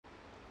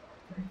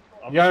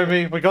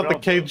Yomi, we got the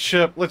kid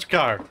ship. Let's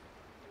go.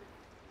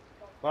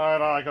 No,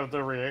 I gotta do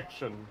a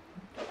reaction.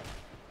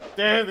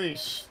 Damn,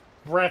 these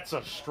rats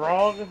are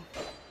strong.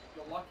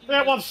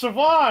 That one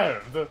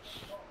survived! You're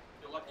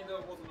lucky there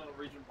wasn't a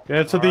region.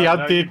 Yeah, to the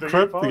undead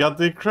crypt. The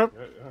undead crypt.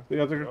 The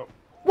undead crypt.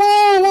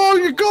 Whoa,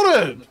 you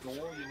got it!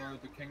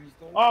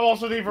 I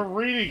wasn't even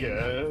reading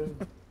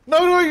it.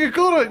 No, you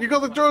got it. You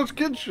got the drone's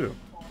kinship.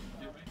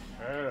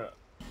 Yeah.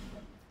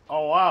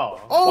 Oh wow.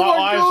 Oh my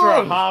my eyes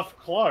God. were half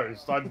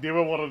closed. I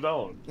never would have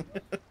known.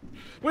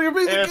 Well, you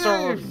beat the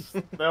game.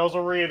 There was a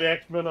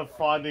reenactment of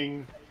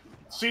finding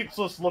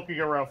senseless looking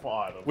around for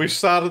items. We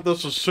started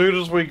this as soon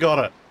as we got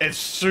it. As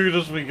soon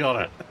as we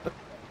got it.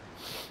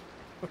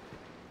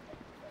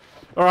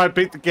 Alright,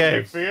 beat the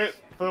game. Thought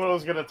it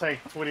was gonna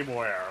take 20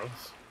 more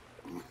hours.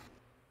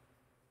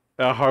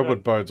 Our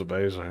homeward bode's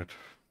amazing.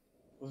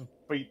 Just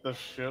beat this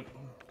shit.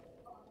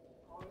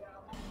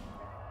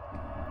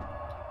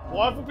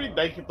 Why have we been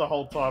naked the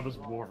whole time is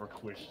more of a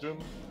question.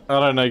 I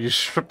don't know, you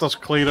stripped us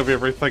clean of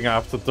everything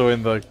after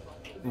doing the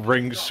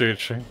ring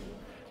searching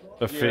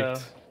effect.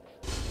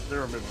 Yeah, I do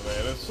remember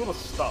that. It's sort of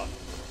stuck.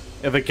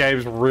 And the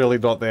game's really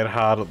not that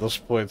hard at this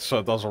point, so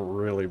it doesn't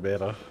really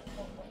matter.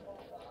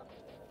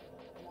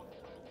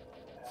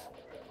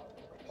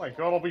 My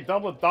god, I'll be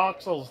done with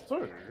Dark Souls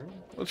 2.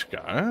 Let's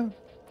go.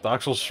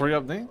 Dark Souls 3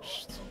 up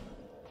next.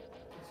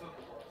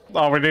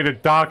 Oh, we need a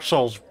Dark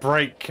Souls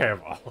break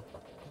camera.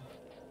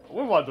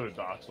 We might do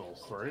Dark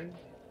Souls 3.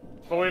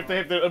 But we have to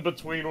have that in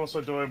between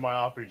also doing my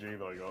RPG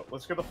that I got.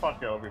 Let's get the fuck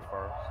out of here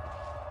first.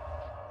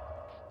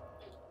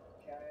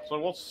 So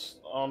what's...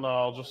 Oh no,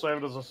 I'll just save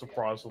it as a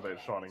surprise for that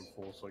Shining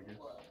Force, I guess.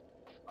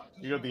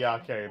 You got the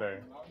arcade, eh?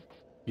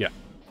 Yeah.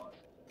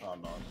 Oh,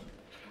 nice.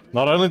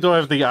 Not only do I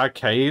have the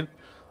arcade,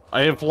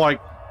 I have, like,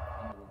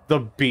 the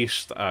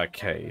best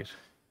arcade.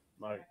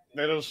 No,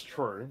 that is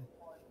true.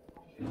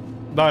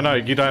 No,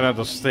 you don't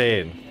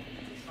understand.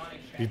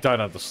 You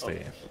don't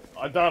understand.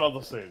 I don't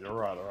understand. You're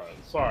right, alright.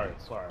 Sorry.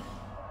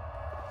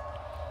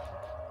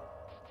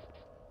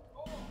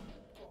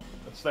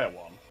 It's that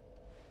one.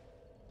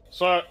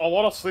 So, I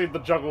want to see the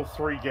juggle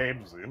 3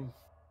 games in.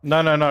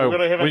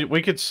 No.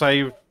 We could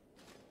save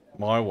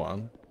my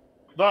one.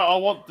 No, I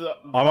want the...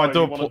 I might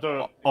do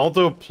I'll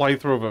do a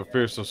playthrough of it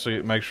first to see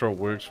it, make sure it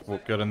works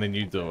good, and then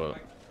you do it.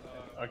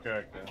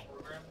 Okay.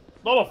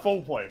 Not a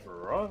full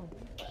playthrough, right?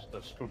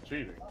 That's still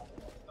cheating.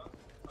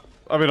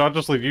 I mean, I'll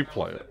just leave you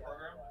play it.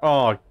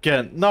 Oh,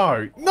 again.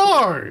 No!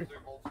 No!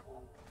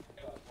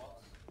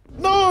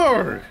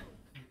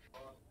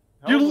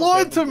 You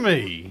lied to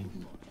me!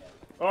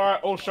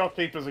 Alright, all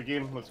shopkeepers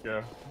again. Let's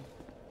go.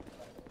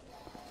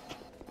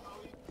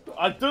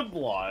 I did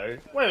lie.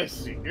 Wait a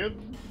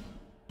second.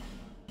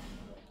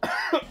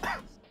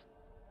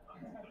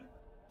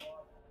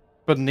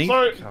 Beneath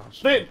so,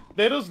 castle.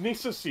 that is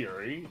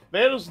necessary.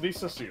 That is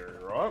necessary,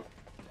 right?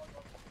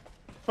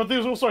 But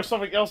there's also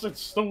something else that's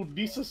still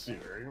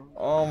necessary.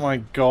 Oh my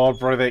god,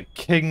 bro, that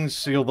king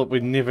seal that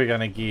we're never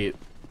gonna get.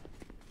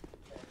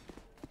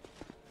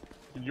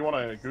 You want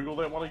to Google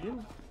that one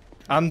again?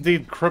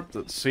 Undead Crypt,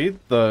 it said,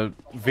 the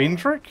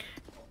Vendrick?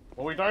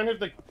 Well, we don't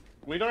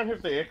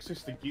have the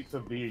access to get to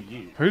there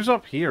yet. Who's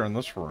up here in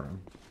this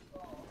room?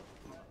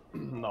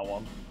 No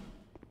one.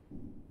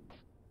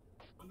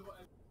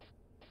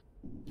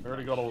 I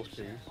already got all his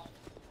keys.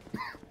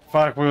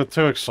 Fuck, we were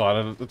too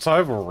excited. It's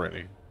over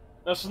already.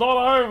 It's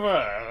not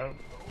over!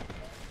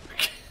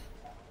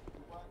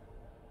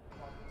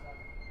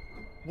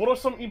 What are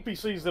some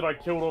NPCs that I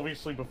killed,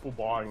 obviously, before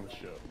buying the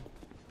shit?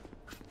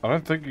 I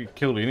don't think you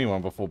killed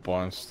anyone before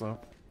buying stuff.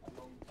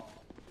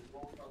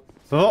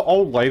 So the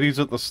old ladies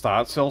at the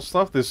start sell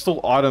stuff. There's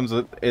still items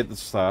at the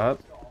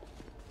start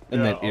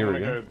in that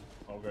area.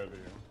 I'll go there.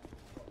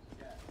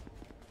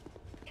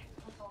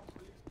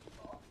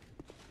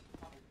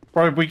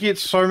 Bro, we get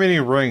so many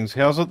rings.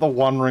 How's it the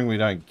one ring we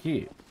don't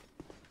get?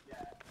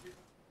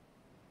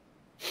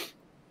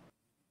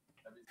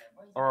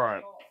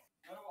 Alright.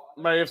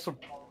 May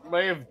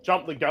have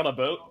jumped the gun a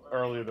bit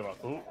earlier than I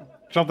thought.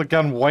 Jumped the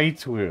gun way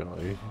too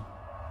early.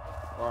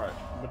 Alright.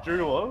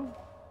 Medulla?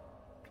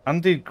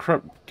 Undead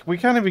Crypt. We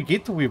can't even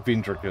get to where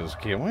Vendrick is,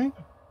 can we?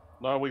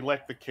 No, we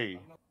lack the key.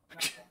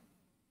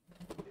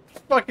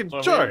 Fucking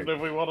so joke! If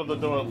we wanted to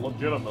do it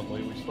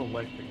legitimately, we still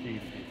lack the key.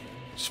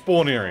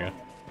 Spawn area.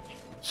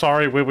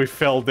 Sorry, where we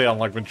fell down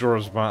like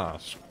Majora's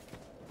Mask.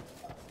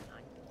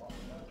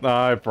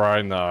 No,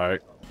 bro, no.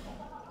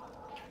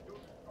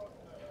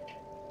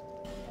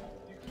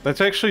 That's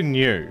actually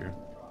new.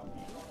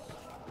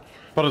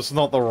 But it's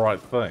not the right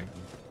thing.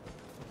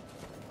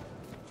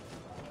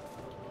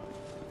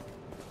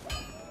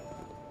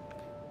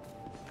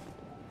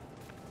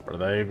 Are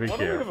they? Be Why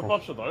do we have a careful.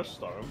 bunch of those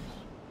stones?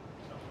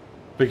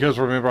 Because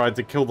remember, I had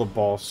to kill the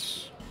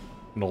boss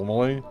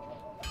normally.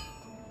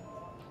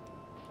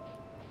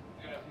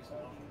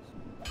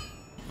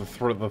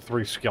 The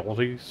three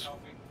skeletons.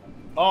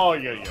 Oh,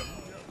 yeah.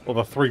 Or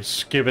the three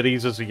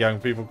skibbities, as the young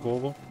people call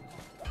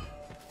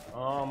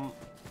them.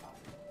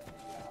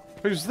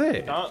 Who's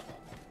there?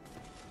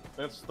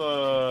 That's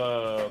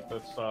the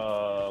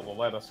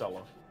ladder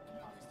seller.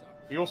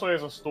 He also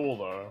has a store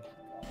though.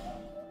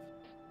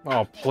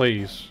 Oh,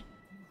 please.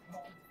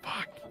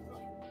 Fuck.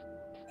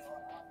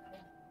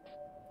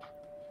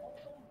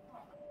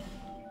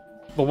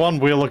 The one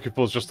we're looking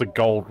for is just a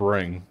gold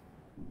ring.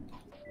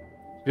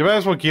 You may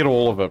as well get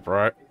all of it,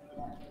 right?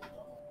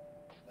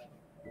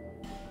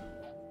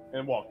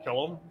 And what,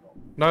 kill him?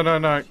 No, no,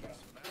 no.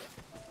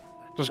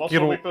 Just What's get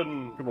the all...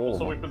 weapon, get all what's of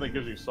the them. weapon that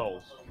gives you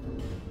souls?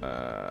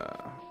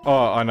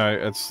 Oh, I know.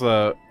 It's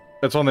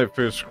on that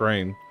first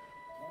screen.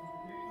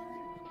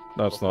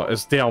 No, it's not.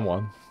 It's down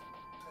one.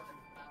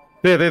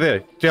 There.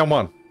 Down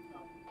one. To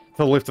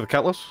the left of the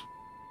cutlass.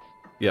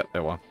 Yep,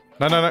 that one.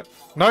 No.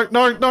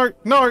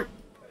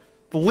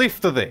 The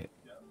left of that.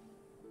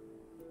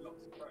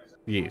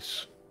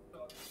 Yes.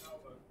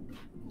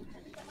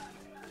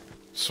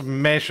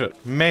 Smash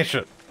it. Mash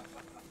it.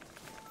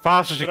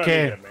 Fast as you don't need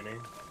can. that many.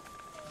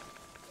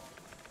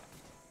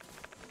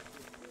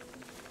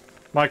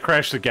 Might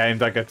crash the game,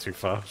 don't go too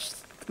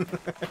fast.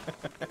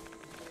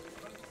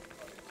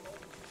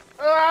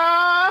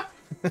 Ah!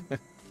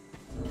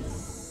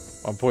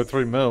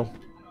 1.3 mil.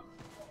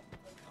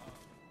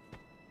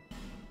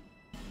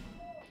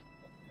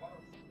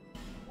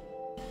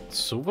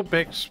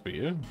 Silverback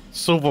spear?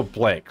 Silver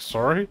black,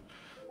 sorry.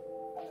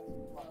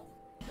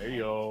 Hey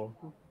yo.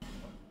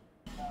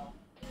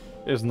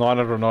 There's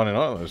 999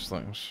 of those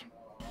things.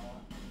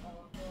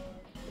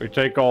 We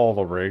take all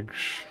the rings.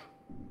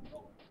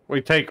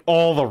 We take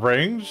all the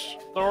rings?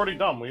 They're already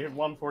done. We have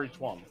one for each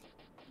one.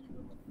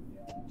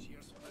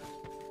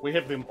 We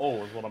have them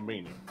all, is what I'm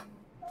meaning.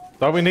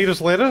 Don't we need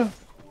his letter?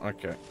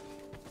 Okay.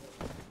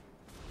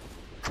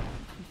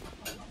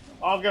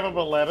 I'll give him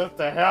a letter.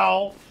 To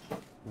hell.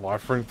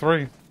 Life ring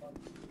 3.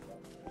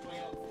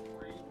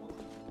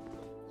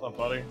 What's up,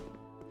 buddy?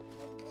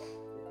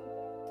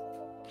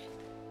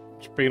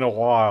 It's been a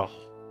while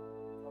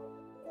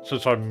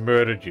since I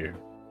murdered you.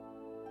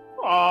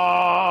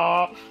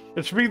 Ah,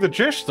 It's me, the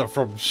Jester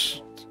from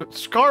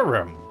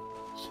Skyrim.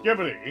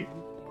 Skibbity.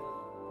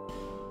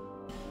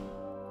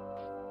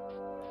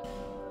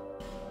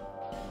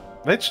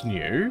 That's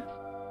new.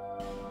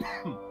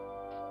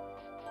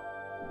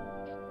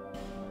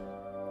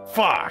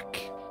 Fuck.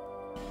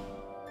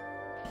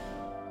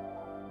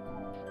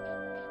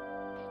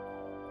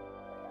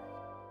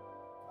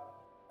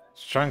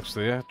 There's chunks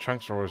there.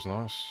 Chunks are always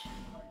nice.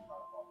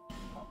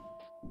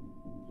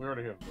 We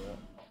already have that.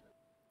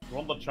 You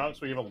want the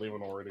chunks? We have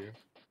 11 already.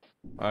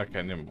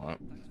 Okay, never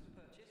mind.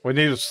 We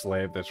need a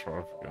slab, that's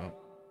right, I forgot.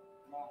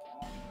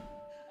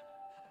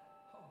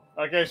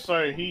 Okay,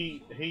 so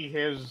he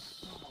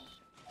has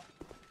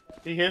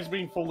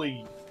been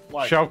fully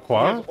like.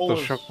 Shalquai? All Does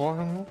his... Shalquai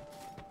have more?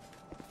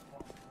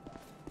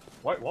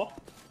 Wait, what?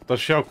 Does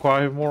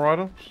Shalquai have more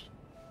items?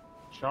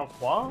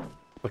 Shalquai?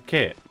 The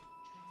cat.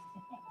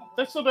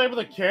 That's the name of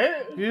the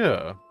cat?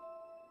 Yeah.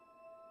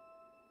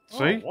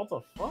 See? Oh, what the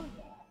fuck?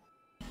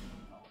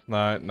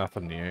 No,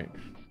 nothing new.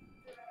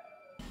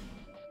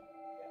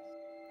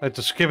 It's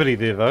a skivity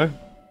there, though.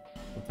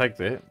 I'll take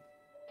that.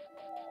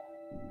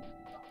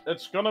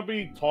 It's gonna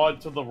be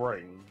tied to the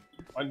ring.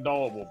 I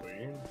know it will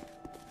be.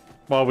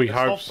 Well, we It's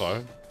hope not-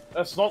 so.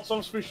 It's not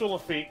some special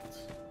effect.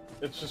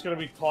 It's just gonna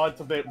be tied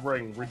to that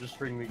ring,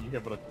 registering that you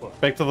have it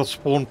equipped. Back to the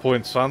spawn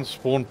point, son.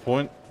 Spawn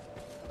point.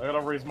 I gotta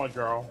raise my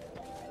girl.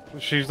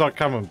 She's not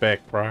coming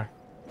back, bro.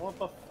 What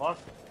the fuck?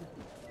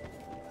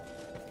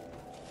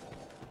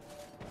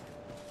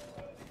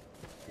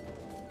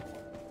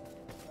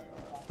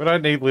 We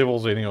don't need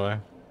levels anyway.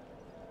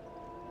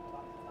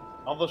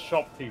 Other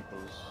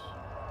shopkeepers.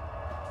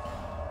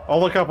 I'll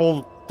look up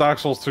all Dark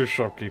Souls 2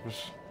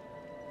 shopkeepers.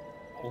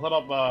 We'll hit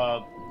up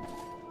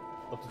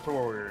the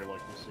tutorial area like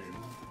you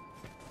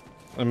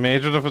said.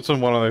 Imagine if it's in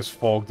one of those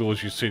fog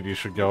doors you said you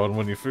should go in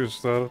when you first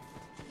started.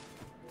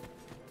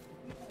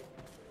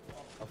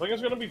 I think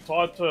it's gonna be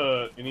tied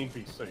to an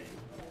NPC.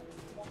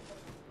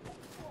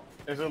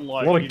 As in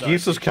like, A lot you of know,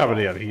 geese is each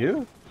coming shop. out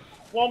here.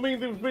 Well, I mean,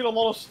 there's been a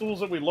lot of stools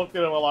that we looked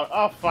at and we're like,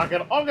 oh fuck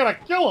it, I'm gonna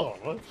kill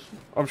him!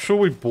 I'm sure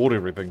we bought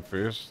everything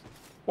first.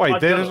 Wait, I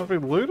that did hasn't it.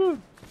 been looted?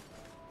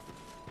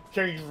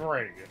 King's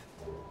Ring.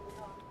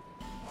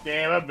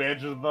 Damn,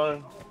 imagine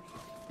though.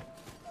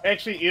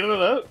 Actually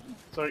edited it,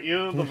 so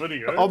edited the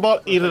video. I'm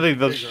not So editing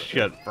this it's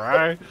shit,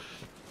 bro.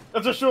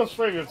 It's a short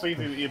stream, it's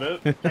easy to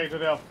edit. Change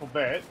it out for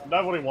that.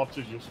 Nobody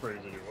watches your streams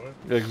anyway.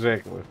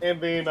 Exactly.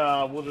 And then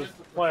we'll just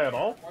play it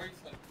off.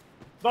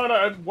 No,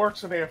 it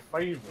works in our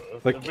favor.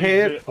 The It means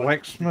cat, that,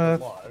 blacksmith.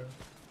 people lie.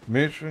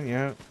 Merchant,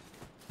 yeah.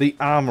 The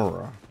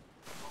armorer.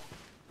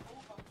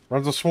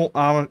 Runs a small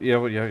armor. Yeah,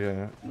 well,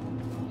 yeah.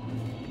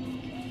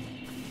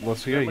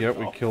 Let's see. Yeah,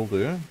 we killed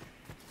her.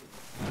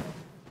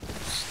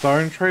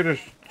 Stone Trader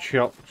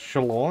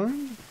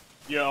Shalom?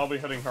 Yeah, I'll be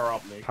hitting her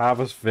up next.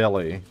 Harvest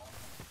Valley.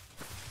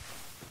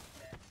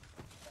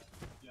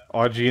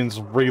 IGN's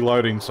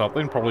reloading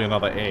something, probably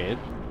another ad.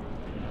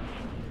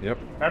 Yep.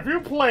 Have you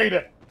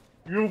played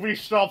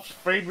Ubisoft's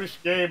famous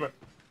game,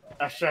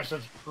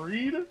 Assassin's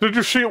Creed? Did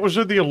you see it was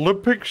in the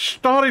Olympic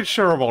starting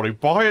ceremony?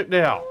 Buy it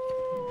now.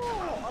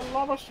 I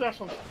much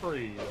Assassin's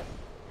Creed?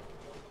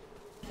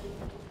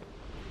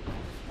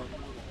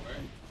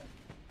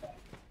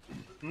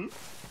 Hmm?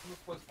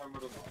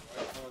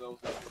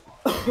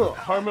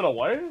 Home and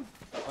away?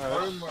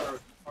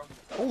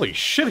 Holy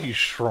shit, he's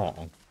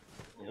strong.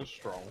 He's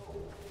strong.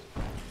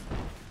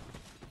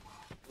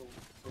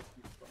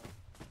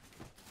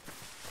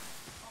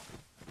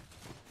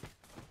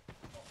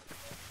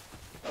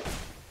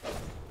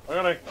 I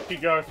gotta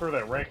keep going through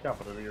that rank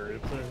up in the area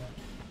too.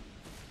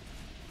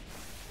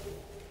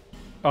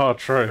 Oh,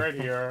 true. Right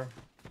here.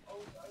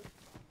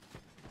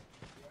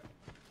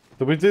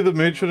 Did we do the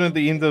mission at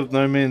the end of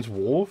No Man's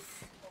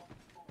Wharf?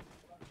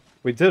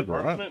 We did,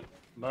 right?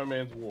 No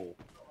Man's Wall.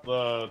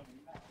 The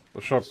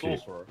shopkeep.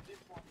 sorcerer.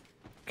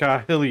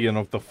 Carhillion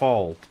of the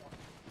Fold.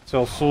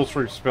 Sells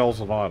sorcery spells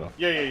and items.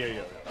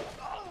 Yeah.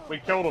 We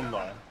killed him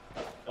though.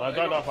 And I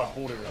don't know if I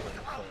bought everything.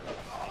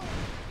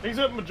 So. He's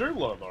at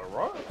Majula though,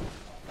 right?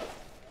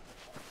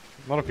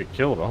 Not if you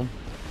killed him.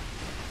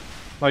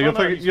 No, you're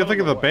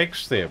thinking of the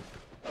backstep.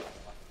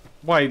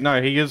 Wait,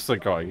 no, he is the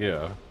guy,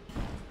 yeah.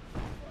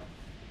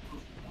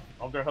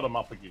 I'll go hit him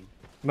up again.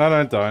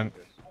 No, don't.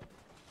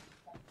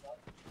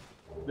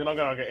 Then I'm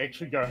gonna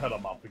actually go hit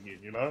him up again,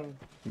 you know?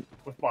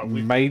 With my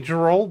weapon.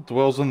 Majorol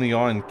dwells in the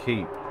Iron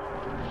Keep.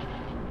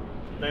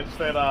 That's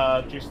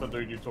that, just the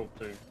dude you talked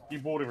to. You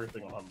bought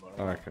everything on him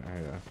though. Okay,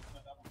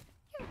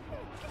 yeah.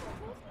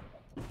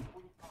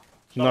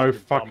 No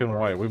fucking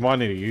way. We might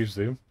need to use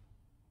them.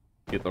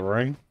 Get the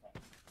ring.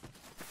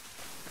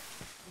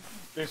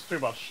 There's too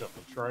much shit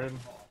to trade.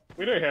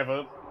 We do have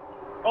it.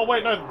 Oh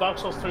wait, no, the Dark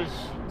Souls 2's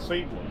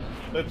seedless.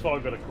 That's what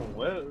I'm gonna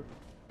call it.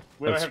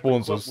 We don't have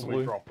spawns to us when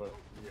we drop it.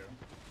 Yeah.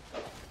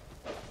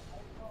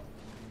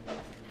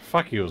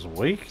 Fuck, he was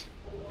weak.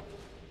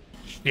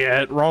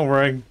 Shit, wrong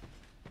ring.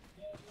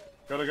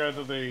 Gotta go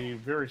to the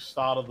very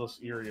start of this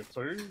area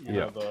too. You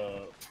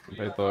know,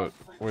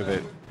 where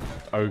that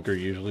ogre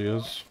usually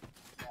is.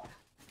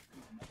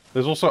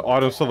 There's also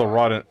items to the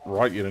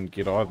right you didn't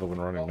get either when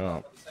running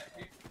up.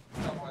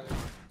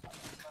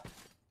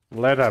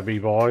 Ladder,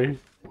 boy.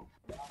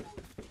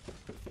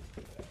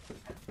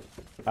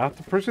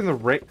 After pressing the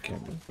rat key,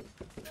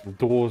 the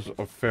doors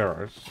of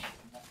Pharaohs.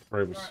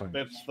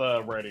 That's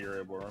the red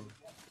area we're in.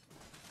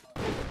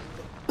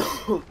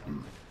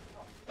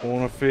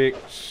 Horn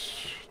effects,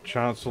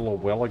 Chancellor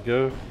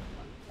Welliger.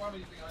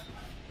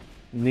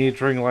 Near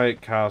Dring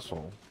Lake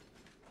Castle.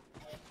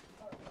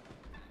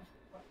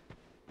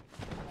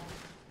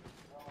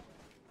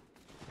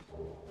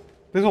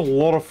 There's a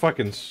lot of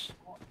fucking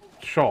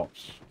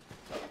shops.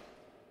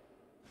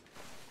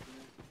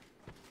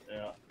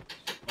 Yeah.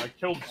 I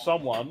killed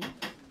someone.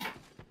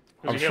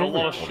 Because he had a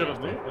lot of shit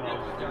in there.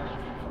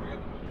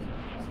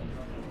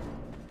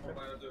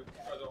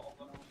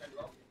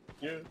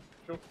 Yeah,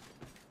 sure.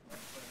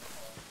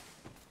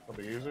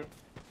 That'll be easier.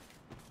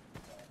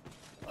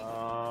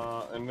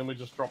 And then we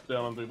just drop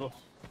down and do this.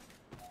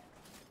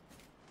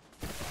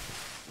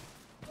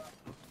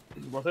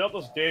 Without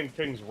this damn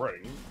King's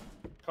Ring,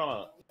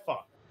 kinda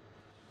fuck.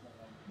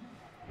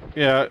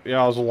 Yeah,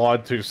 I was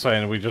lied to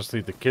saying we just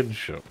need the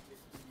kinship.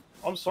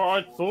 I'm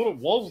sorry, I thought it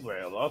was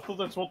there. I thought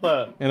that's what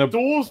the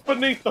doors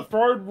beneath the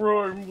throne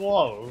room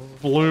was.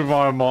 Blew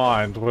my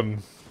mind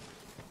when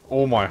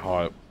all my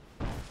hype.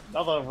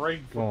 Another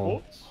ring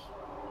for books?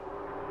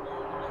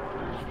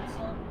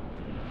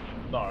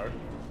 No.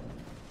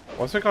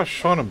 Why is that guy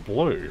shining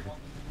blue?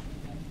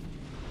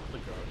 The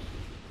ghost.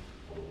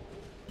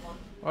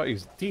 Oh,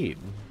 he's dead.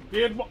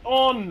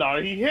 Oh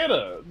no, he hit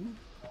it!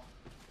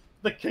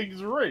 The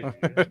King's Ring!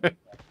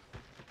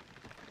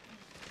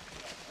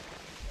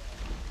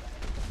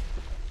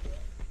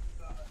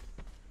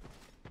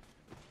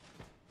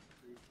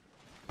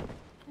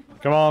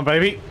 Come on,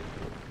 baby!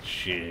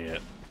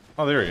 Shit.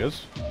 Oh, there he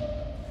is.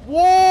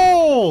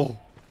 Whoa!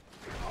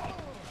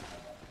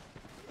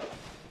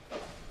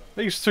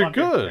 He's too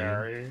good.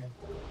 Carry.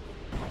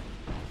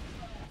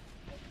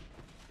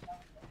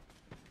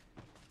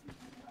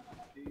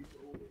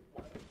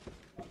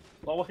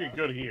 Not looking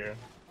good here.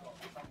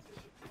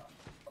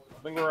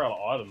 I think we're out of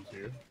items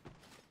here.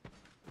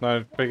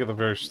 No, back at the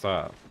very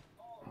start.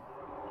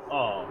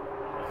 Oh.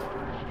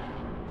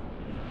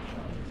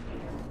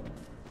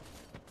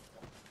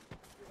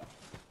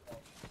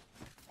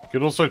 You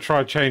could also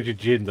try change your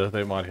gender,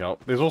 that might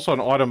help. There's also an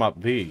item up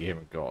there you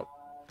haven't got.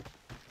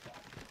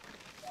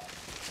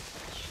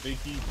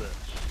 Sneaky bitch.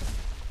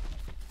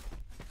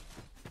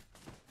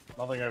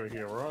 Nothing over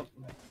here, right?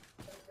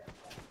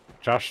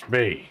 Just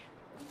me.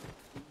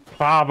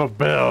 Barber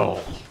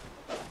Bill.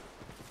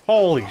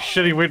 Holy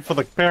shit, he went for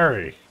the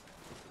parry.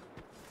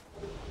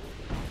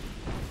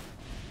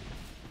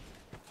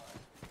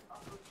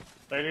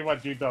 Maybe my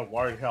dude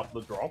won't help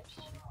the drops.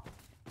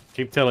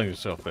 Keep telling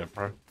yourself that,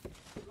 bro.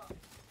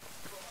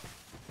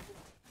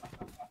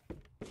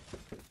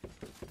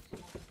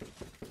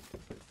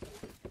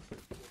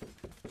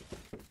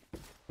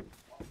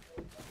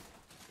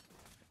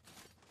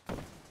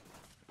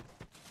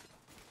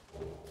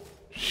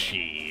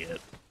 Shit.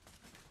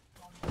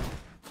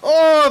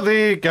 Oh,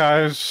 there he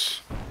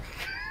goes.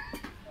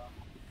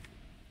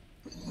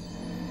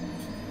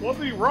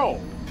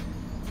 wrong?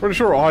 Pretty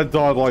sure I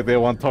died like that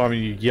one time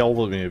and you yelled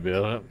at me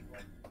about it.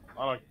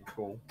 I like it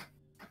cool.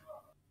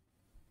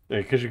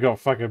 Yeah, because you got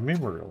fucking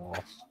memory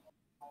loss.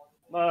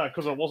 No,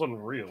 because it wasn't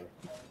real.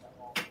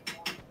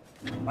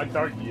 I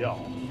don't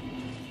yell.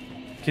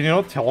 Can you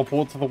not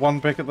teleport to the one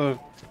back at the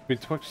big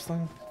Twitch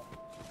thing?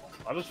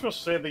 I just feel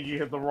sad that you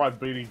had the right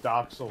beating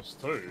Dark Souls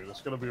 2.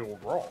 It's gonna be all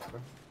wrong.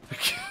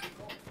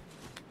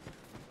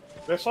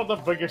 That's not the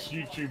biggest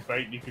YouTube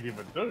bait you could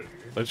ever do.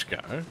 Let's go.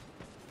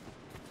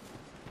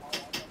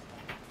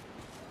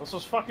 This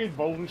is fucking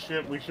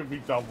bullshit. We should be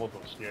done with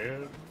this,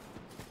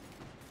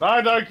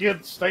 yeah? No,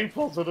 kids. Stay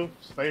positive.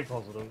 Stay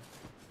positive.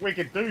 We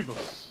can do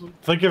this.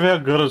 Think of how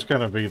good it's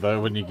gonna be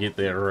though when you get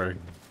that ring.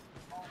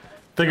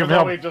 Think of How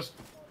how we just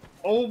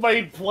all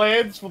made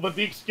plans for the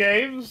next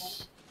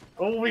games.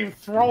 All been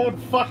throwing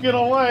fucking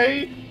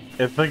away.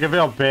 and think of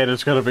how bad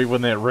it's gonna be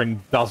when that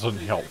ring doesn't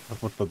help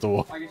with the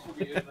door. I guess we'll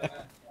be in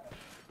that.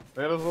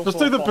 That is also Just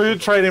do the possible.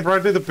 bird trading,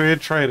 bro. Do the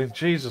bird trading.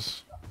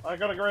 Jesus. I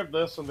gotta grab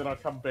this and then I'll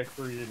come back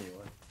through you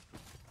anyway.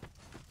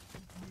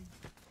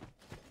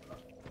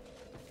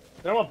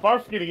 Now we're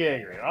both getting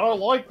angry. I don't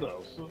like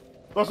this.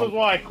 This is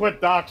why I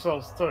quit Dark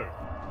Souls 2.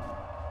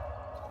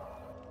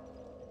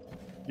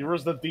 Here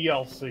is the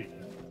DLC.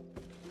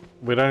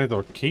 We don't need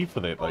a key for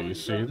that though, you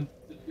said.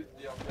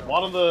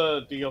 One of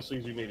the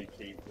DLCs you need a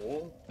key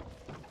for.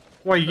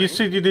 Wait, you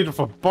said you need it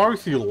for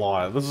both, you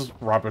liar. This is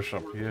rubbish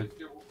up here.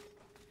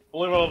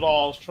 Believe it or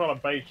not, I was trying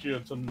to bait you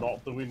into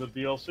not doing the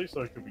DLC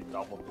so it could be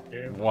done with the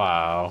game.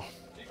 Wow.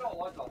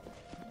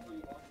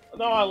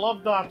 No, I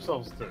love Dark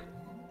Souls 2.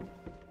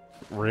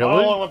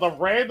 Really? Oh, with the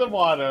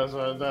randomizers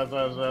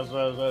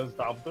is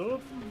done to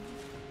it.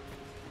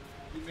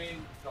 You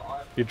mean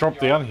You drop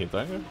down here,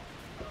 don't you?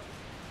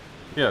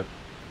 Yeah. Up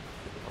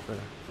there.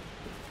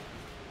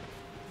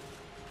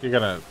 You're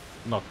gonna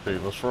not do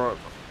this, right?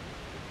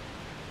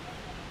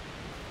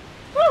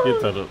 You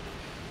did it.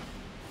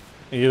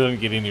 You didn't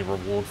get any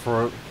reward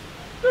for it.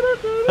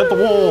 Hit the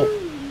wall!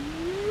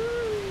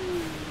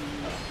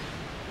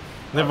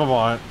 Never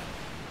mind.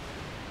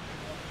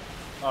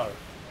 Oh.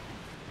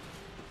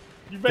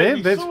 You made Damn,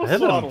 me that's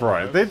suicidal, hidden,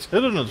 bro. man. That's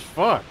hidden as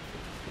fuck.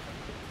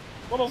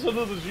 What else is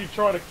it as you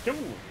try to kill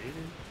me?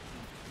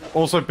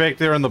 Also, back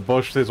there in the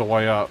bush, there's a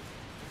way up.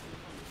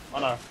 I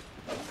know.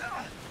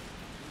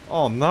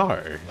 Oh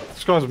no.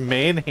 This guy's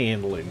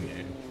manhandling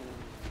you.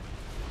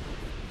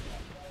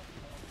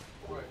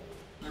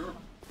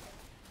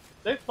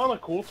 That Thunder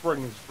Quartz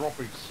ring is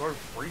dropping so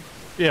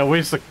frequently. Yeah,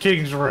 where's the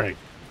king's ring?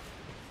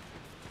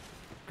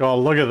 God,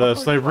 look at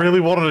this. They really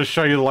wanted to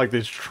show you, like,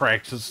 these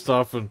tracks and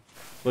stuff, and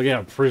look how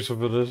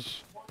impressive it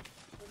is.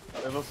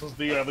 And this is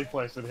the only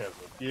place it has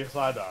it. Yes,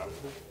 I know.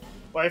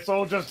 Let's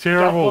all just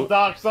Terrible. jump on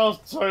Dark Souls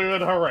 2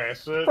 and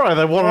harass it. Bro,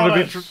 they wanted What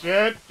to a be...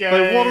 shit game.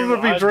 They wanted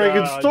to be I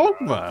Dragon's know, I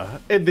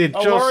Dogma, and they're know.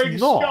 A just Warring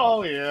not.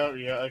 Skull,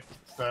 yeah,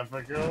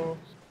 typical.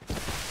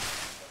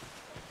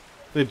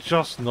 They're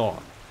just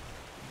not.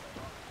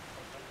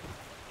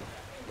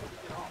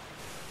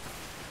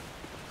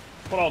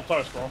 Put on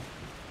toast, bro.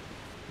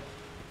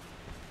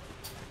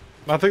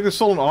 I think there's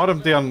still an item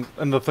down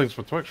in the things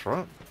for Twitch,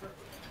 right?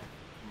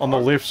 On the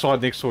left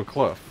side next to a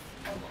cliff.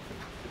 I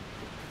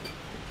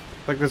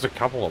think there's a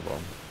couple of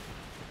them.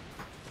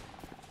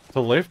 To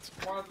the left?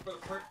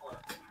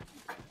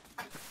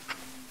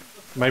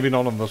 Maybe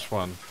not on this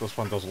one. This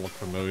one doesn't look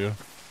familiar.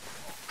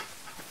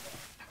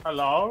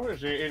 Hello,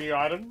 is there any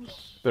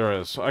items? There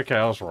is. Okay,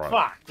 I was right.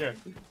 Fuck, yeah.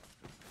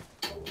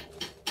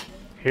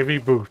 Heavy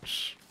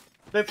boots.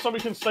 Then so we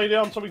can stay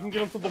down so we can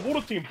get into the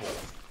water temple.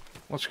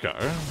 Let's go.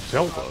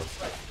 Zelda.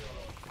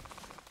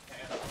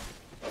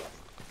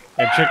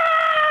 And check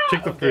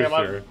the first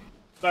I area.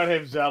 don't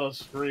have Zelda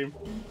scream.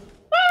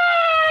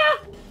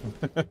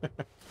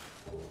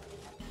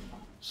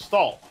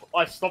 Stop.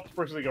 I stopped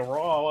pressing the go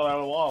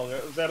wrong.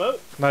 Is that it?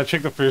 No,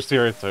 check the first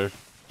area too,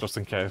 just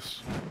in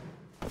case.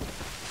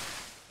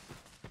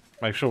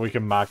 Make sure we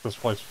can mark this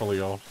place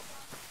fully off.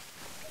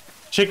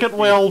 Check it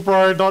well,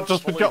 bro, not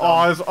just with Fully your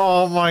done. eyes.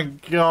 Oh my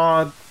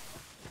god.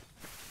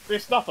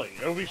 There's nothing.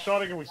 It'll be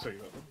shining and we see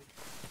it.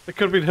 It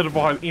could have been hidden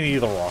behind any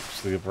of the rocks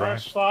there, bro. Don't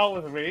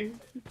start with me.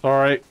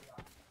 Sorry,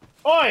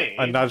 Oi!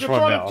 I nudged you're my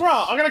trying mouse. to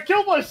draw. I'm gonna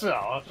kill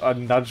myself. I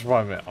nudged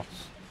my mouse.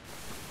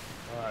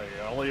 Oh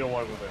yeah, I'll leave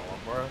away with that one,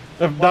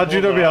 bro. If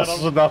nudging more a mouse is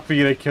item. enough for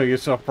you to kill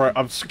yourself, bro,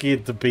 I'm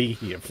scared to be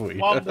here for you.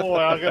 One more,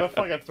 I'm gonna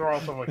fucking throw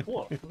off my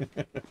cliff.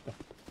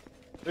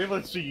 Then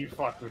let's see you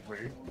fuck with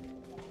me.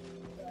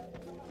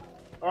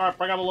 Alright,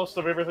 bring out a list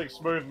of everything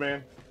smooth,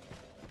 man.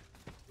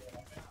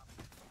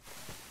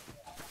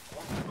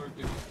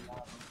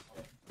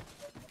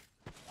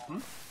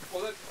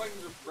 Well, that thing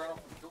just ran off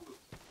and killed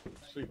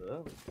us. See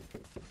that?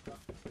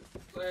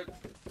 They had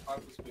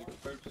time to speak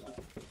purposes.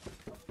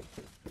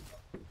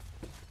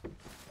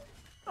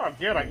 Oh,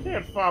 good, I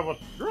can't find what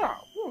to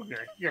drop. Okay,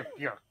 yeah.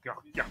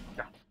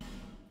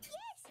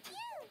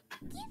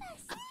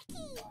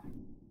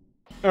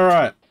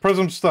 Alright,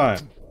 Prism Stone.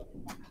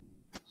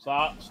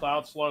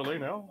 Start slowly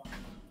now.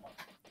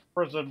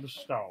 Prism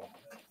stone.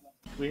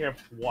 We have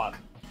one.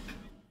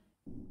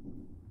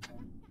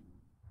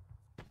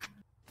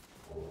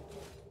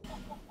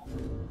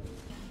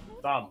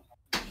 Done.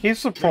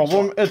 Here's the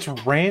problem, it's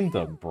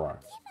random, bro.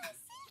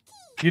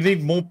 You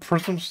need more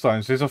prism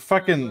stones. There's a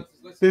fucking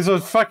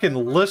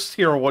list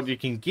here of what you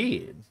can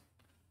get.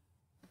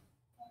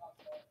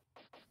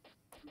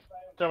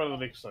 Go to the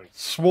next thing.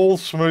 Small,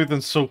 smooth,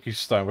 and silky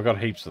stone. We've got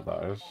heaps of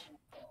those.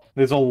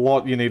 There's a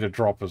lot you need to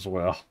drop as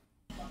well.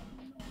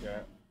 Yeah.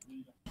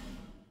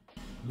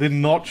 They're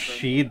not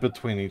shared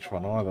between each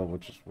one either,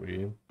 which is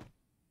weird.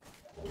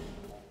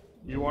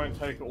 You won't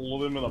take all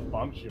of them in a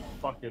bunch, you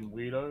fucking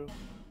weirdo.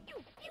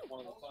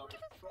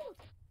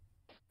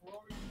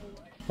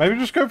 Maybe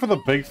just go for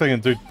the big thing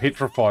and do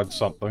petrified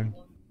something.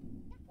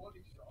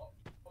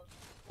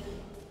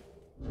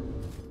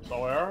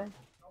 So arrow?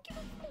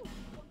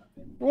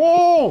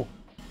 Whoa!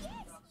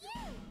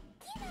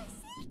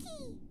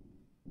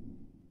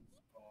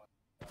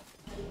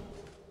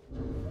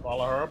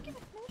 Follow her.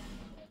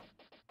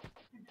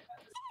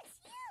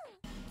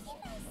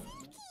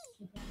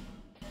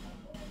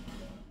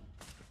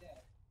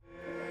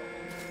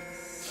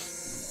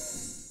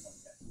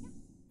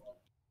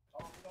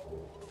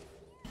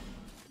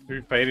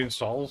 Two fading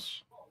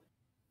souls.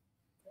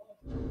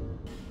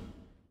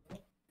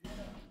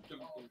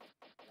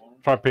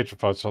 Try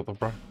petrified something,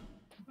 bro.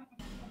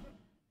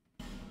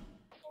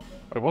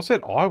 Wait, what's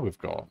that eye we've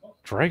got?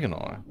 Dragon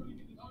eye.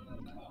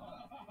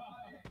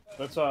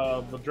 That's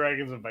the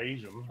dragon's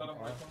invasion.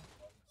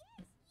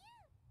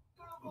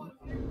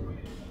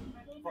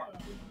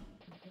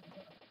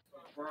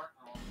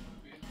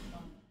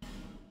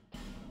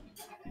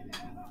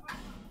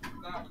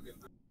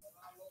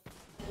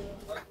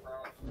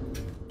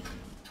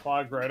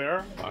 Fire great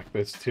arrow. Fuck,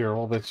 that's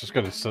terrible. That's just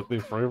gonna sit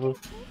there forever.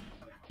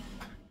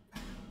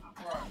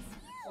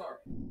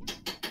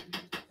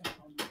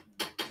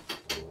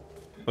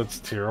 That's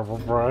terrible,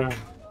 bro.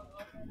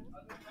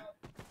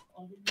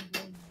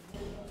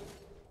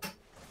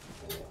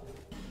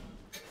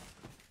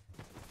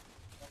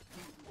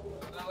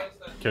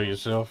 Kill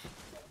yourself.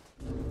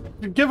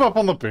 Give up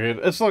on the bird.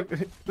 It's like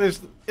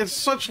it's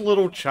such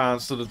little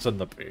chance that it's in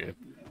the bird.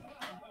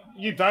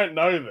 You don't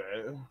know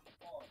that.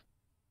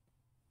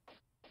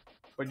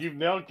 But you've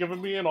now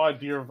given me an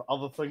idea of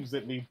other things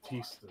that need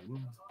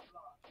testing.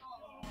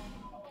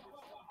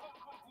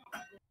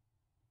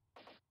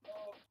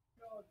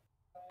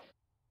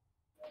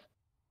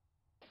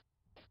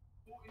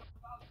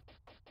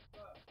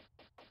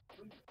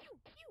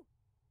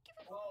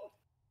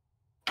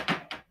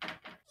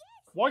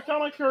 Why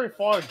can't I carry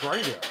fire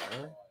great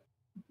arrow?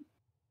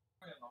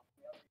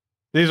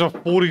 These are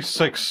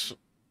 46.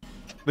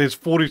 There's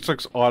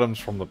 46 items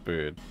from the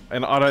bird,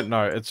 and I don't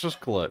know. It's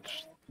just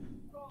glitched.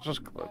 It's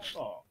just glitched.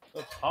 Oh,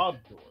 that's hard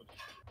to it.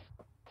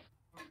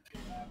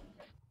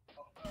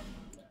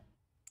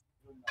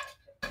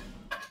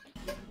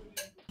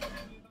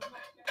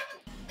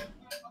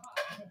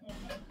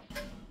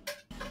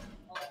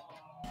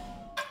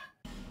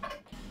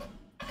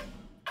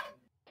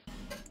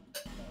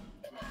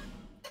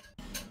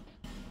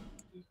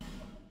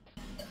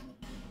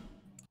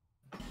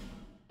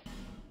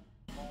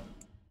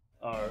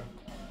 Oh.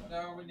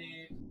 Now we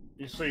need.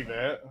 You see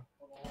that?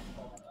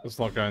 It's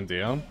not going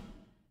down.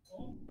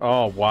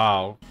 Oh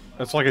wow,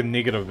 it's like a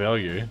negative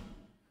value.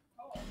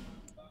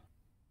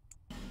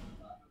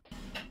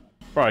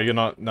 Bro, you're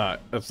not. No,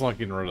 it's not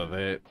getting rid of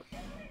that.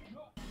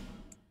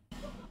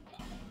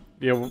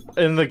 Yeah,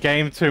 in the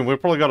game too, we've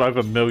probably got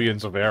over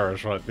millions of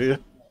arrows right there.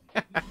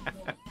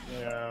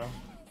 Yeah.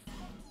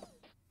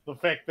 The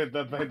fact that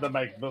they had to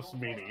make this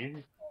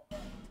many.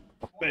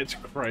 That's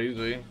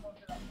crazy.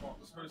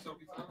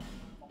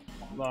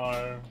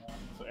 No.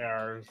 It's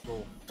arrows,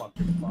 little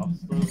fucking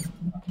bastard.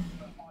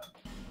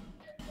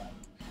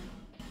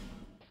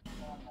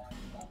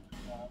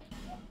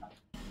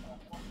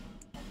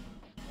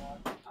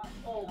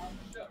 Oh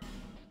shit!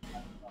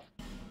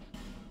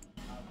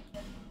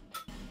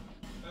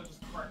 That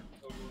just cracked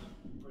over.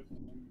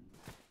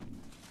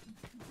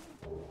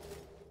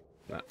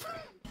 Nah.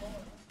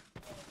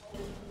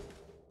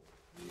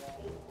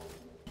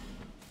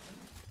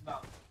 No.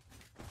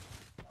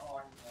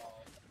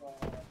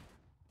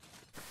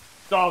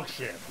 Dog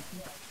shit.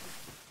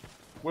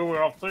 Where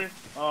we're off to?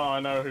 Oh, I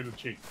know who to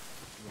cheat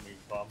in the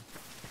meantime.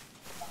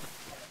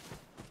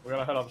 We're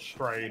gonna head up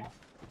straight.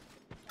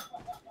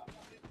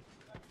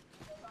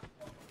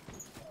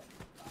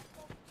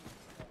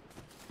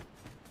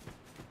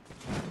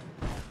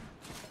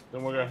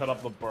 Then we're gonna head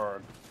up the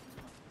bird.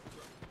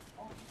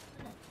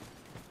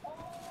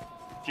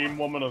 Gem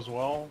woman as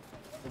well,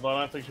 although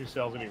I don't think she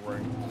sells any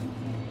rings.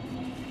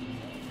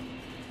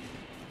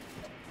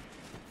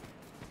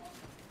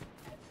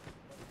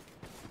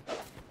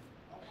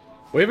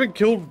 We haven't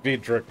killed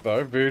Vedrick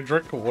though,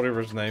 Vedrick or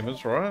whatever his name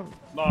is, right?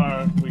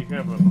 No, we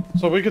haven't.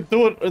 So we could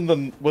do it in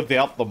the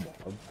without the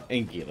mod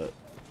and get it.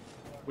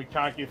 We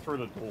can't get through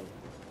the door.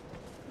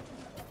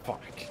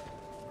 Fuck.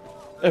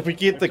 If we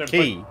get the That's a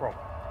big key.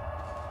 problem.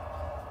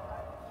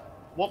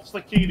 What's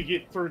the key to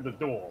get through the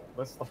door?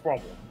 That's the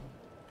problem.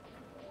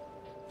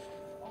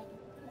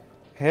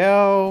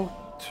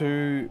 How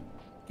to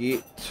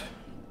get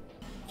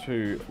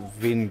to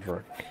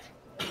Vendrick?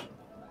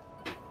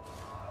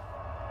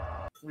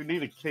 We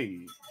need a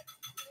key.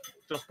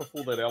 Just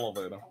before that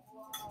elevator.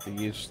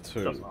 Yes,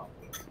 too. Just after.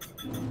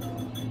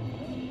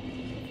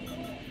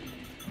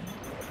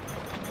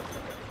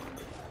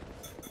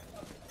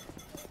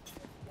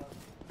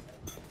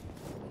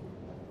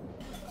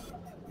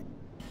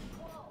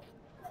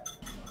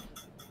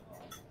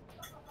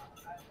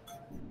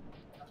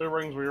 Two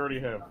rings we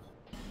already have.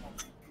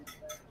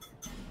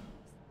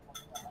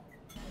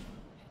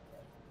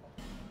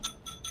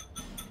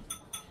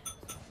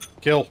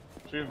 Kill.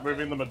 She's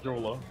moving the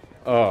medulla.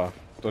 Oh,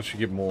 does she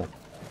give more?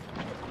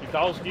 She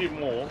does give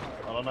more.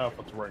 I don't know if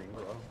it's rings.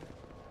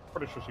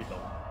 Pretty sure she does.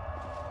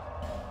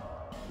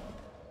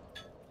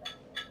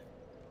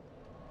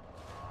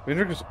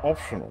 Vendrick is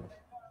optional.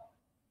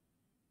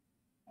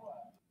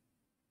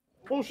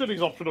 Bullshit,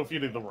 he's optional if you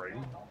need the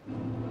ring.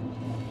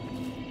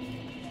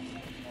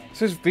 It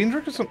says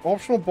Vendrick is an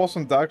optional boss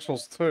in Dark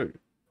Souls 2.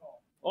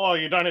 Oh,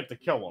 you don't have to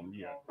kill him.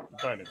 Yeah, you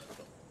don't have to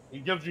kill him. He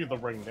gives you the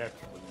ring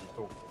naturally when you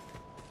talk to him.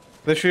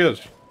 There she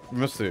is. You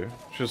missed her.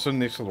 She was sitting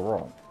next to the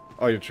rock.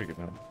 Oh, you're checking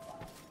her.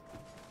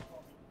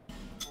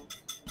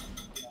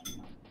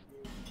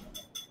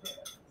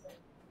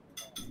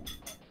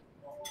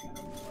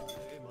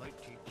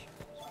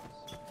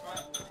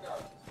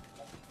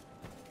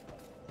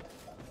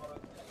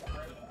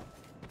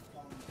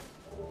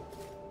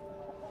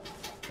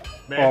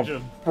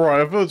 Imagine. Oh,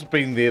 bro, if it's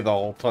been there the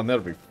whole time,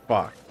 that'd be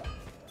fucked.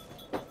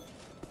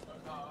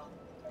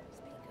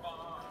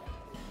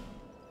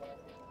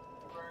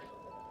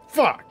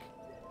 Fuck!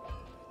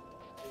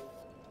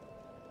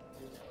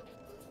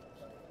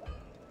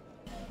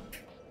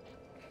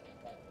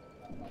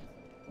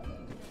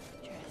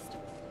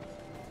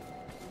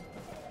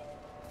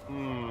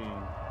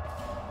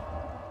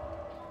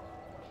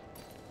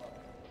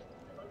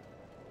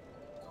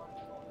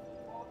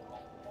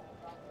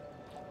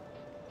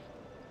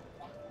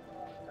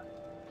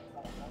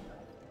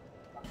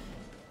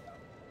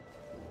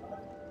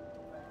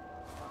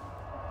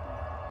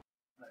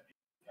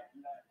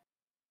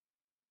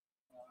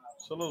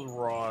 Silla's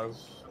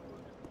Rise.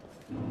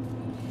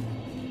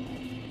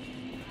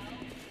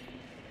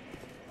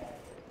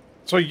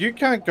 So you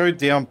can't go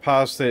down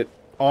past that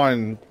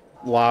iron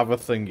lava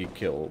thing you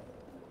killed,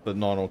 that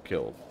Nonal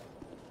killed.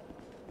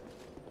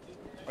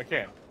 I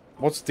can.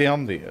 What's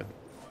down there?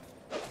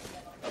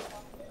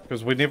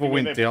 Because we never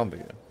went down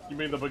there. You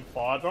mean the big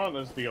fire giant?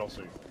 That's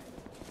DLC.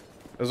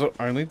 Is it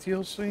only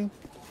DLC?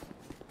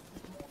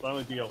 It's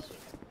only DLC.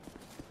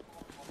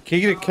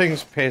 Key to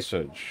King's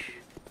Passage.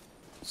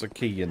 It's a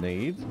key you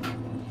need.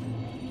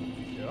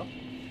 Yeah.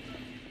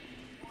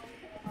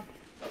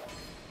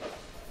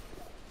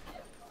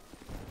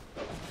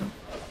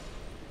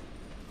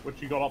 Which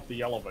you got up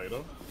the elevator.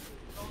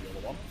 The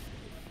other one.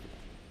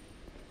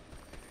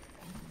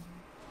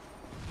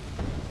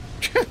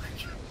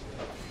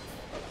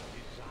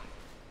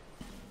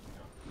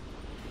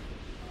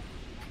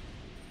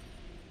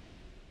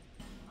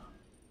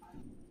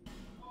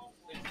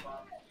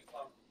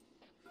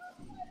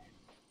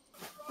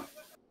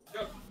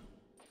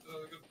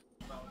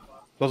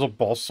 Does a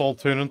boss soul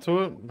turn into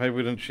it? Maybe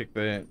we didn't check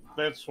that.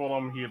 That's what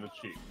I'm here to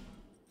check.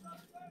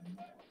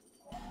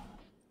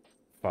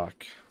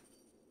 Fuck.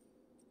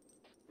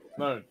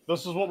 No,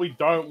 this is what we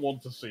don't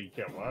want to see,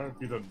 Kelmo, if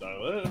you didn't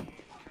know that.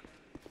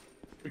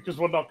 Because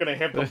we're not going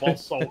to have the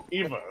boss soul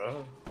ever.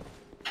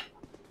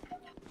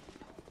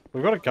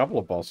 We've got a couple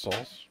of boss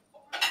souls.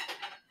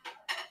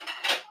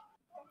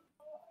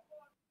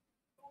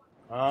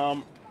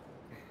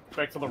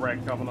 Back to the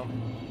Rat Governor.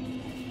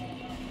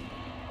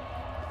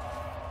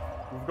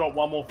 We've got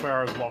one more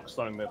Pharaoh's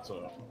Lockstone, that's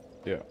it.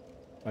 Yeah.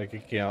 Make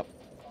it count.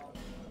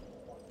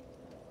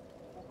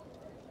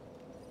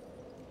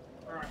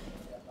 Alright.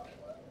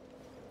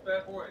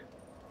 Bad boy.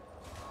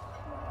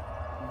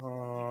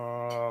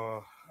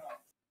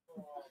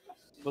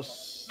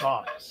 This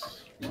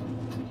sucks.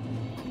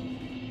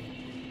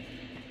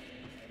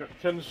 Got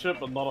kinship,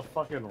 but not a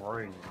fucking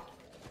ring.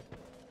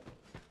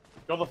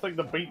 Got the thing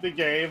to beat the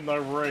game, no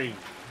ring.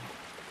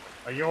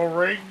 Are you a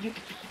ring?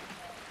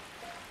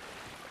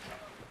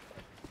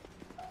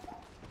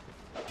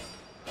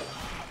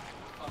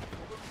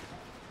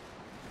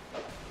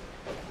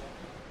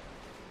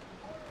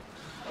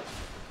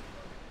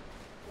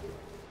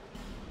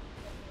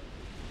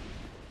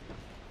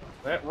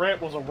 That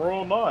rat was a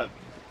royal knight.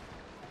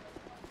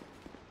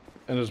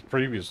 In his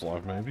previous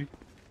life, maybe.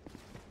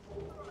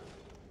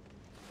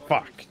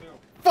 Fuck.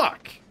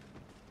 Fuck!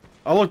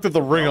 I looked at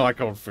the ring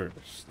icon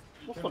first.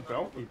 What's the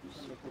belt?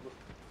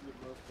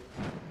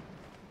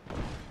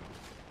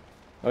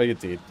 Oh, you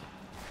did.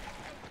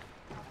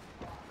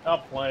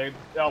 Outplayed,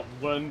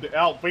 outwinned,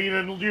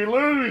 outbeaten, you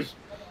lose!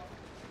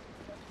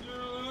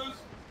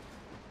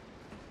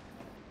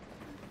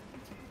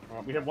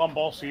 Alright, we have one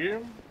boss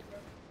here.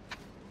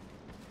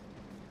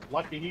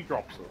 Lucky he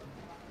drops it.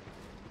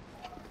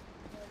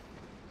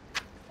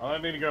 I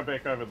don't need to go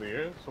back over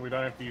there, so we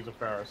don't have to use a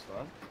Pharaoh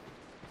Stone.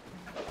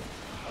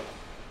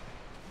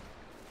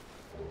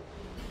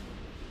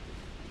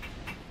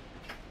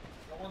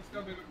 That one's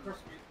gonna be a bit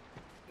crispy.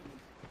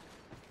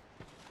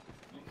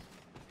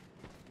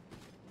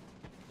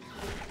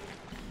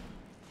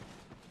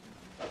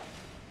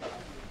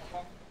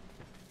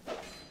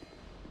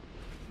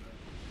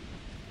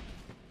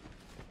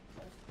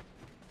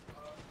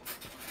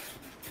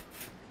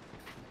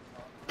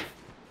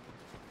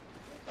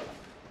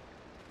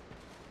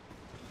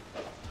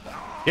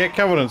 Get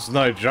Covenant's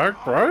no joke,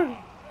 bro.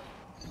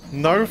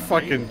 No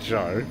fucking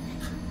joke.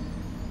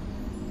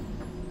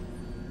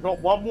 Got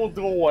one more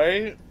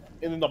doorway,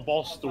 and then the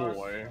boss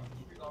doorway,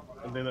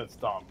 and then it's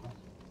done.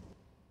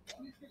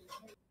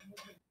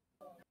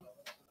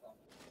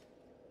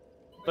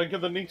 Think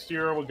of the next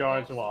area we're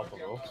going to after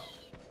this.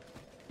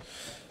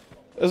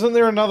 Isn't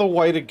there another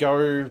way to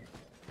go?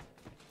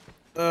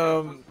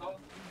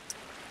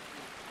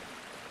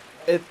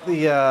 At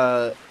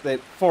the that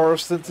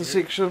forest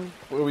intersection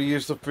where we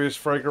used the first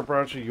fragrant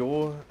branch of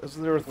yore,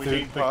 isn't there a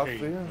third path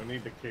there? We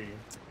need the key.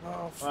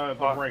 Oh,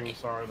 The ring,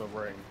 sorry, the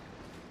ring.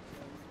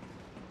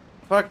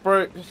 Fuck,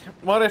 bro.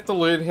 Might have to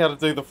learn how to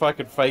do the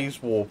fucking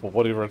phase warp or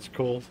whatever it's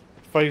called.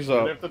 Phase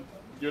up.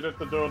 You'd have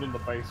to do it in the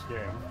base game.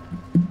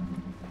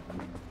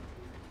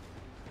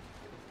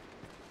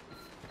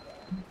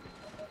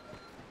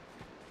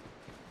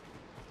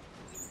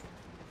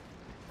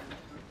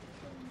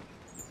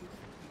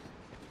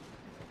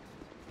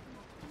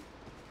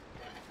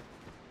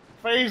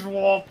 Phase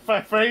warp,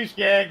 phase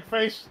gag,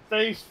 phase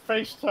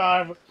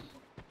time,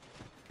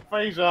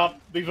 phase up.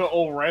 These are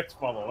all rats,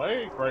 by the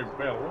way. Great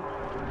battle.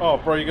 Oh,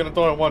 bro, you're gonna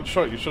die in one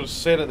shot. You should have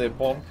sat at that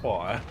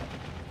bonfire.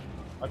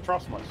 I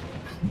trust myself.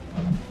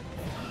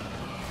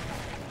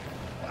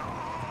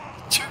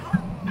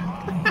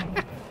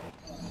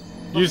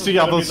 Use the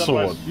other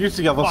sword. Use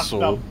the other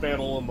sword. Fucked up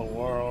battle in the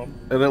world.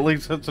 And at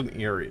least hits an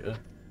area.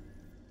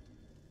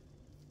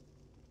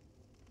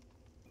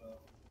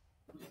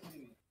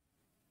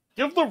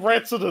 Give the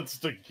residents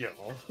to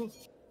kill.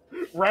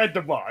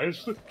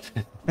 Randomized.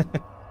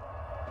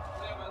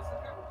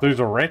 There's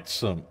a rat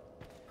sim.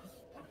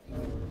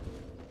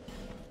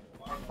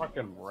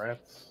 Fucking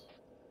rats.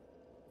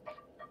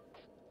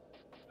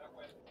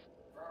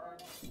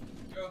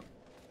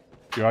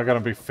 You are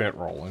gonna be fat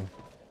rolling.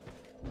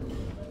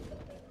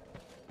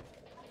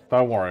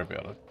 Don't worry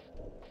about it.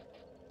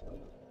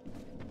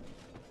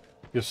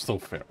 You're still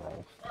fat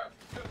roll.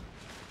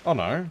 Oh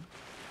no.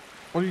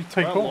 What do you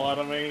take Don't off?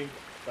 lie to me.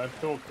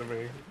 Don't talk to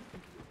me.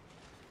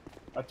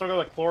 I took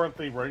out the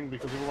Chloranthy ring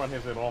because everyone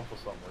has it on for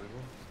some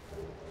reason.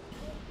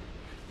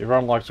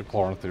 Everyone likes a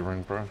Chloranthy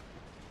ring, bro.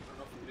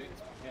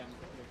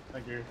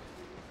 Thank you.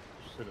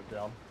 Just sit it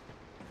down.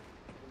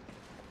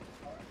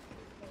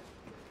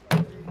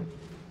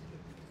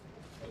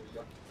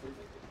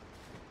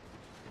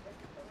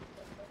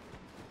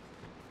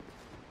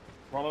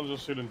 Ronald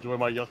just said enjoy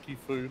my yucky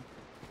food.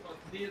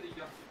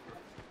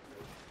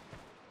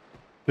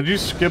 Did you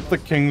skip the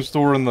King's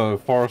Door in the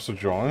Forest of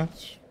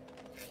Giants?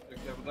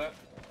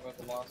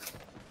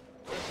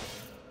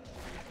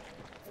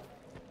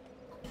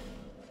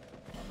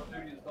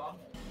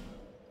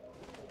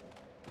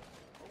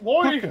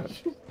 Why?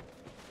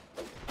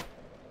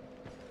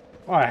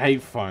 I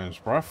hate phones,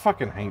 bro. I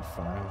fucking hate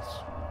phones.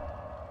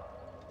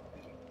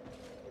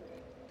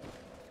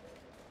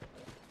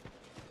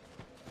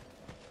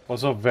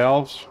 What's up,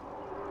 Valves?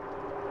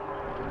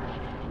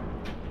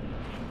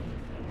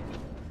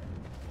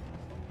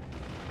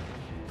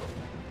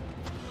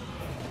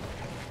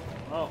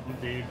 Oh,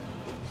 indeed.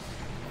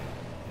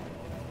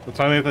 It's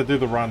only if they do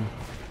the run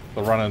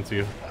into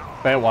you.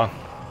 That one.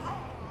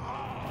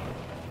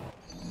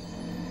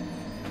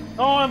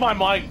 Oh, my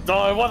mic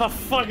died. What the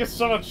fuck is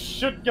so much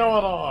shit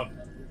going on?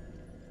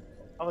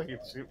 I think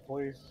you'd sit,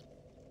 please.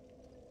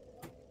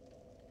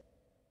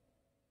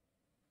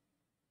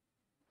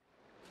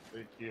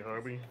 Thank you,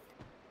 Hobie.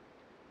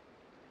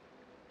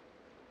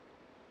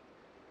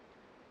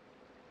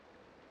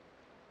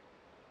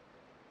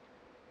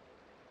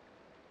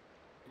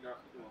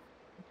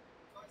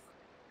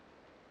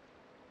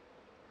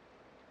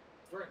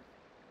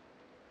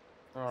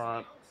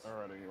 Alright,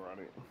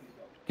 alrighty.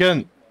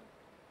 Again.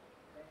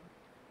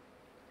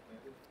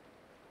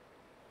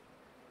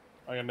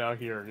 I can now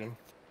hear again.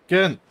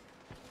 Again.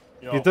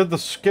 Yo. You did the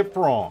skip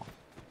wrong.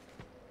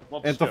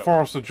 What At the skip?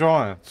 Forest of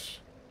Giants.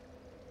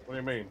 What do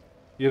you mean?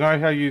 You know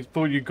how you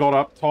thought you got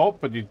up top,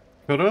 but you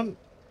couldn't?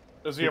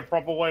 Is there a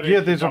proper way to Yeah,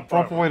 there's a jump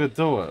proper over? way to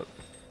do it.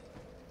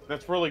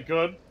 That's really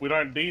good. We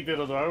don't need it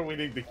though, we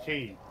need the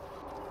key.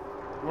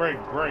 Great.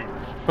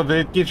 But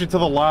that gets you to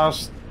the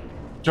last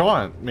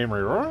giant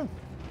memory, right?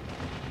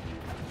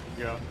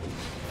 Yeah.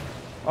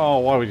 Oh,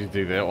 why would you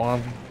do that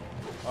one?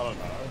 I don't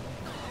know.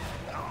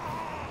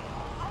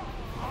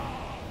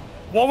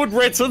 What would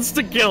Red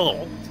to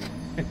kill?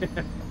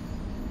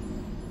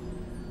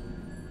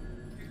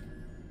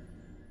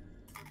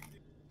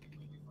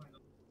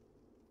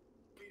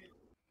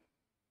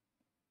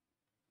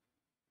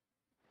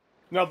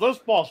 Now this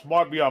boss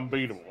might be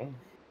unbeatable.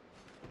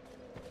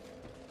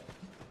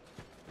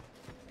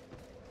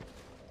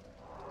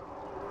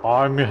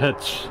 Hi,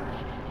 Mitch.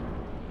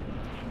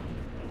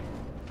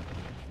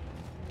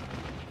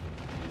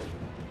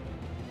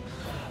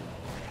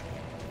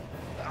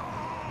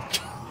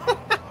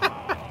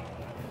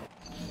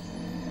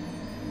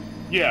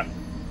 Yeah.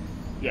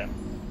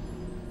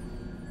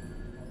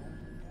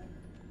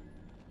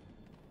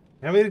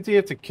 How many do you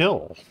have to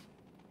kill?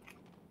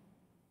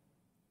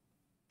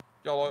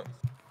 Yellow.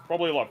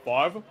 Probably like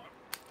 5.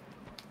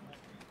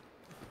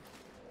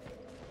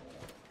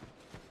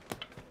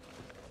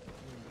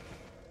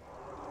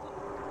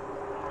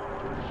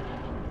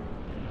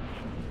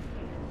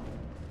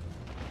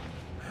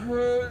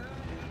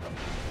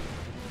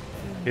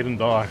 He didn't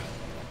die.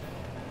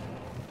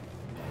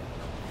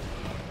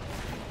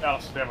 Out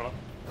of stamina.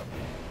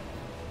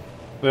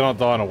 They're not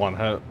dying in one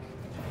hit.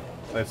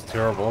 That's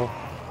terrible.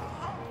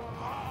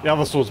 The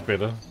other sword's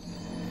better.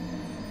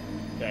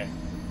 Okay.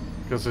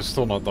 Because they're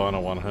still not dying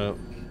in one hit.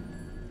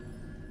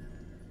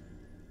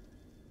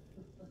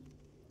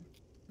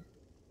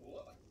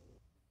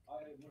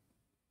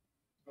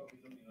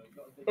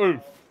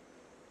 Oof.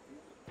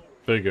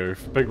 Big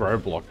oof. Big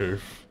roadblock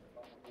oof.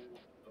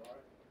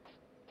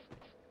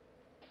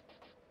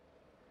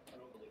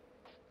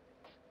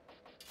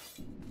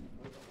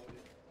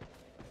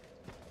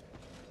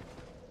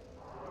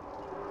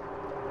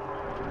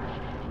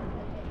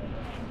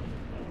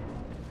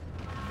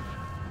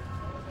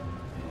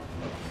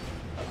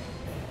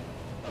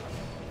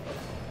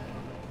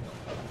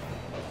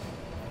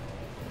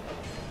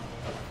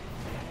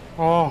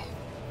 Oh.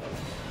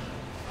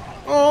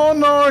 Oh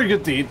no, you're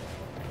dead.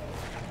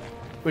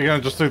 We're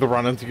gonna just do the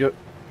run in to get...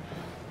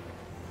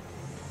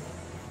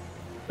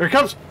 Here it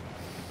comes!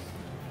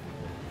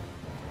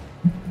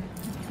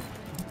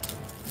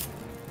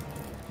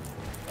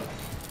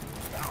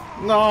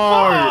 No!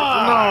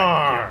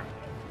 No!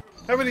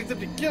 How many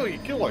did you kill? You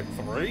killed like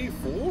 3,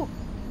 4?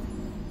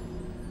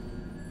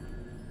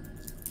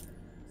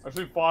 I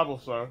see 5 or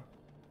so.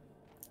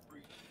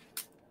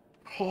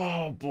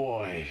 Oh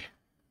boy.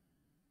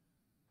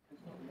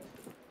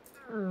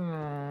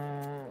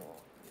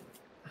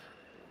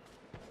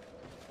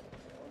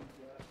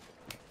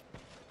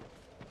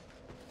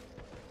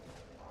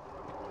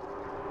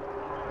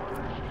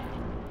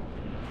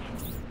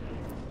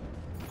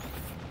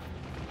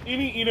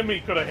 Any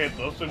enemy could have hit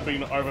this and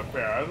been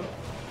overpowered,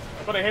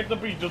 but it had to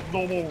be just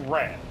normal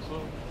rats.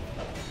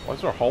 Why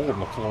is there a hole in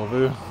the floor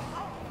there?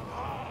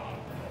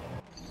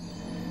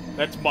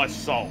 That's my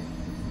soul.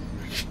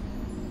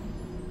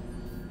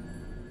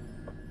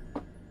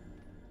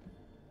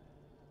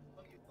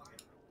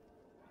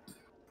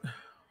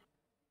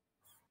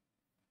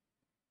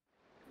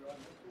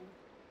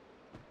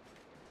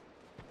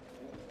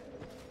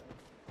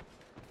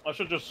 I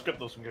should just skip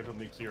this and go to the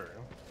next area.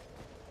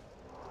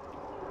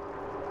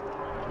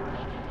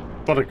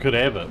 But it could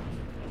have it.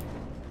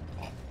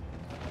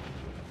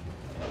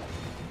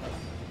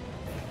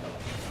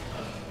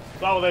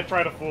 So when they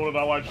try to fool it,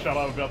 I won't shut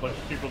up about the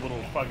stupid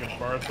little fucking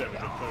birds having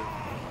it too.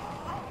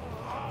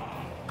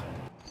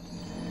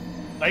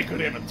 They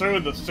could have it too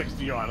in the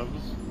 60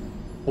 items.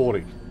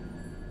 40.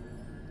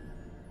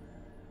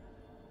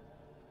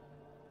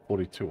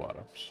 42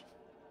 items.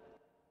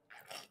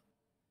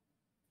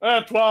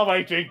 12,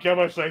 18,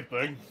 camo, same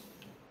thing.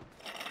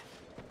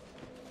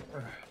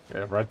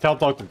 Yeah, right. Tell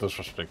Dr.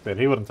 Disrespect that.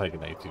 He wouldn't take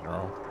an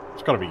 18-year-old.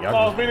 It's gotta be younger.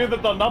 I was meaning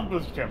that the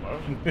numbers,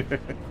 camo.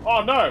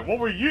 Oh no, what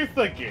were you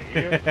thinking?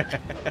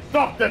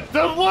 Dr.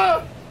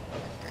 Diddler?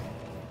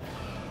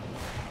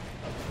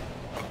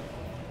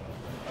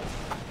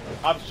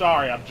 I'm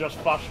sorry, I'm just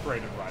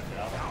frustrated right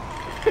now.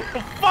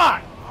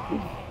 Fuck!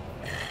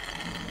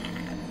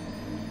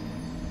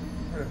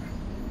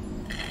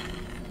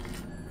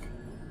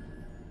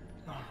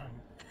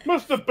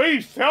 Mr.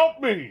 Beast,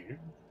 help me!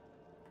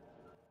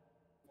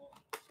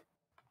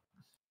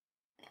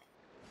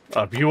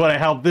 If you want to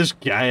help this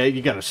guy,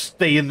 you gotta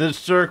stay in this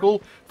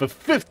circle for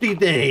 50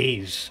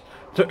 days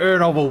to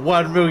earn over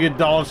 $1 million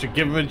to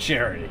give him in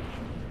charity.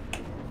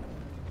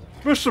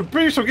 Mr.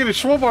 Beast, I'm getting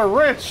swarmed by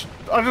rats.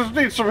 I just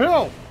need some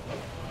help.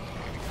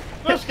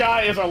 This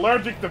guy is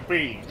allergic to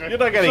bees. You're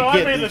not gonna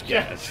get these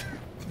guys.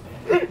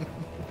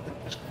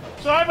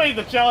 So I made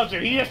the challenge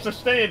that he has to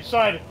stay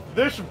inside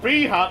this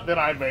bee hut that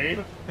I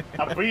made.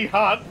 A bee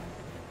hut.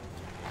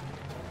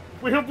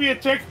 Where he'll be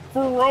attacked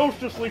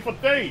ferociously for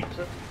days.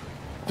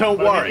 Don't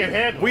But worry, he can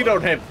handle we it.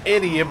 don't have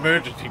any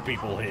emergency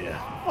people here.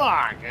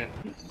 Fuck!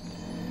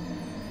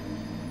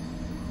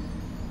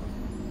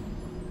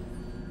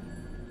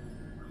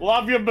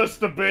 Love you,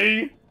 Mr.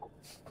 B.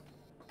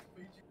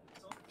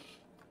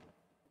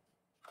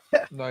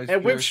 Nice,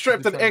 And we've Pierce.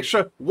 strapped an Just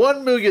extra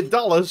 $1 million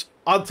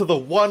onto the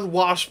one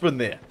wasp in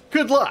there.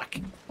 Good luck.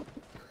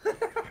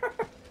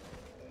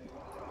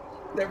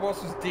 That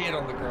wasp was dead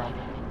on the ground.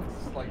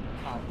 It's like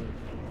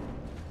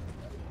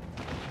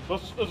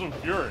This is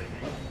infuriating.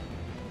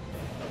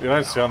 You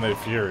don't sound that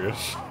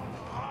furious.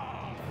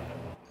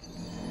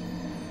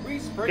 we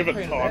spray Give it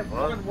painted time, that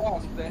bro. one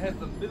wasp that has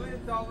the $1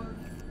 million.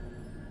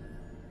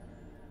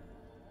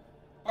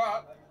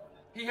 But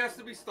he has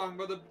to be stung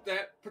by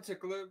that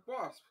particular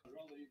wasp.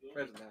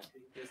 Imagine that.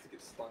 He has to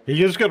get stung.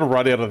 He is going to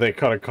run out of that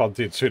kind of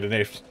content soon and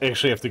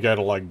actually have to go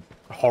to, like,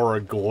 horror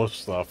gore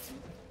stuff.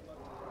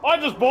 I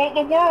just bought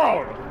the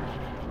world!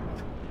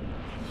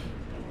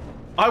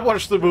 I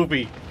watched the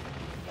movie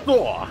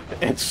Thor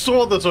and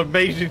saw this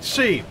amazing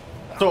scene.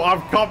 So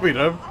I've copied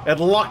him and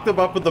locked him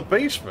up in the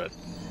basement.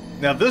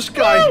 Now this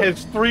guy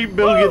has $3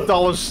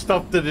 million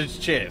stuffed in his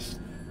chest,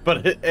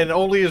 and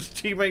only his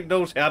teammate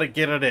knows how to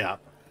get it out.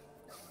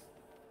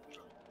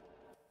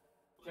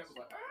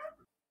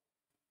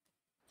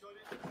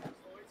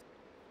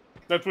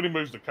 That's when he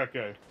moves to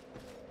Kake.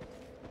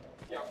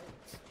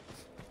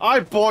 I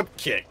bought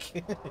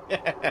kick.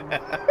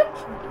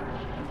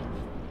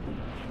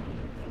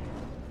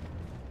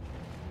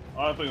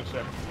 I think it's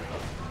happening.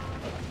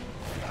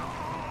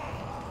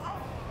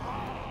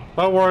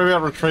 Don't worry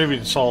about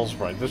retrieving souls,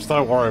 bro. Just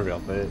don't worry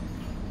about that.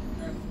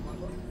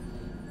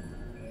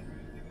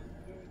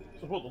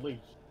 Support the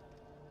leads.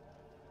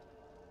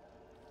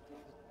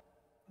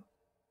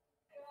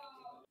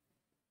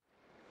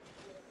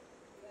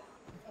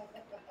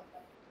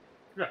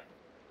 Yeah.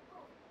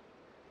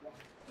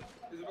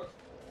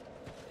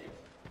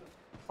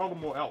 Hold them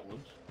more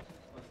outwards.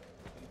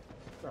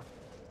 Yeah.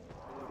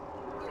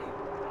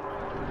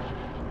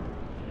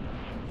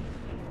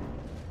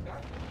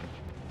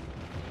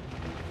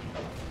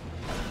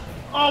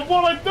 Oh,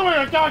 what am I doing?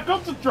 I can't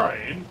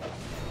concentrate!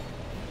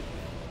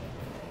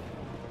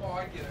 Oh,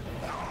 I get it. He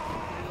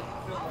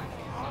doesn't feel like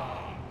he's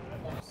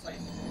on a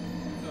safe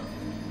zone.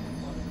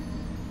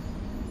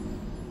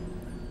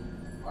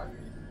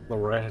 The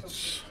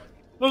rats.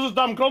 This is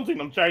dumb content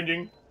I'm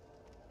changing.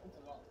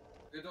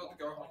 You don't have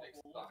to go home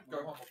next time. Go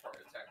home before I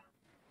attack.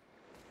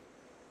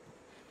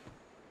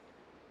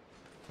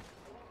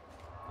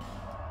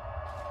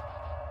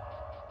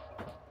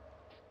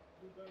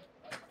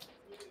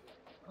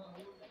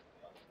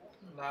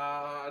 Nah,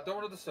 I don't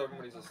want to disturb him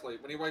when he's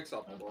asleep. When he wakes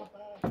up, I will.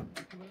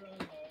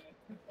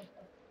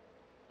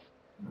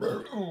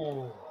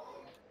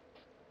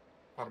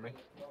 Pardon me.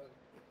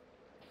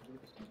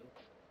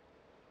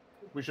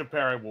 We should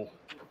parry walk.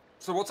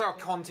 So what's our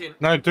content?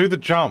 No, do the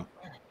jump.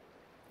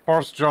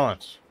 Forest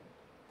giants.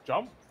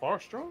 Jump?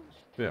 Forest drones?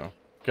 Yeah.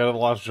 Go to the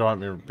last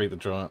giant and beat the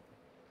giant.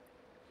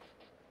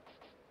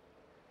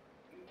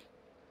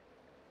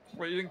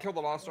 Wait, you didn't kill the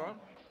last giant?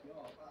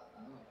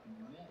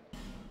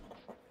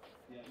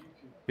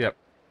 Yep.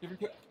 You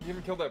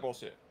haven't killed that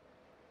boss yet?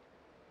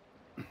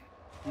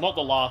 Not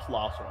the last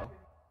one.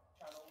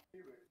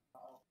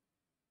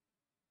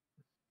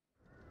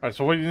 Alright,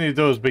 so what you need to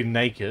do is be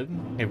naked,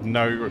 have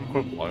no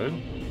equip load.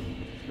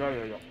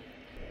 Yeah.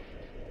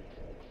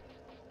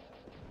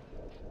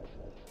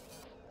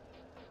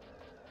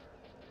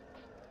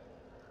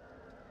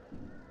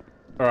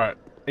 Alright,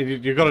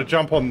 and you gotta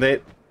jump on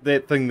that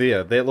thing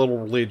there, that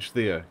little ledge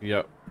there,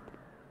 yep.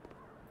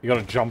 You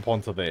gotta jump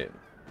onto that.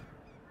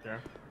 Yeah.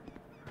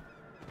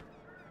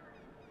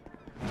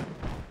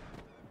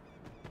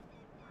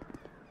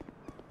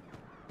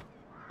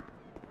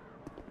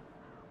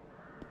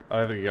 I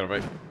don't think you gotta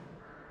be.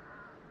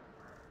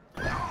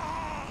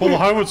 Pull the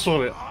homeward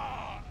sword out.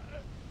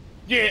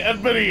 Yeah,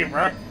 admit it,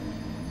 bro.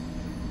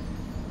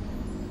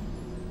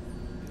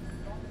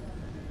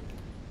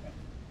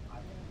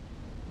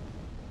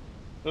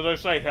 Did I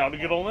say how to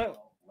get on that?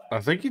 I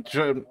think you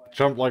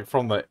jumped like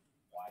from the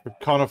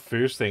kind of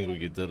first angle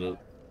you did it.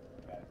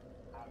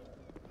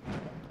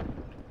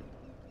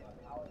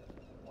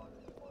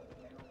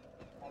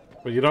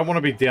 But you don't want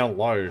to be down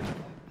low.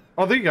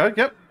 Oh, there you go,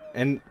 yep.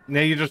 And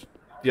now you just,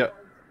 yep.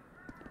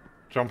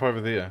 Jump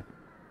over there.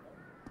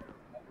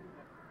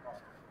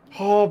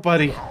 Oh,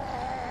 buddy.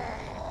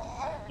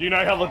 You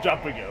know how the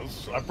jumping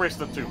is. I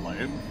pressed it too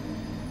late.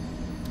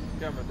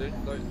 Yeah, but do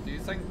you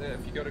think that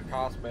if you go to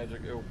cast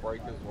magic, it'll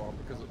break as well?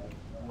 Because it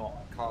will not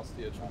cast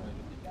the actual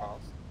magic you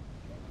cast?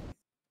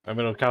 I mean,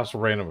 it'll cast a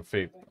random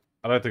effect.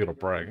 I don't think it'll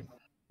break.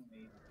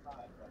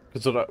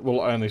 Because it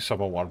will only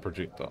summon one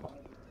projectile.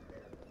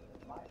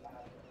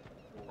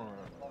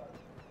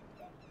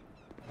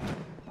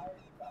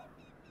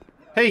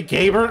 Hey,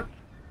 Gaber!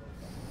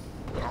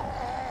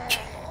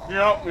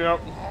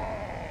 Yep.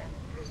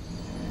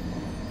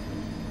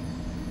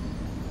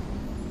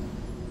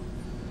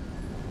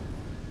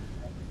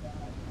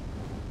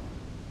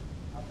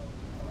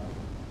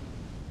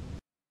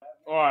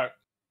 Alright.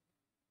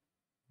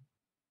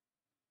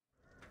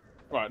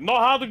 Right, not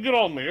hard to get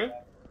on there.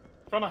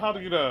 Kinda hard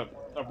to get a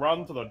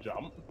run to the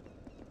jump.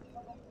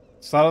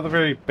 Start at the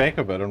very back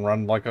of it and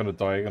run like on a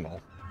diagonal.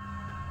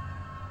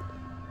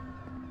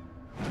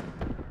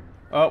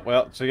 Oh,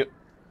 well, see it.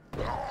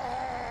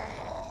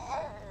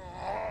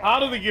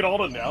 Harder to get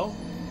on it now.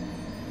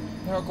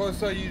 How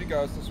close are you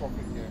guys to swapping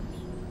games?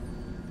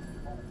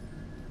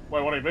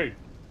 Wait, what do you mean?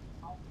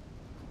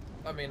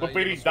 I mean, We're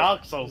beating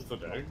Dark Souls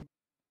today.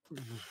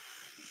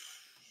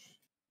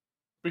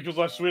 Because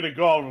I swear to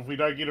God, if we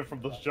don't get it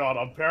from this giant,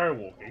 I'm parry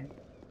walking.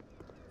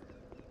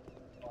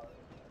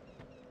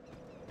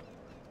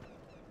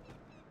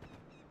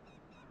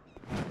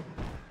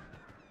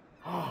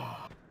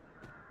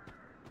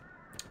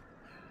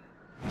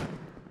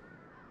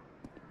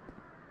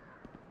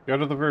 Go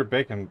to the very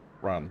back and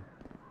run.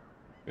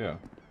 Yeah.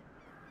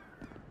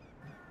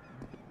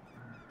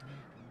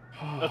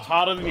 It's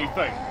harder than you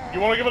think. You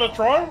want to give it a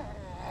try?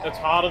 It's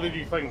harder than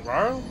you think,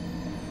 bro.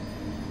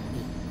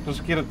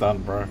 Just get it done,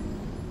 bro.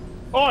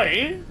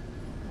 Oi!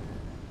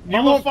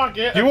 You want me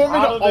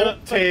to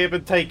alt-tab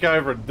and take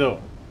over and do it?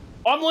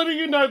 I'm letting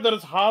you know that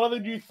it's harder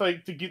than you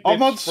think to get that I'm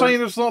not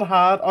saying it's not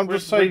hard, I'm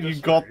just saying you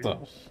got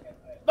this.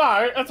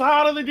 No, it's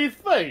harder than you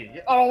think.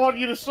 I don't want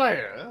you to say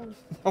it.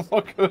 I'm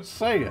not gonna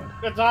say it.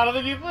 It's harder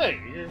than you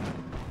think.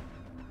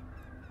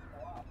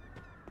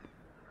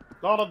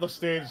 Not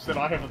understands that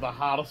I have the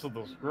hardest of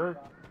this group.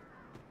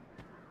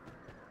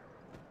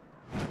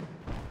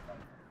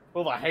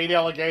 All the hate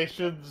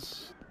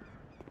allegations.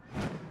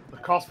 The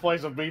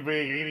cosplays of me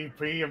being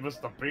EDP and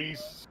Mr.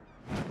 Beast.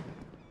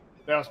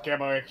 That was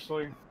Camo,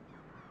 actually.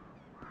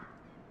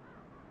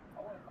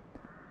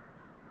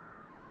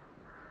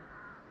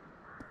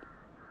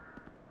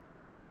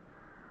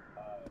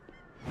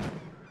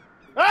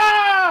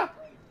 Ah!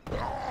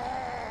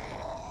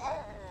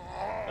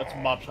 That's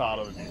much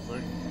harder than you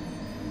think.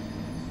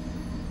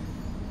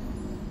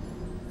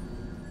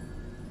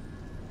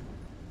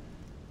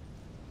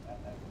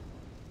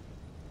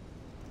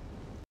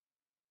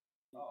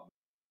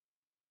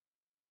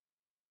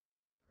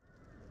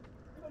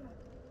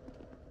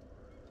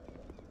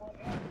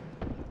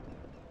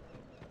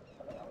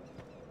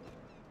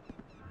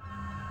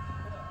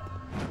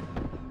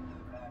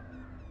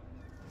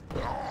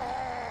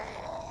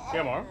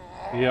 Camo?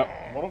 Yep.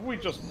 What if we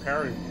just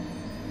parry?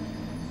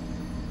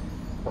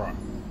 Right.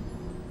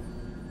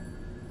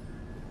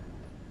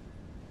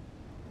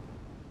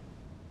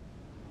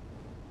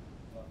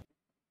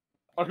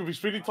 I could be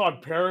spending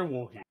time parry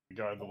walking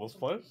going to this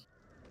place.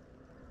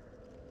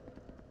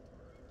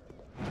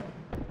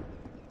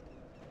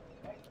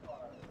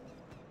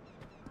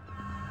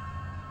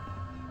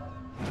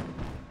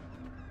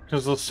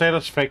 Because the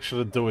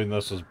satisfaction of doing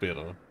this is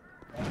better.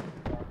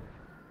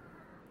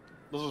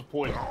 This is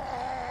point.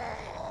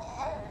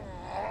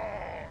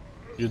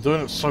 You're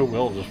doing it so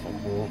well just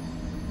before.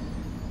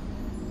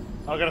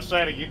 I'm gonna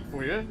say it again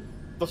for you.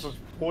 This is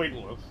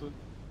pointless.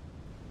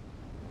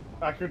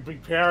 I could be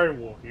parry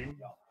walking.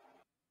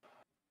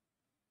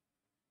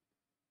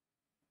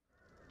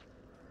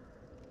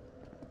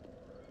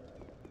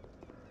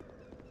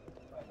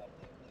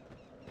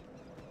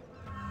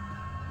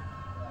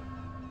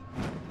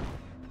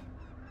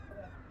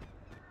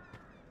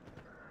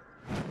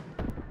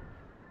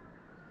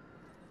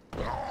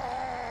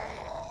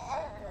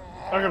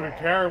 I could be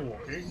parry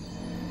walking.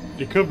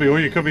 You could be, or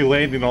you could be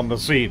landing on the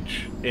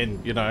siege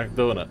and, you know,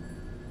 doing it.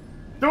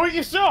 Do it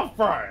yourself,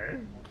 bro!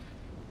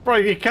 Bro,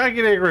 you can't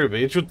get angry with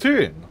me, it's your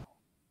turn.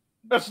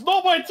 It's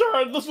not my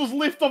turn! This was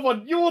left up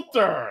on your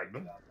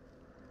turn!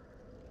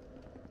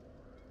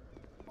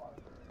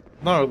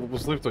 No, it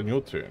was left on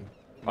your turn.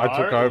 No, I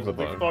took over, it was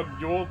left though. on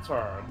your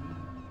turn.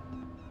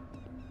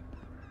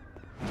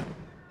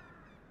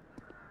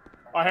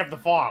 I have the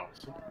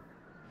files.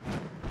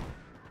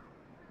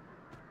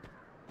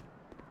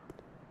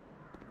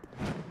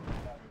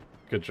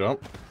 Good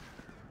jump.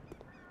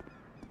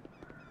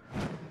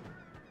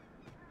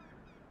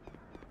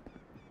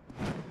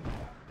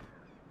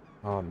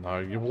 Oh no,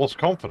 you've lost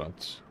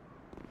confidence.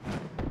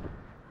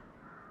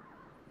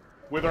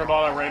 Whether or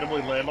not I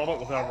randomly land on it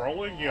without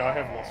rolling, yeah, I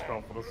have lost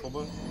confidence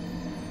on it.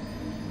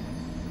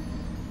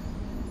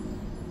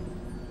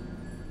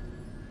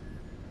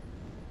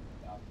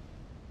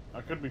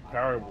 I could be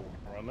parry walking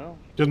right now.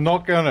 You're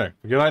not gonna.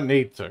 You don't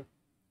need to.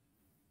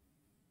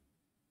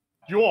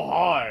 You're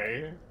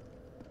high.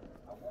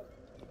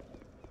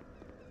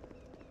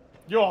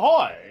 You're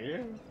high.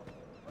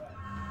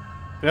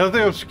 The other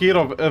thing I'm scared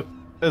of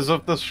is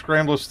if the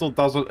scrambler still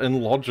does it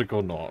in logic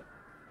or not.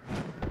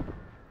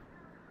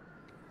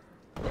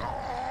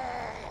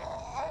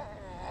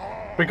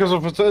 Because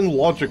if it's in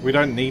logic, we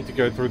don't need to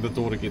go through the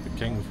door to get the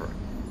king through.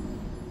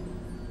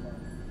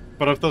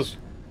 But if this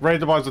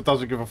randomizer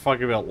doesn't give a fuck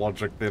about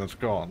logic, then it's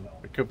gone.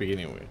 It could be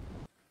anywhere.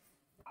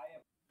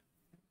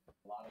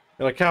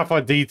 And I can't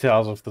find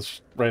details if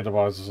this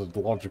randomizer is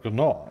logic or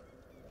not.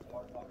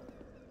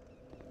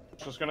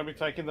 It's just gonna be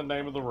taking the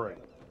name of the ring.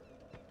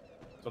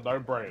 It's a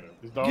no-brainer.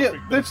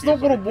 Yeah, that's not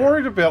what I'm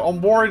worried about.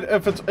 I'm worried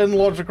if it's in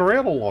logic or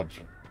out of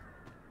logic.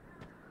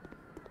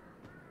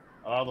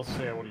 I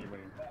understand what do you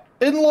mean.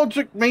 In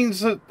logic means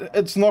that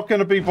it's not going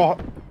to be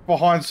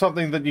behind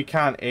something that you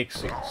can't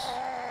access.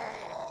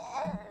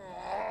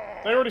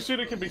 They already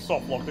said it can be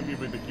soft locked if you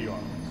beat the key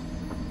items.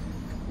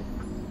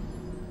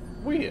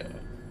 Weird.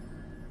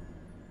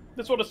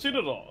 That's what it said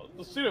it on.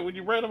 It said it when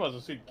you randomize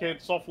it said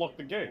can't soft lock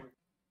the game.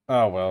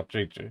 Oh well,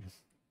 GG.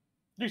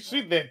 You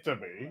said that to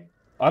me.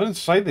 I didn't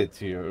say that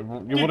to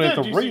you. You would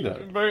have to read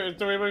it.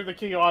 To remove the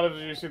key items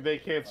and you said they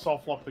can't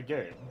soft lock the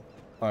game.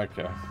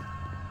 Okay.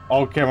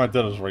 Oh, Cam, I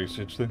did his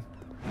research then.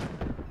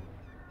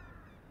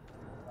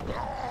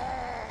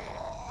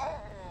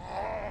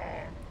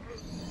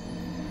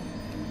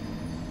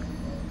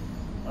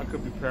 I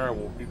could be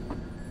parry-walking.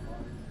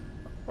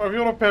 Well, if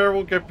you want to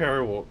parry-walk, get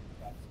parry-walk.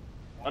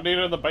 I need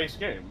it in the base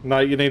game. No,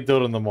 you need to do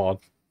it in the mod.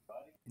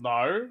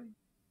 No.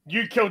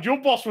 You killed your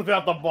boss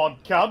without the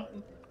mod, cunt.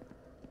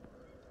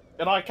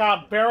 And I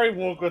can't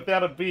parry-walk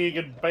without it being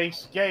in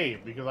base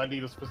game, because I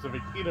need a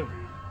specific enemy.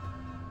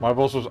 My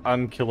boss was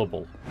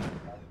unkillable.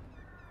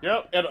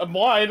 Yep, and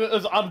mine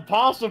is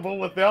unpassable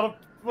without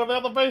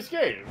the base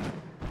game.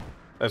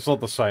 That's not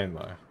the same,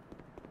 though.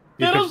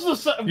 That is the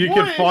same. You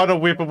can find a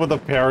weapon with a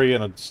parry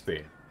and it's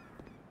there.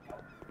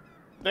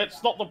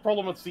 That's not the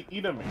problem, it's the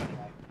enemy.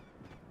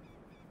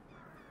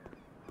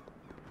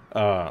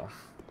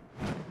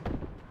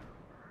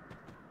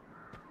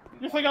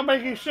 You think I'm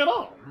making shit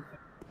up?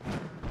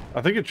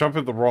 I think you jumped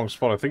at the wrong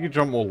spot. I think you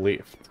jumped more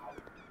left.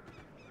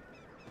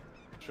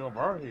 Sure,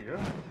 bro. Here you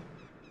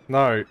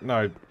go.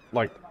 No,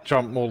 like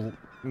jump more.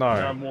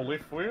 No. More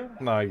left for you?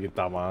 No, you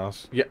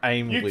dumbass. You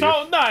aim left.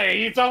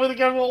 You told me to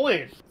go more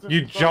left.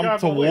 You jump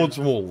towards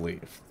more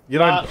left. You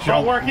don't jump.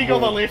 Not working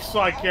on the left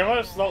side, Kevin.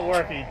 It's not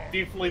working.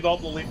 Definitely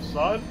not the left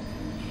side.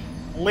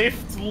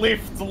 Left.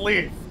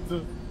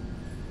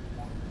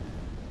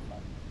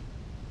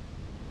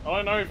 I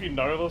don't know if you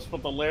know this,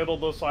 but the land on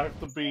this, I have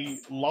to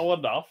be low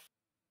enough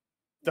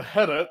to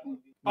hit it.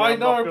 I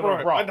know,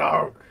 bro. I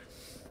know.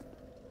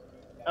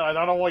 And I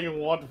don't know what you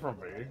want from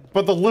me.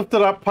 But the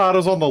lifted up part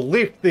is on the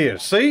left there,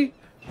 see?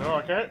 Oh,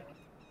 okay.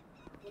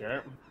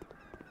 Okay.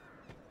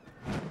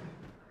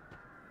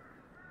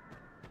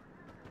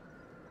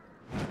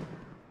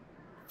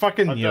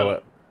 Fucking knew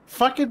it.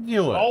 Fucking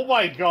knew it. Oh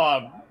my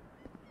god.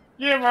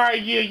 Yeah,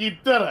 right, yeah, you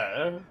did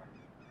it.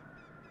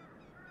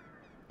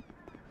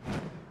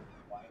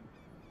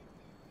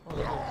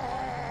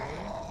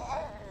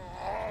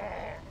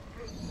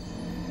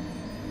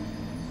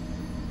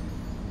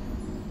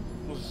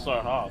 This is so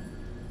hard.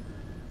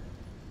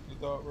 The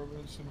Dark River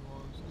in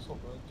cinemas, it's not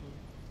bad too.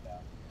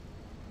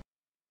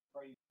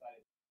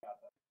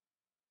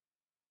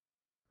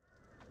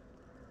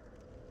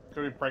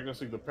 Could be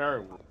practicing the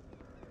parry wheel.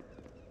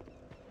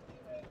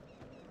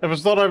 If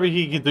it's not over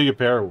here, you can do your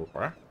parry wheel,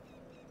 bro.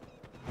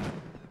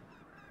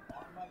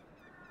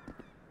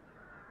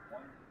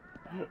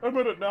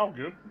 Admit it now,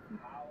 good.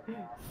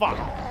 Fuck.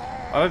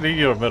 I don't need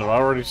you to admit it. I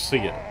already see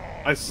it.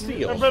 I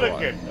see it. Admit it,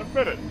 kid.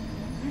 Admit it.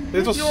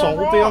 There's a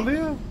soul down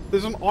there.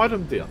 There's an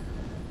item down.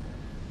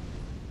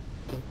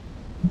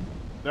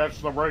 That's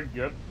the ring,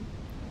 kid.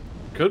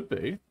 Could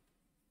be.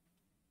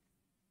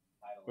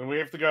 Then we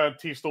have to go and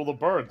test all the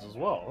birds as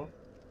well.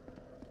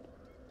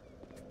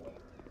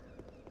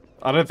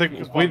 I don't think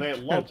we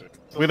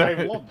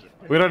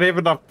don't have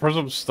enough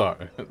prism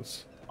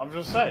stones. I'm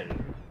just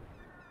saying.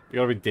 You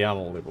gotta be down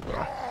a level,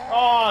 bro.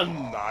 Oh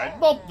no,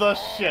 not this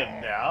shit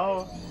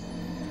now.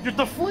 You're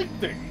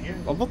deflecting.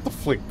 I'm not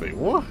deflecting.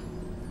 What?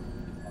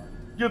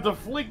 You're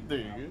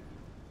deflecting.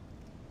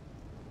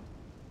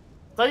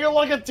 Take it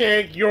like a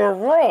tank. You're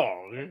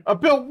wrong.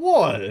 About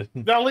what?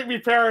 Now let me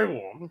parry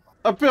one.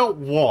 About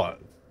what?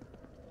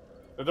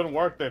 It didn't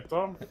work that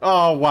time.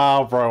 Oh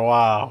wow, bro!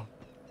 Wow.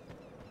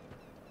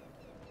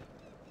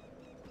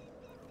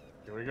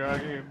 Here we go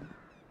again.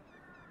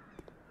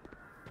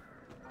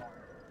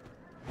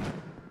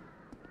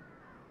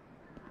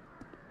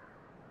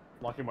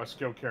 Lucky my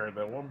skill carried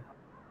that one.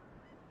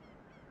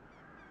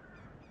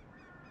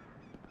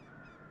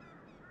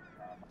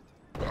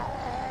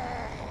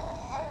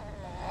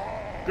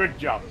 Good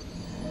job.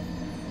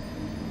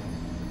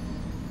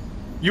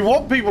 You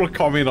want people to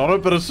comment on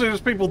it, but as soon as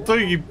people do,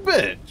 you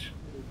bitch.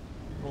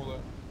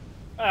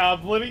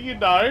 I'm letting you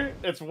know,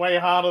 it's way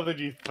harder than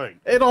you think.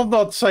 And I'm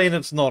not saying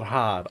it's not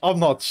hard. I'm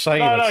not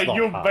saying it's not hard. No,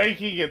 you're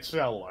making it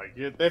sound like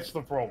it. That's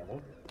the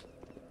problem.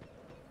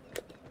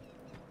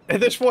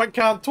 And that's why I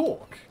can't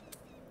talk.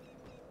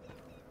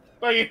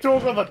 No, you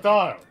talk on the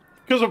dial.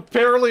 Because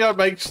apparently I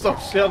make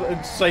stuff sound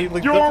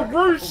insanely You're difficult. a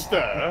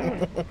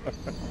rooster!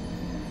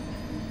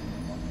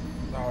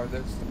 No,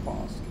 that's the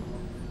past.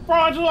 Bro,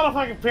 I just want to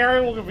fucking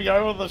parry walk and be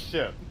over this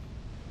shit.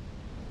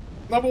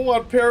 Number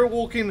one, parry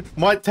walking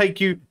might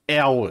take you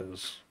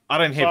hours. I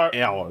don't have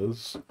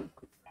hours.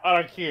 I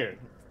don't care.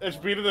 It's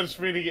better than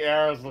spending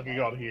hours looking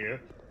on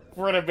here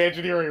for an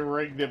imaginary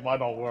ring that might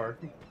not work.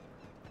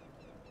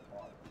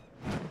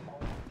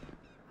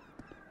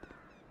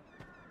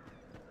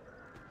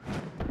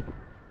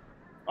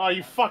 Oh,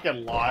 you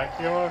fucking lie,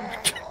 killer.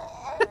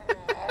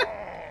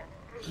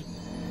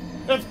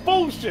 That's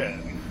bullshit.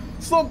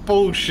 It's not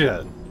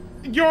bullshit.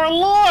 You're a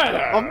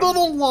liar. I'm not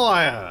a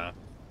liar.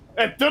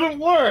 It didn't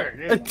work.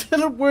 It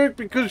didn't work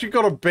because you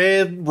got a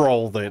bad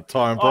roll that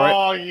time, bro.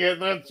 Oh, yeah,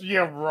 that's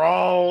your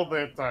roll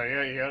that time.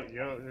 Yeah.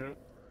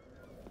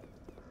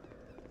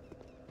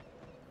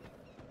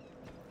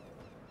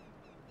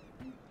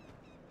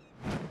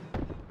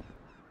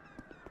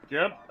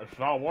 Yep, it's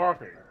not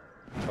working.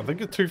 I think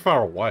you're too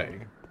far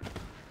away.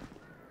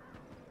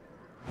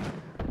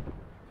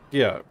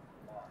 Yeah.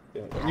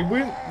 You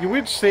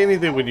weren't standing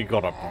there when you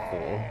got up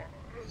before.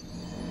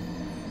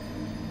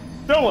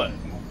 Do it!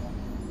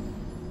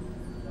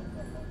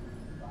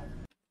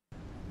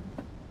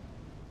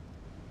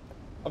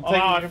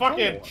 I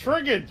fucking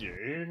triggered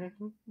you.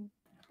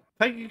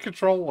 Taking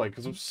control away,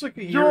 because I'm sick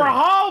of hearing You're a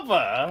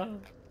harbor!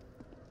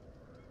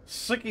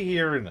 Sick of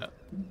hearing it.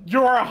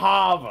 You're a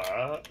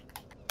harbor!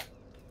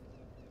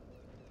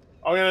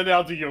 I'm gonna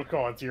now do your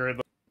commentary,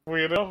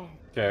 weirdo.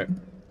 Okay.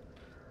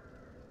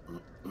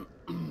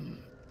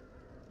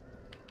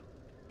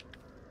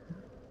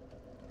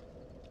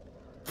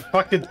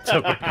 Fucking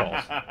typical.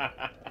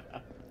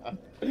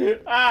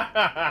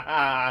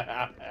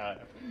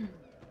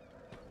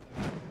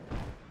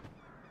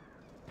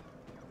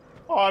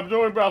 Oh, I'm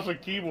doing mouse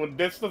and keyboard.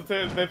 That's what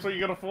you're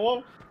gonna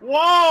follow?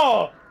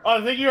 Whoa!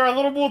 I think you're a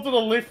little more to the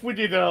left when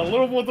you do. A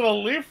little more to the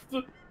left.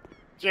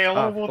 Yeah, a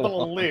little more to the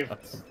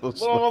left. A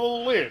little more to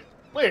the left.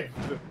 Left.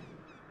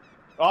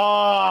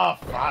 Oh,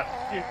 fuck.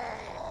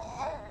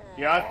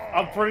 Yeah,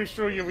 I'm pretty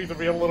sure you need to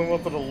be a little more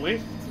to the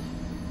left.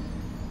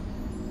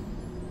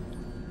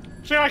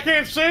 See, I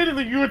can't say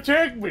anything, you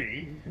attacked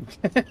me!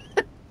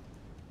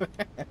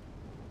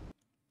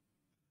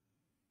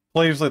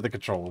 Please let the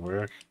controller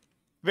work.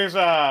 There's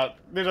a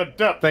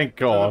dip. Thank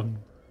God.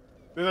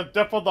 There's a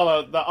dip on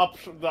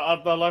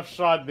the left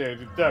side there,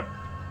 the dip.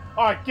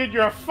 Oh, kid,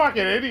 you're a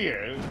fucking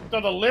idiot. It's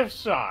on the left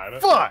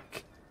side. Fuck!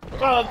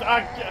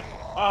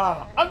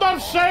 I'm not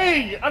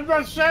saying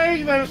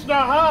that it's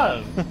not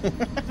hard.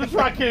 Just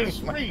I can't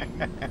speak.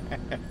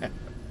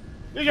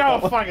 You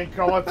got a fucking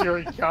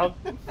commentary, cunt.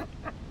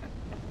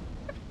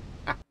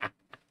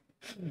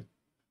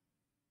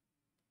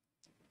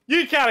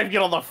 You can't even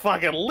get on the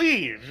fucking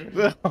lead.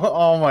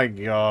 Oh my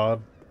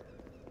God.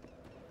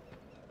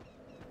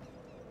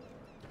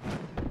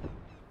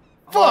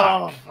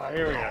 Fuck! Oh,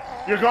 here we go.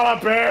 You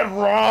got a bad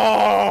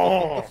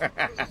roll!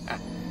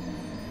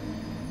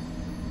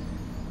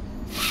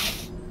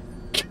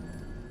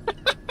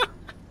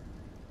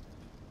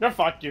 Go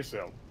fuck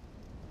yourself.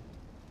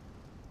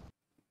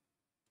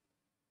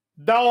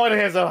 No one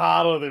has it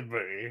harder than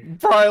me.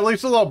 Bro, at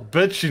least I'm not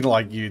bitching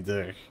like you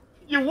do.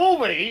 You will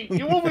be.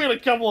 You will be in a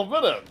couple of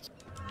minutes.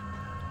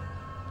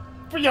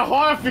 But you're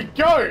high off your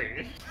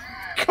code.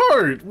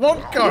 Code?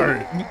 What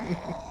code?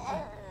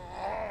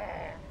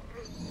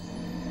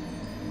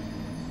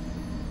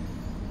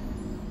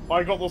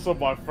 I got this on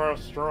my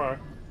first try.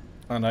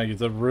 I know, you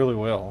did really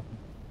well.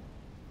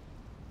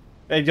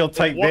 And you'll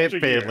take that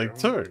badly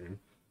too.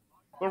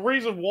 The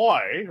reason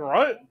why,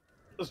 right?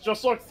 It's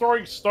just like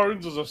throwing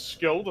stones as a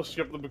skill to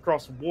skip them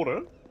across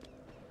water.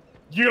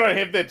 You don't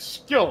have that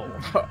skill.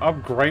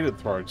 I'm great at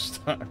throwing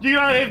stones. You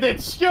don't have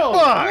that skill.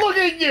 Fuck. Look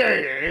at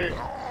you.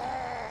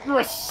 You're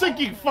a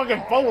sinking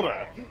fucking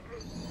boulder.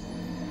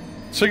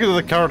 Sick of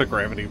the current of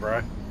gravity,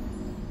 bro.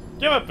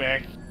 Give it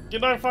back. You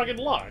no fucking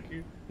luck.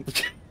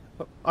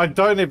 I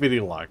don't have any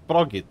luck, but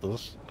I'll get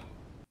this.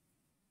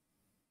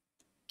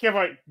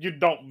 Kevo, you're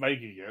not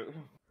making it.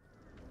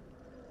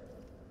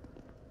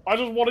 I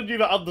just wanted you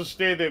to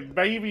understand that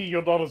maybe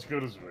you're not as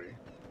good as me.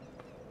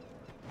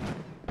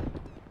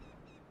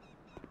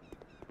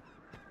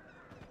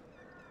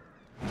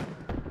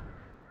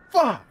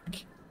 Fuck!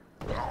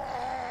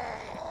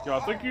 Yeah, I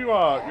think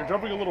you're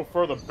jumping a little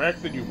further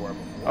back than you were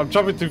before. I'm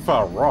jumping too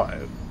far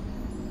right.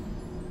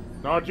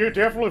 No, you're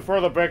definitely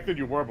further back than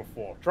you were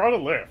before. Try the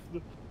left.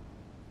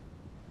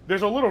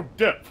 There's a little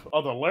dip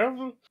on the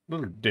left.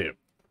 Little dip.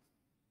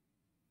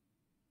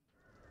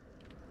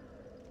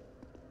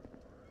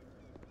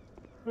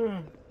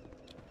 Believe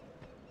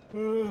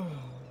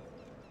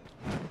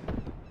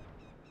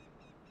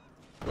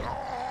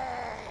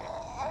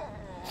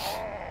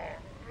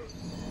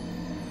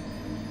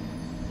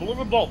it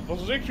or not,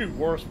 this is actually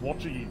worse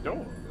watching you do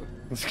it.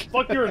 It's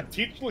like you're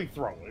intentionally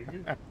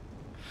throwing.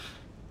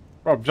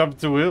 Bro, I'm jumping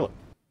too early.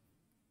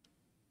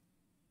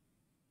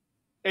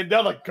 And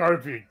now the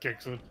Gobian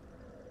kicks it.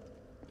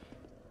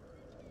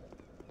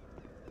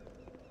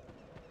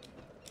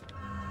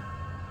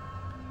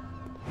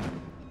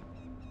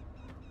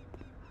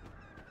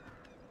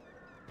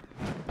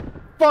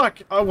 Fuck!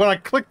 When I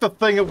clicked the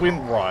thing, it went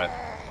right.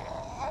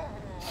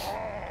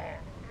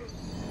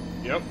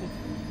 Yep.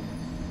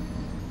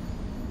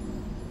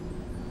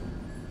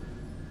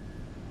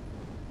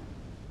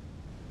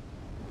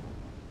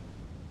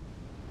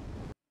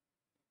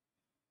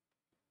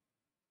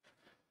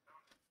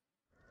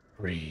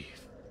 Breathe.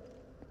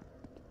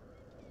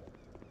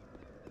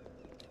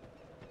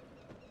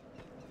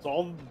 It's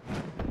all...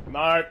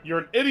 No, you're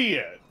an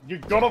idiot. You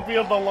gotta be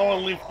on the lower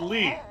left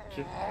ledge.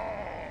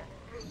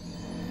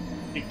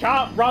 You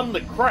can't run the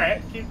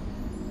crack.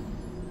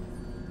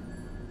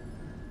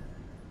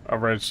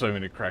 I've read so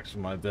many cracks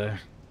in my day.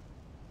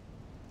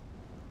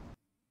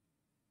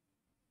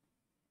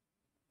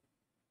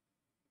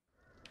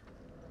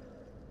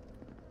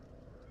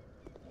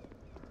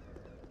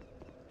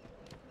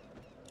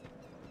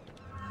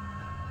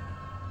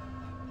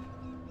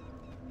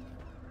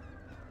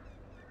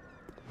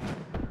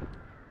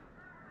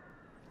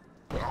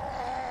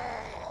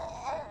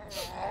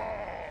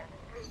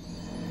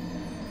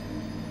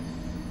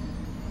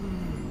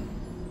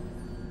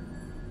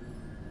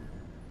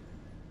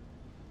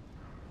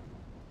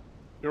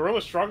 You're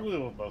really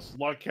struggling with this.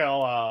 Like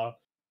how,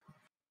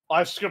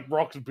 I skip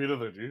rocks better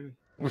than you.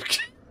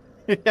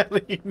 How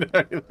do you know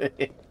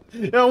that?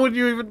 How would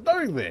you even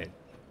know that?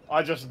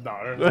 I just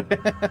know.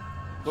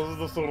 This is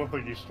the sort of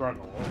thing you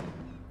struggle with.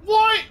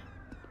 Why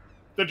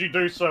did you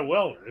do so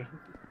well, dude?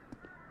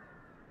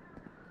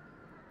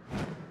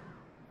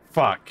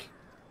 Fuck.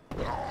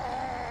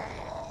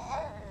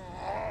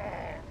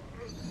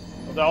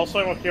 I'll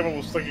say what Kevin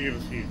was thinking in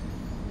his head.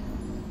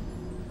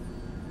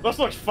 This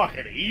looks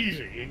fucking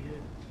easy.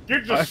 You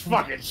just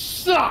fucking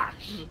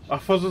sucks! I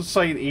wasn't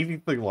saying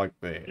anything like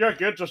that. You're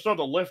good, just on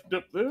the left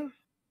dip there.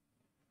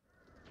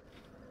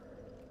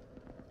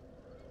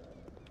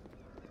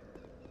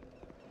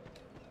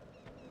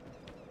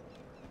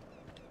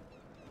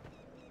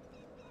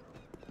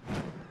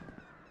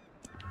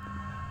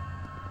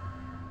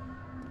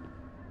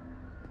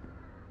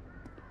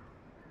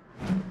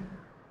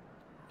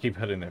 Keep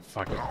hitting that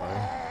fucking thing.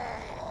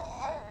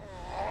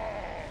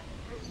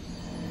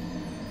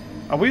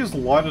 Are we as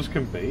light as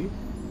can be?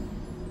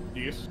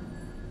 Yes.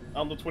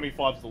 Under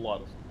 25's the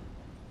lightest.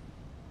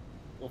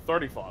 Or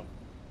 35.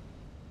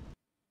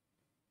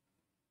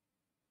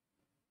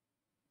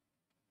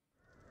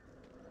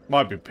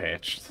 Might be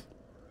patched.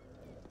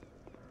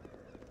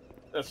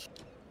 It's...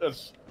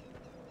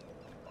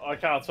 I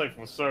can't say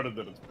for certain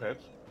that it's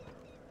patched.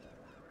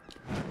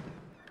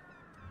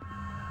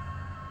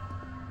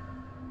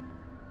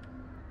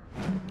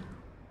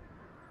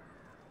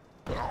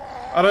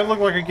 I don't look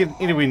like I get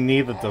anywhere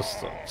near the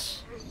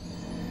distance.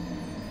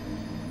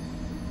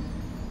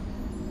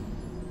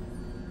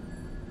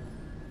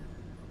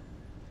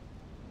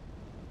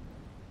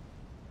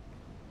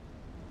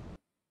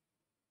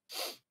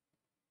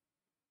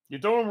 You're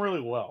doing really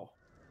well.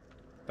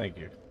 Thank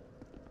you.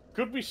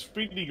 Could be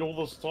speeding all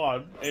this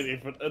time, and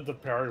if it ends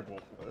up parryable,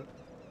 though.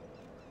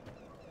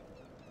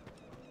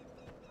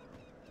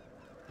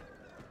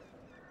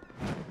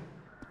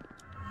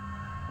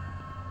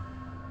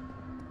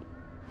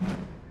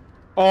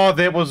 Oh,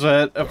 that was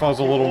it. If I was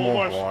a little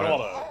more almost quiet.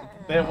 got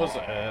it. That was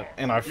it.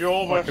 And I You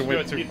almost fucking got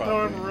went it. too You're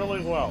far. doing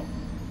really well.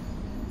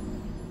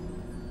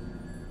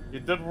 You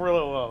did really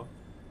well.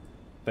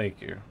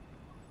 Thank you.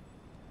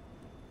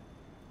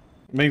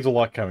 It means a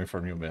lot coming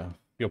from you, man.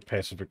 You're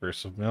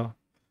passive-aggressive, man.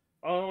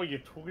 Oh, what are you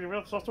talking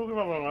about? Stop talking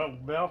about my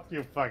mouth,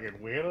 you fucking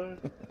weirdo.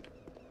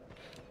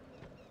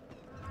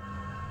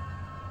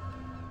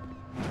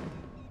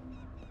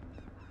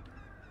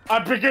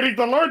 I'm beginning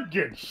to learn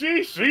again.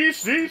 See.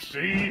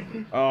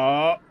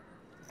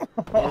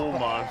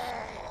 Almost.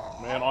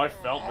 Man, I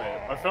felt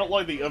that. I felt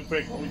like the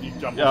impact when you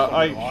jumped Yeah, off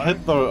I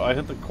something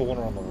hit the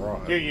corner on the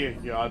right.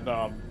 Yeah, I know,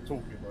 I'm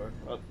talking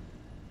though.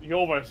 You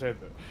almost said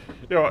that.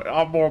 Yeah,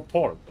 I'm more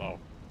important though.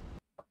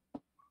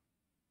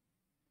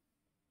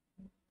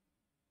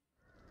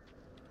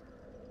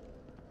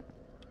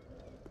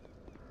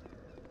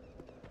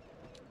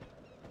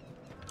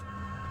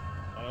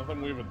 I don't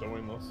think we were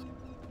doing this.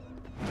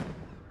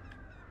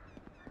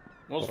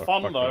 It was Thought I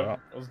fun fucked it though. up.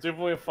 It was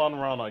definitely a fun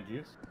run, I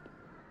guess.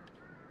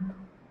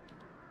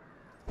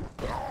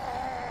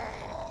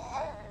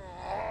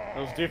 It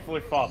was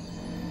definitely fun.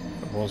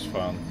 It was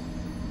fun.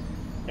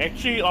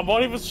 Actually, I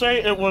might even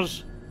say it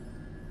was...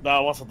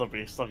 No, it wasn't the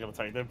best. I'm gonna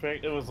take that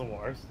back. It was the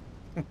worst.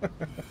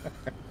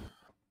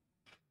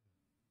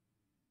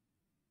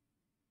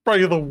 Bro,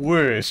 you're the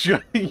worst.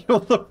 You're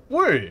the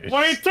worst.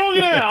 What are you talking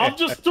about? I'm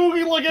just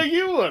talking like a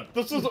human.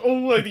 This is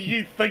all that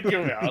you think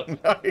about.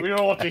 No. We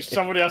don't watch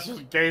somebody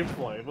else's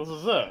gameplay. This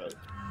is it.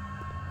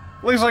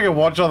 At least I can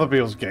watch other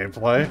people's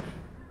gameplay.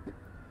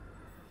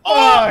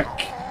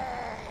 Fuck!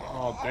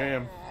 Oh,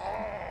 damn.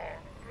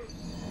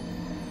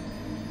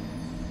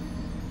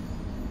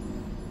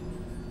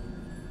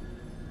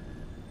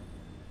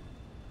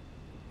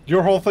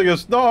 Your whole thing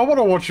is, no, I want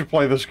to watch you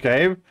play this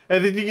game,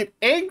 and then you get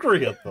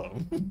angry at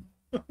them.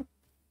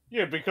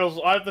 Yeah, because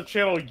I have to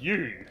channel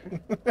you.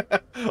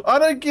 I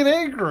don't get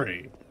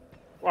angry.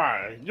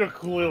 Why? You're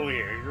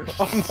clearly angry.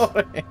 I'm not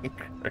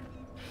angry.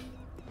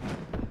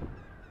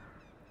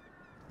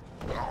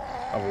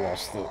 I've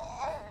lost it.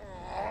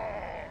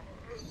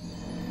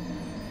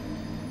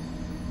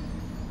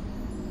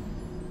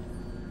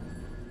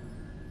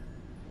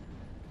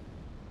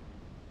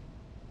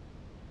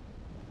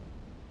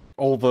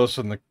 All this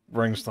and the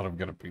ring's not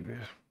gonna be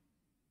there.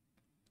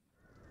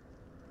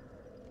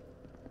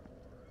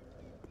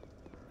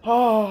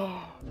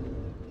 Oh.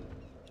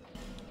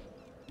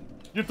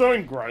 You're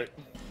doing great.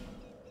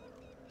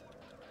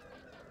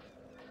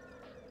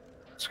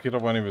 Scared I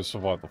won't even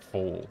survive the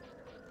fall.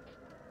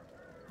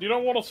 You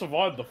don't want to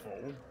survive the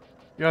fall.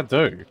 Yeah, I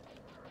do.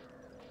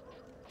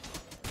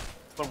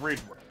 The red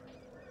one.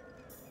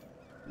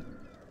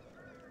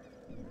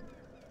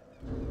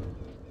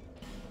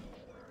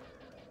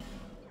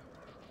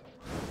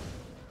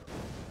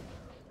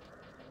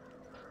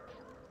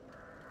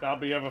 That'll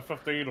be over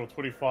 15 or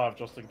 25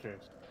 just in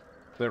case.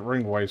 That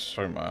ring weighs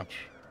so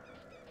much.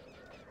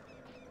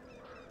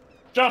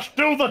 Just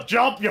do the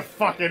jump, you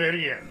fucking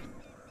idiot!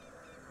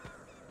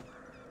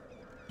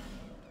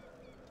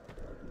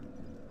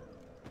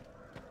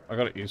 I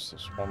gotta use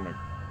this one.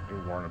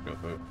 I'm worrying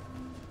about that.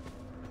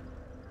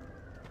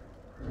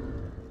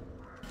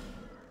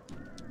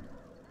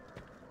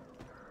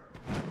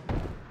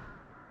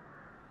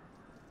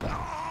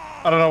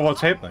 I don't know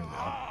what's happening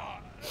now.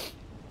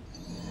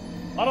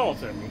 I know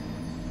what's happening.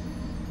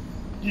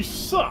 You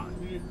suck!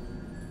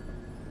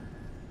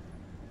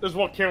 This is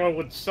what Cameron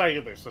would say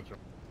in this situation.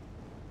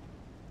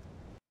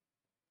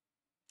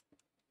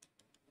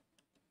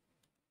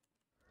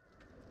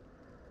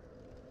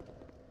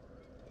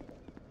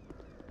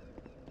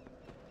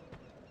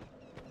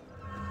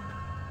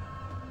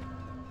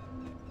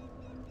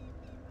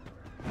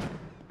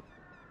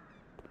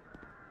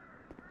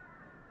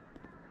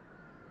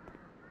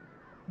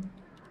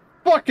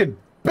 Fucking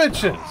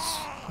bitches!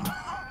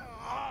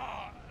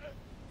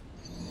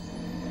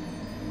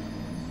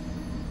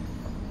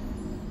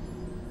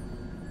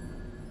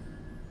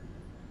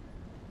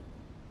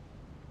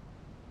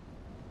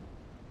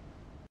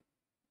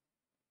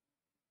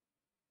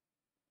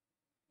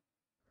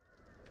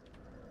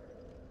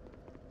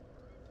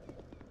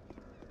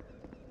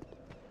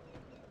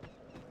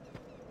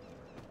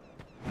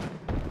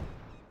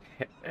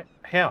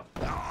 How?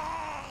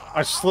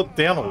 I slipped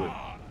down a little.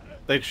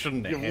 They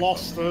shouldn't have You've happened.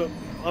 lost it.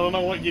 I don't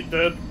know what you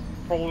did.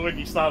 Probably when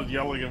you started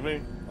yelling at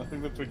me. I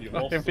think that's when you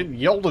I lost haven't it.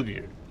 yelled at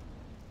you.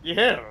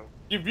 Yeah,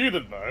 you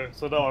muted though,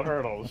 so no one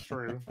heard on the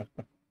stream.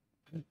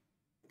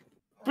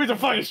 Piece of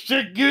fucking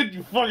shit, good,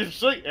 you fucking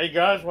shit. Hey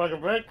guys,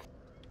 welcome back.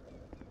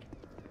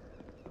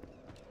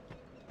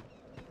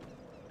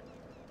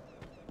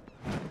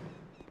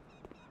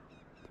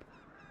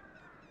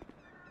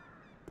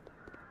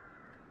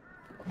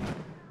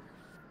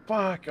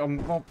 Fuck, I'm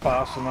not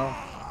fast enough.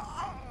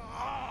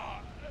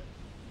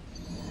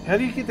 How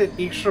do you get that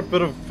extra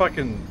bit of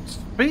fucking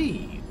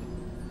speed?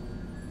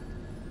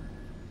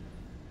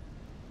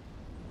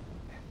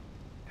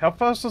 How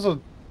fast does a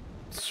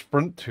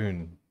sprint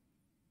turn?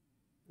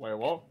 Wait,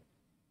 what?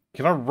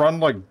 Can I run,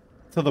 like,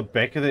 to the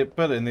back of that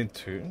bit and then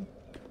turn?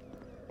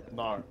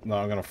 No. No,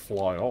 I'm gonna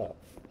fly off.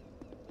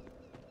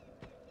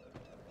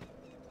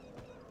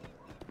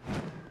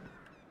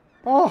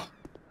 Oh!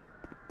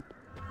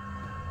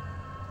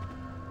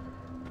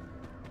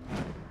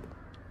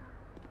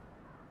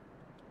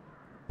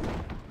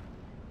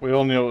 We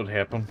all knew it would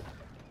happen.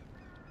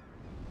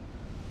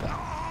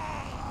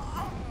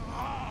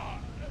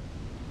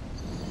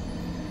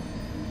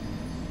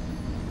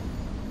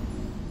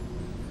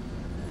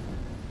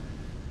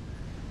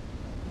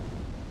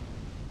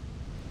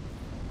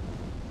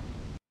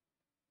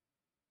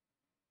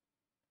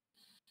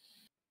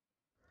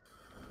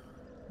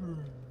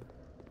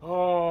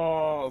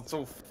 Oh, it's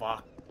all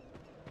fucked.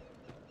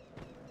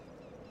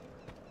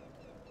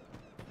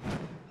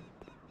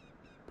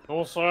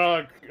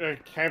 Also,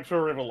 came to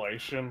a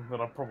revelation that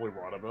I'm probably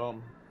right about.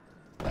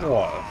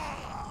 What?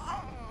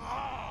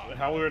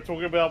 How we were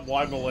talking about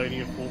why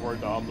Melania fought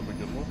Rodan to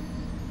begin with.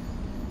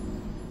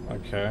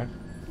 Okay.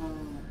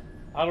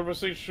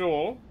 100%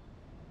 sure.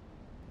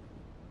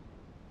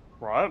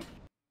 Right?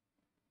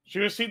 She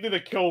was sent there to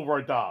kill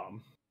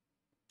Rodan.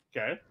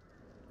 Okay?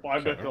 By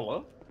Okay.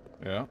 Mikula.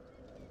 Yeah.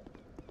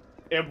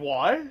 And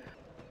why?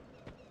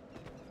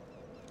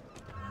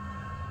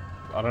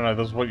 I don't know,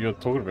 this is what you're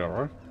talking about,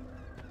 right?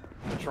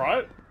 That's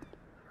right.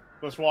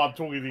 That's why I'm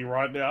talking to you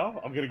right now.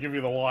 I'm gonna give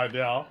you the why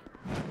now.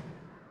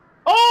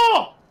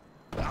 Oh!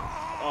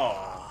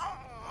 Oh.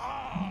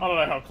 I don't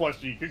know how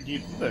close you could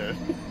get there.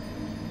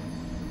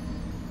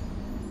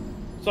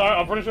 So,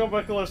 I'm pretty sure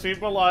Mikula sent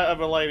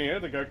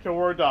Melania to go kill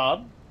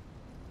Rodan.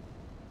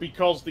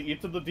 Because to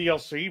enter the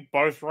DLC,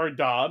 both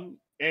Rodan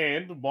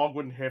and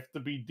Mogwin have to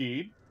be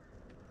dead.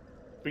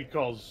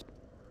 Because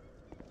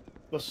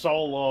the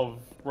soul of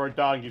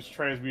Rodan gets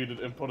transmuted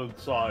and put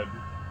inside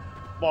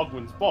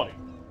Mogwin's body.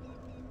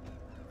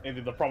 And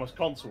then the promised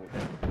consort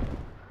happens.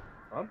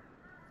 Right?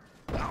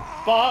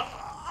 But,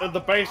 in the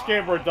base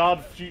game,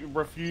 Rodan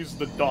refused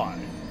to die.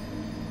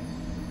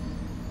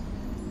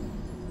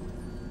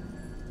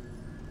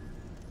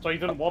 So he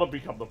didn't want to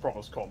become the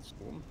promised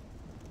consort.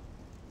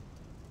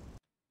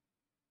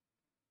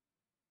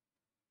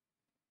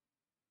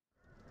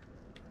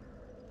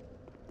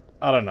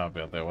 I don't know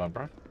about that one,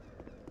 bro.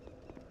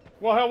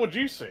 Well, how would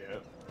you see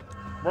it?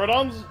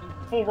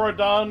 For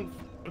Rodan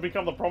to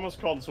become the promised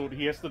consort,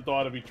 he has to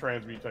die to be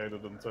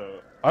transmutated into...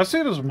 I see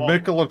it as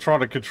Mikula trying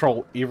to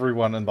control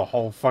everyone in the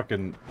whole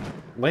fucking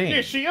land.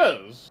 Yeah, she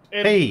is.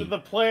 And Hey. the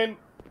plan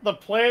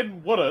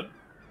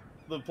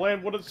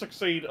wouldn't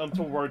succeed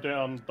until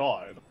Rodan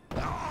died.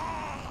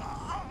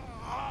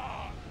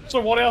 So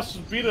what else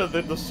is better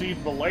than to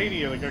seed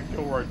Melania to go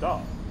kill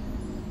Rodan?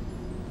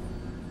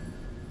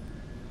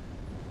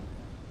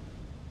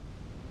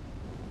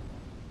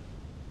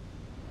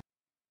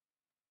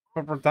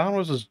 But Rodan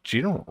was his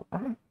general,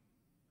 right?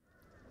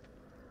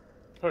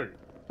 Who?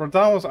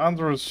 Rodan was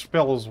under his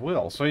spell as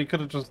well, so he could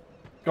have just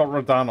got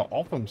Rodan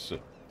off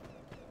himself.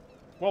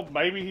 Well,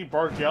 maybe he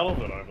broke out of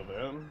it over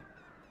there.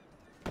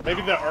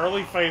 Maybe the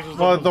early phases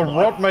Well, of his the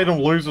life... rot made him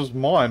lose his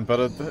mind, but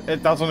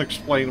it doesn't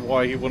explain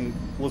why he wouldn't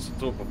listen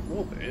to it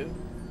before that.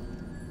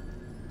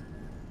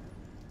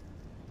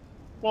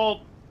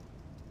 Well,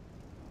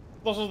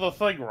 this is the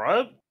thing,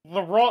 right?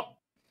 The rot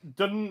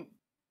didn't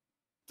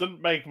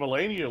make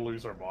Melania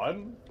lose her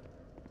mind.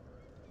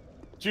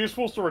 She was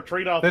forced to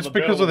retreat after That's the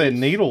because battle of that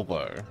against- needle,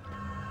 though.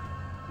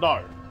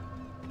 No.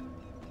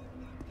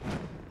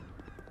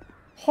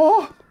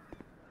 Huh?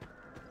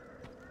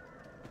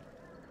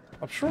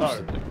 I'm sure No. it's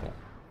the needle.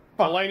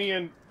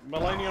 Melania,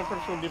 I'm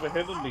pretty sure, never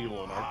had a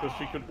needle in her, because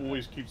she could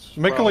always keep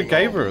Mikula sprouting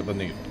gave off. her the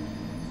needle.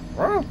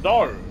 Right?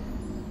 No!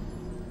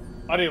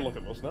 I need to look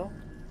at this now.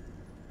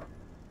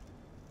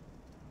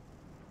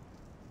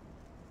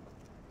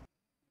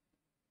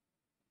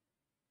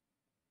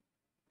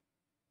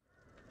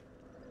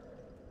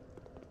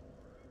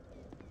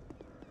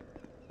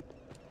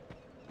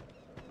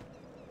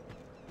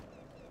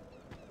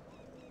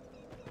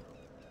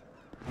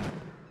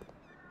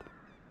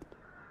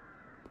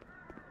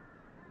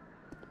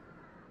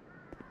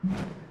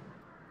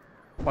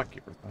 Fuck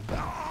everything.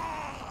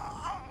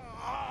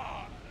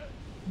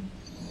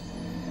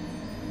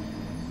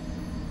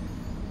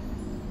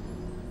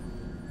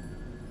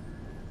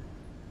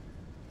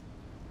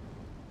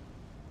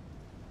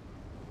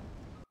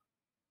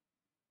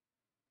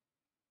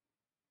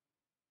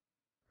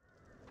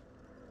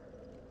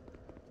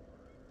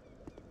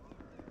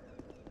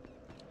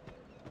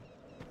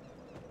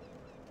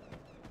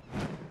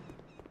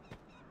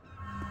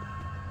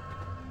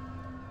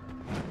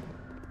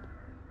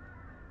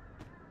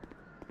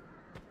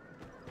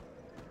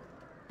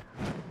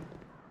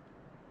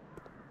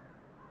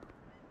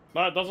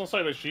 No, it doesn't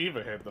say that she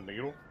even had the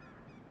needle.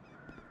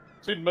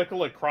 It said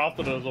Mikola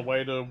crafted it as a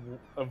way to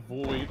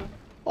avoid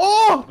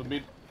Oh! the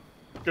mid.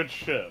 Good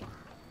shit.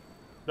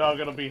 Now I'm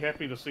gonna be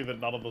happy to see that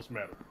none of this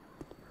mattered.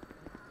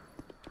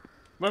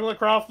 Mikola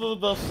crafted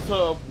this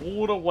to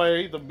ward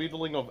away the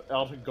meddling of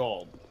outer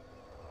god.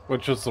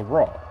 Which is the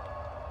rot.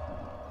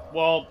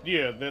 Well,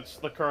 yeah, that's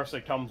the curse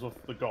that comes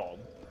with the god.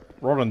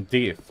 Rot and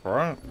death,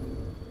 right?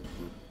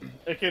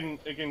 It can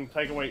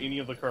take away any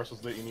of the curses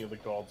that any of the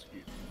gods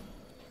get.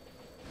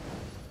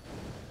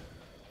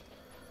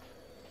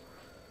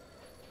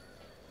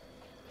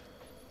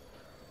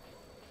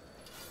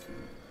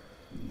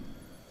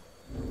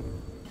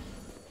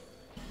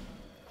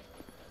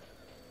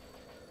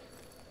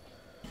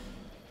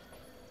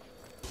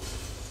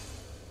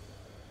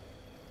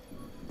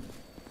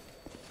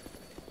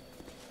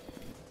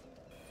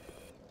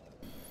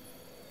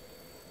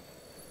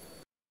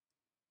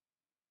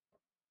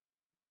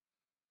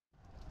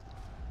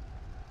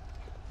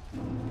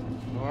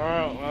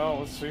 Alright, well,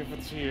 let's see if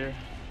it's here.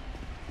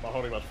 Not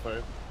holding much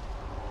faith.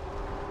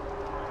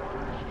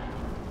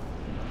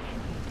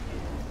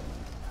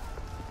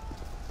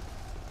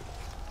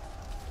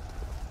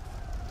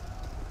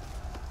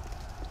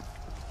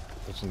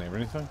 Doesn't have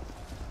anything.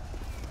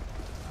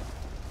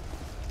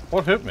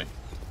 What hit me?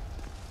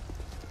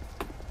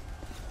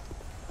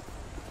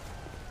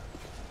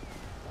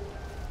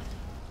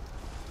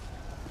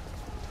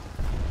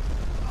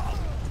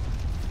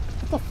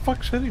 What the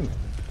fuck's hitting me?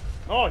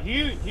 Oh,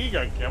 here you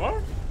go,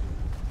 Camo.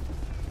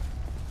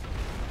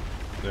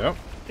 Yep.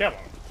 Camo. Yep.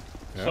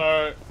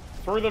 So,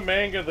 through the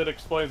manga that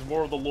explains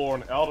more of the lore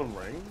in Elden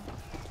Ring,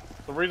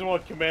 the reason why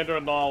Commander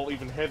and Nile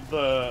even had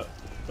the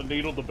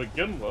needle to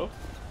begin with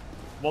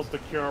was the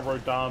cure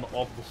Rodan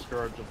of the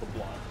Scourge of the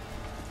Blood.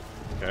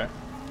 Okay.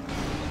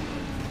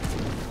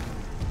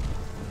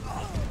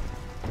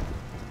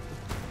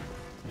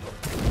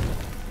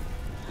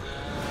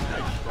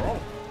 Hey, strong.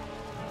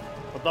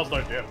 But does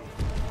no damage.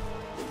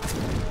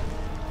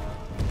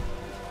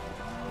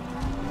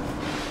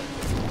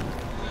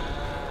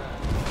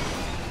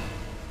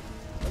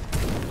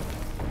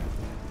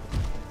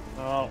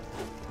 Oh.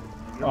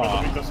 You're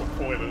gonna be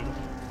disappointed.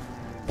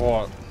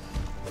 What?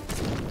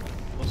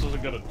 This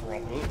isn't gonna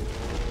drop it.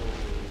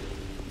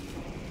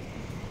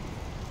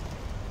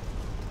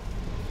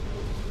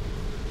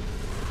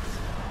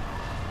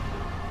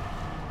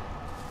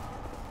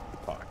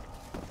 Fuck.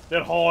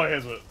 That high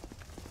has it.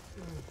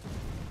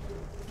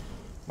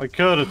 I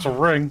could, it's a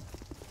ring.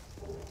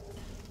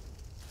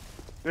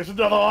 There's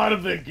another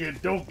item there,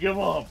 kid. Don't give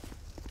up.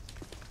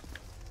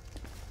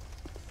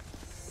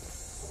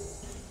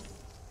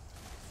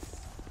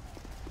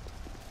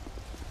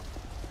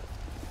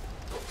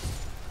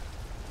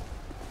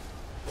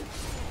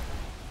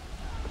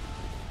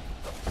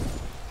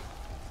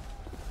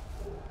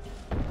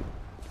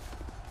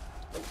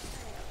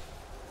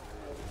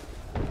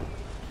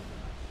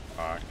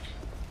 Fuck.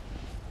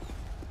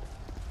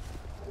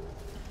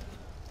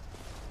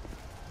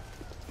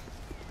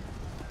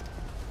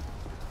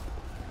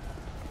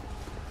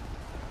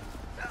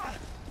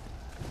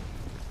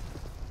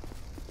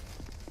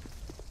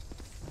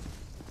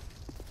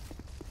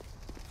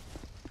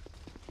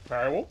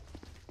 Terrible.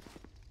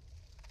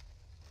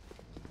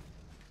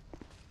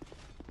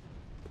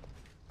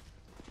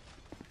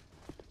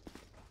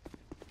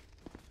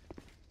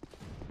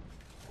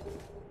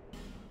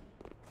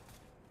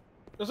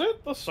 Is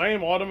it the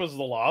same item as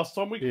the last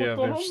time we clicked Yeah,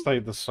 on they've them?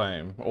 stayed the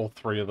same. All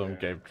three of them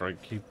gave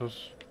Drake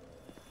Keepers.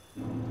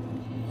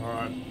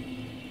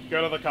 Alright.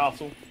 Go to the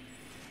castle.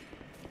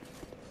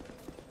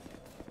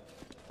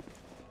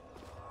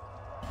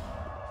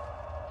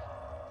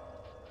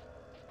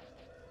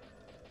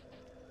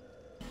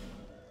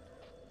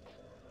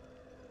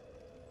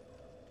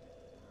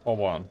 Or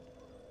one.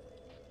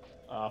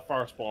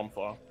 Forest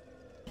bonfire.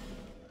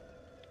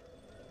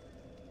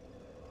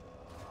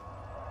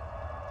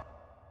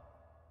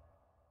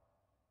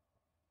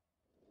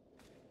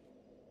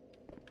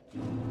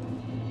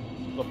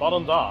 The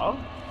buttons are...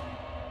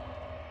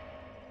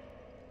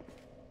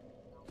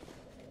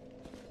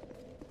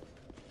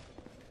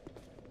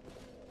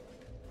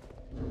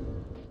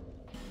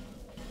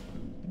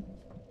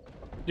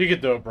 You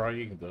can do it, bro.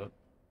 You can do it.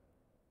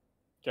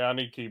 Okay, I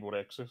need keyboard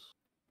access.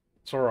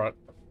 It's alright.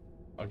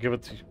 I'll give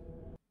it to you.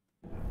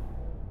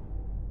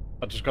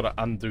 I just gotta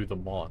undo the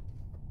mod.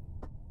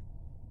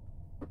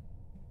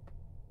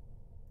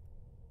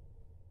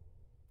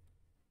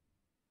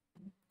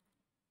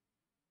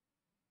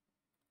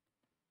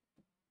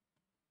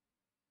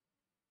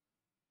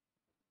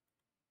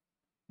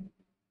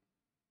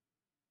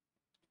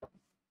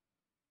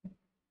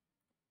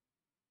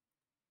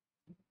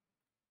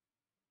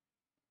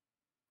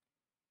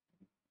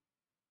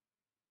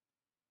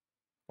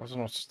 Why is it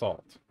not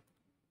stopped?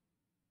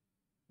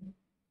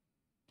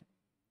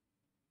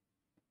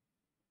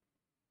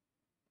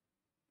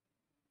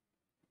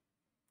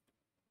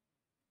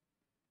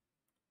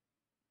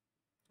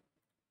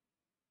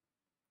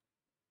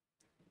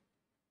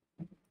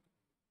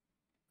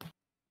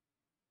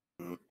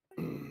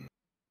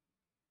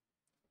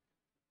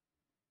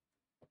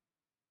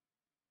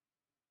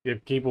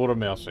 Yep, keyboard and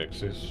mouse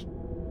access.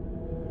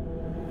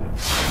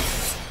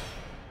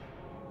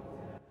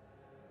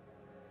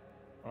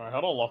 Alright,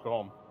 how do I lock it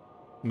on?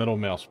 Middle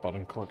mouse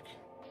button click.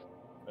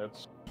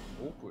 That's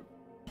awkward.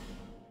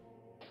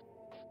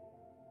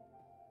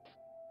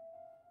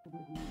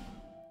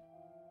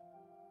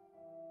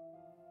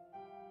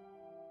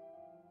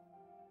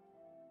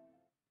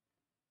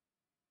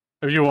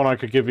 If you want, I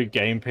could give you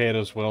gamepad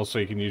as well, so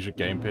you can use your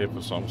gamepad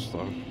for some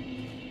stuff.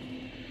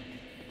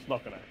 It's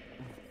not gonna.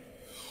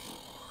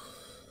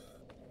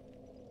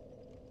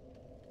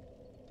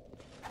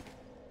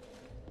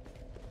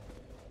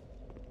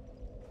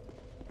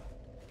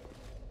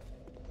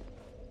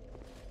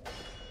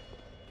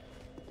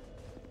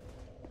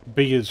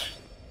 B is...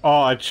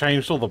 Oh, I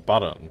changed all the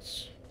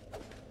buttons.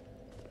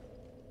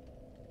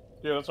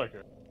 Yeah, that's okay.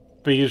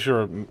 B is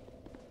your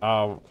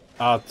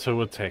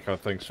R2 attack, I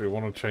think, so we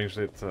want to change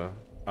that to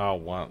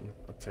R1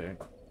 attack.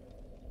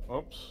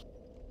 Oops.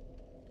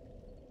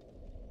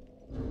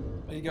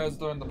 Are you guys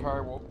doing the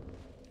parry walk?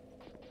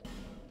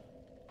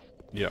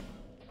 Yep.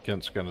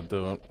 Kent's gonna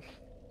do it.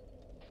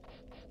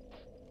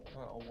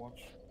 I'll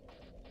watch.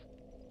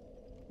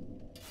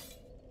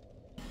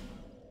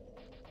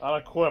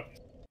 Unequipped.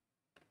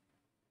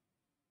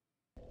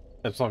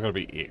 It's not gonna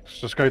be X.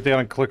 Just go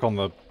down and click on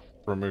the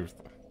remove.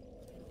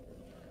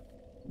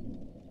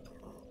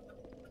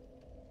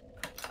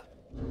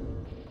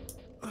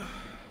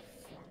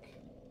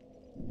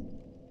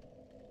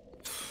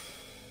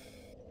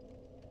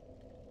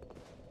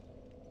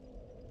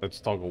 Let's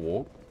toggle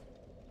walk.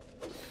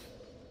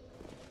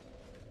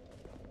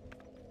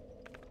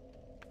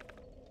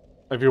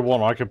 If you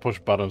want, I can push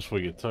buttons for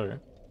you too.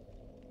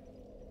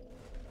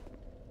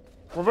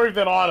 Remove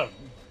that item.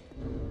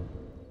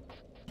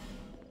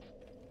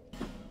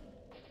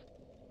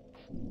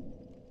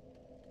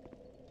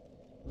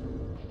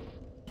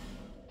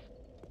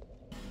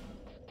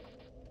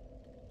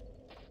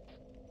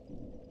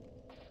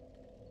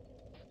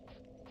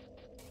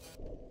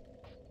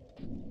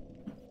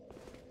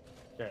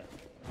 Okay.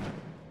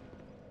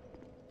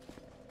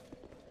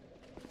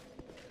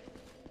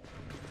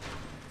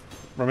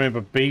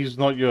 Remember, B's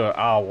not your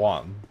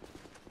R1.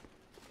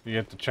 You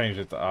have to change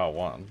it to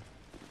R1.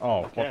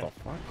 Oh, Okay. what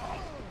the fuck?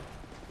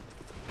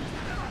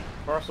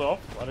 First off,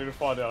 I need to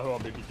find out who I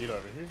need to get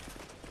over here.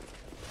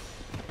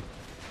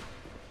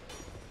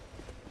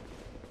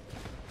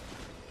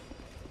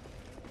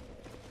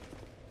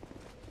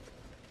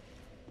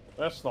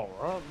 That's not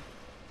right.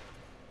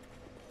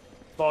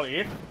 It's not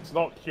F, it's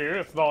not Q,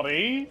 it's not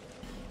E.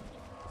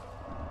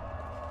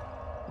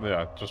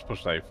 Yeah, just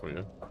push A for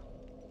you.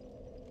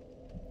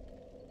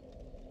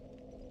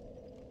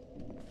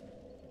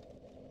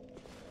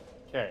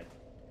 Okay.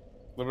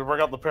 Let me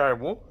bring up the parry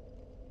walk.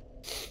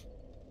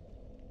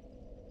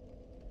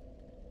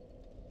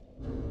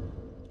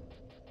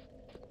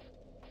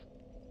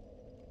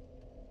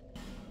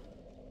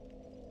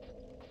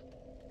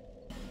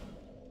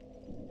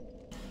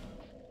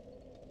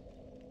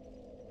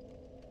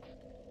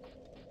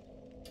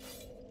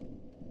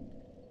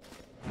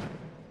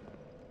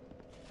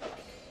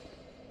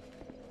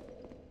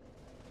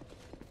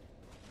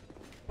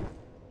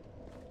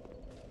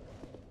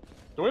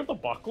 Do we have the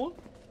buckler?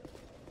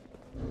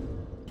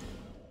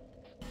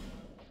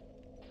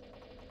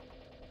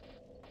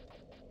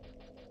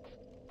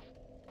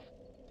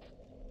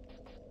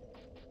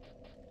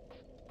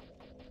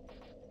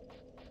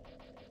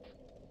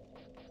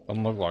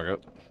 Doesn't look like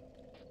it.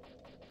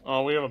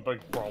 Oh, we have a big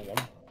problem.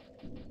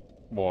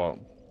 What?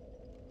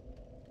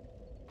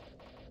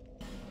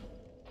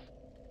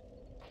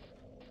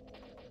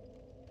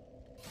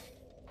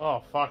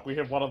 Oh fuck, we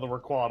have one of the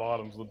required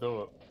items to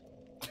do it.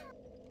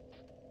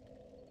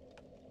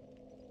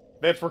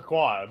 That's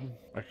required.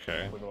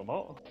 Okay. Believe it or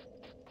not.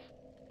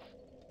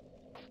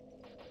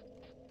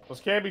 This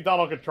can be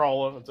done on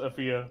controller, it's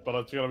iffier, but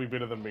it's gonna be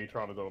better than me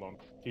trying to do it on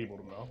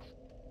keyboard and mouse.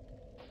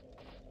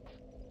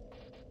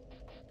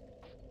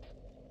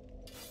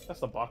 That's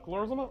the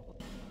buckler, isn't it?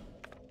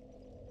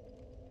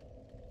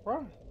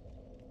 Right.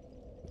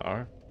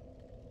 No.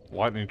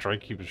 Lightning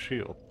Drake keep a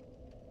shield.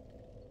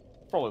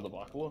 Probably the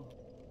buckler.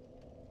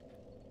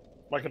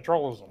 My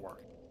controller doesn't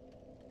work.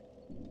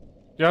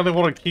 You only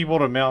want a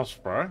keyboard and mouse,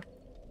 bro.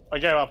 I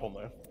gave up on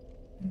that.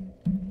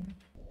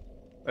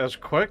 That's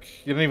quick.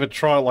 You didn't even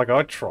try it like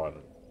I tried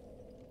it.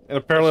 And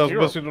apparently I was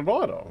That's missing an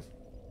item.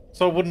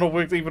 So it wouldn't have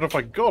worked even if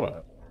I got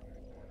it.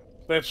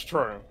 That's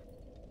true.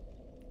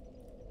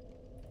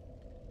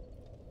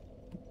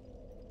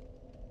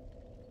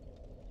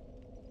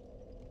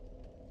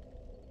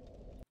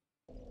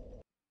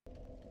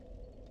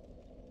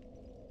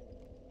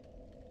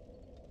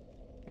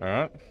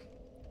 Alright.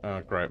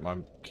 Oh, great. My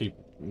key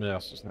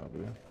mouse is now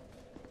there.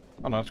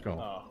 Oh, no, it's gone.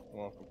 Ah,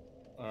 welcome.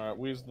 Alright,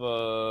 where's the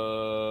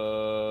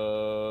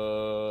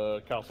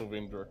Castle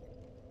Vendrick?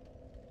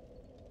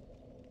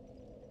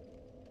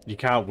 You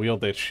can't wield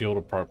that shield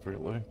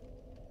appropriately.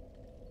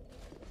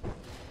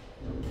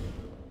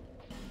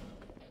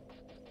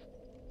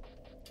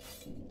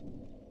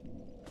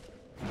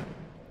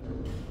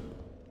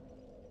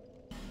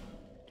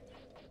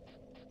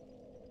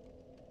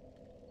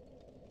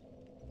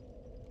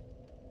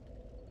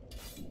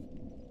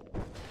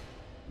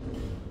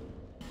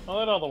 Oh,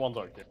 that other one's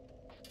okay.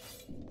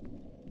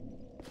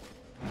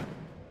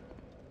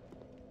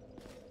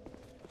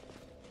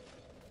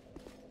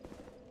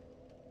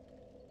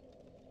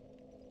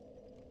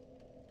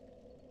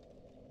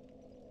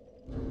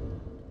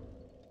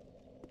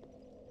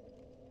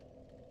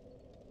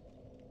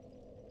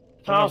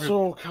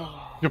 Castle.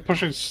 You're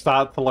pushing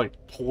start to like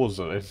pause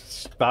it.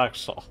 It's Dark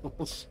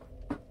Souls.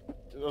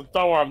 Don't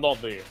worry, I'm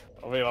not there.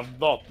 I mean, I'm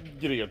not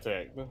getting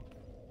attacked.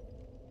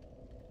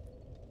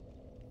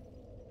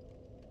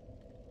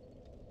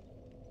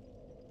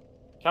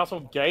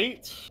 Castle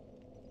Gate?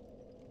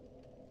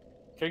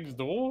 King's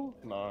Door?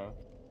 No.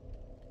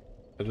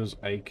 It is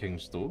a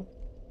King's Door.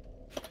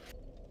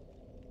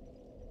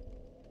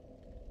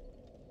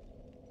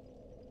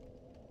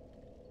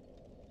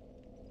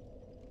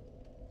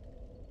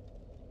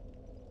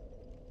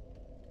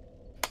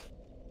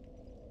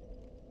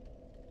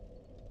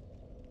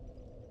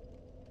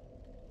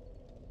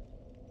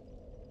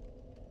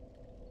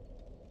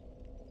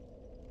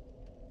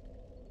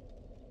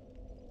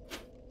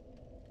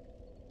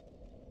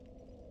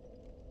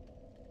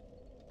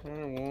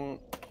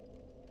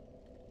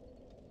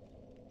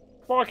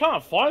 Well, I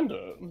can't find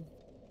it.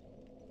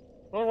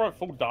 I wrote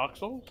full Dark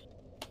Souls.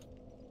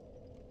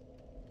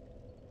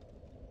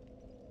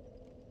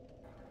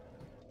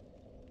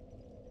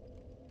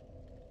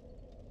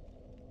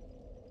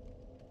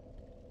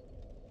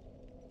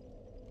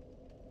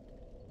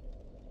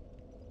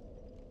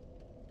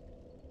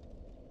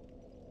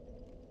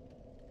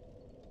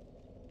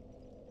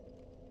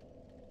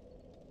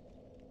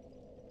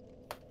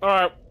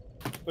 Alright.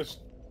 Let's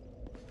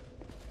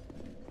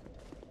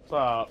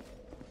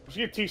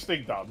get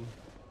T-Stig done.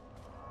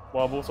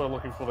 While I'm also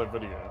looking for that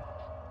video.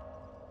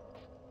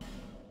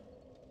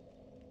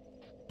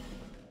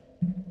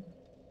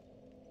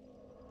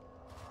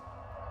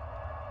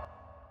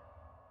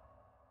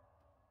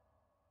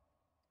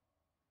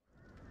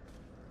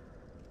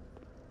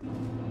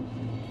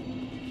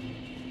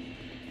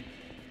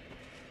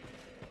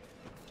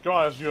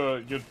 Guys,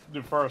 your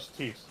first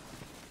test.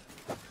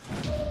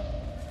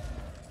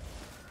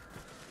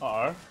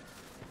 Uh-oh.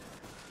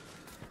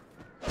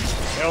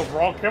 Hell's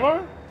wrong,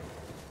 Kimmo?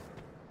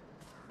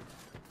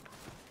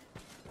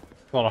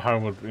 Not a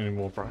homeward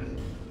anymore, bro.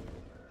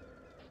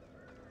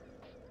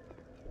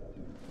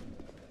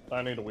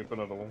 Don't need a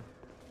weapon at all.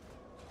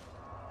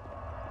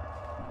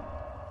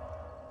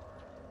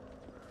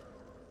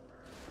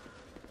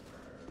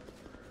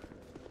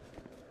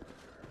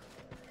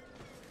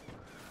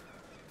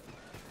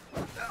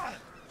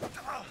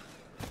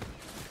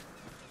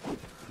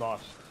 Nice.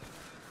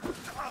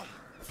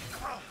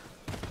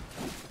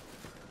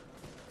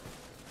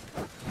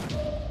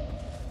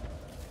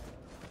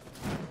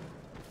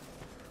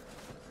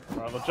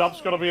 Right, the jump's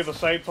gotta be at the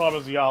same time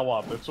as the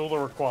R1. That's all the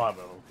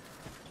requirement.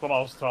 That's what I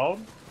was told.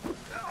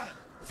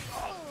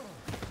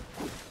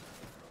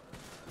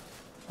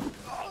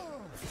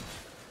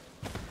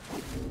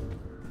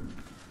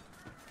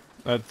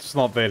 It's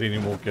not bad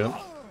anymore, kid.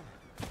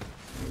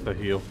 The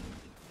heal.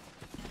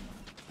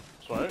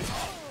 Sweet.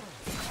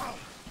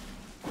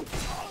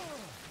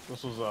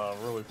 This is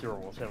really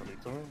terrible what's happening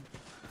to me.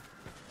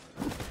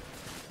 Let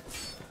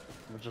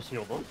me just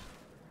heal this.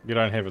 You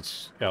don't have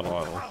its out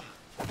either.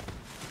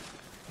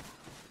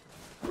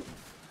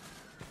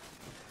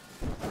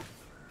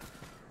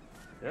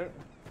 Yeah.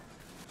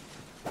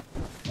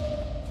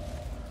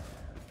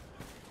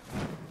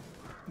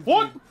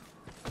 What?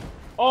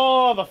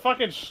 Oh, the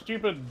fucking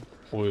stupid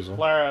Poison.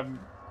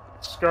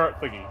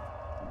 skirt thingy.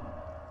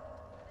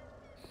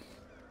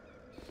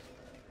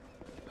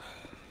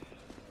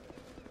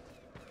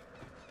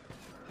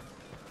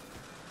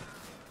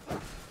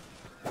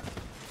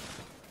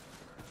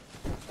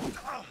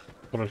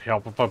 Would it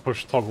help if I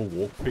push toggle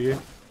walk for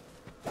you?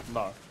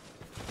 No.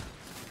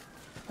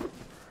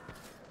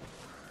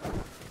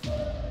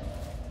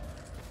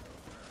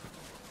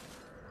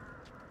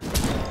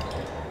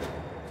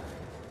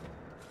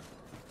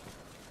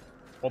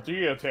 What do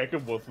you attack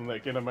him with in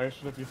that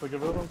animation if you think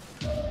about him?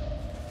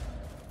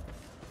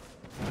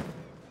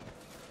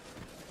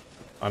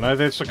 I know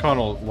that's the kind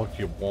of look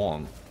you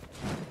want.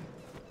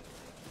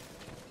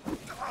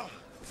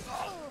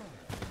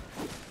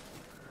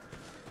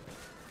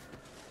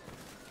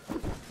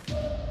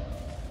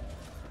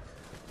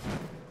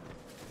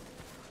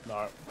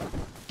 No.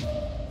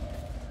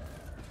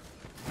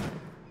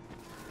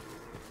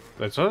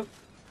 That's it?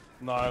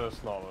 No,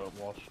 that's not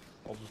it. Watch.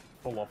 I'll just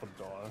pull off and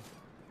die.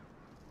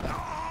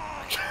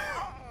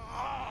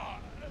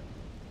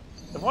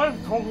 If I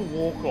have toggle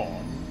walk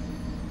on,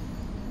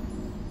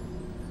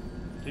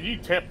 can you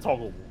tap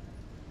toggle walk?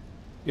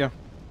 Yeah.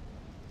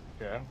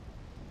 Yeah.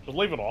 Just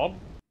leave it on.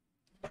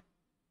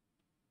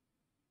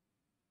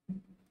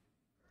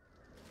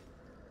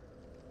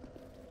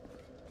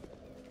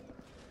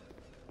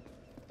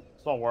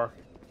 It's not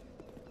working.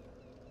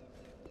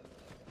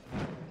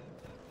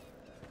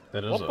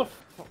 That is What the it.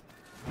 fuck?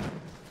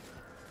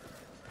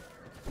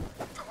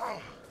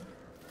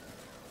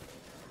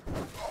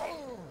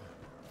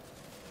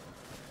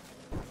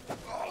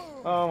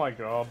 Oh my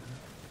god.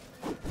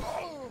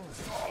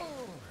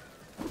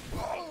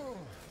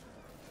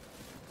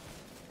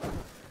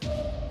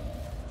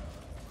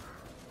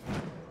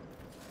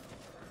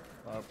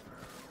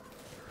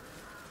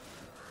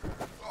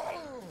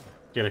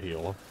 Get a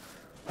healer.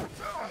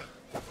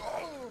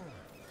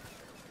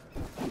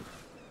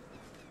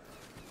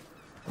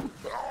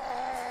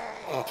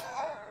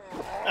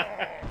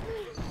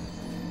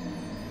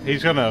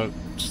 He's gonna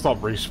stop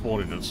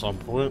respawning at some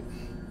point.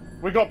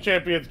 We got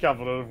champions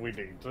covered if we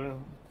need to.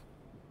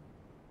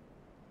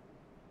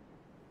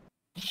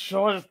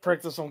 Should I just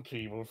practice on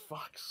keyboard?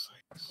 Fuck's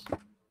sakes.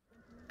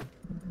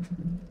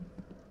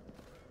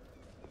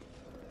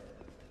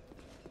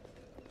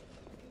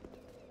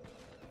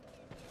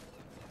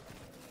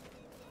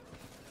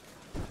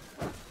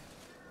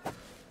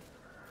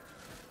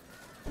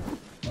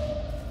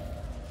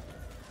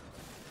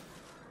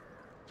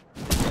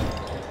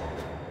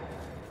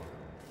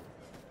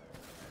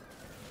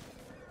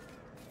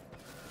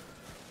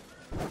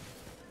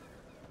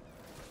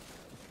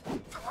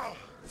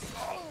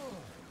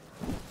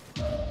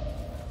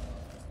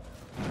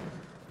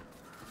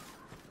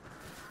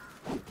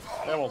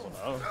 That wasn't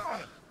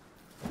enough.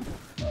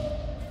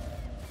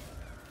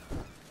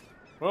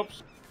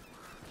 Whoops.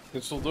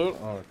 Can still do it?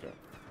 Oh, okay.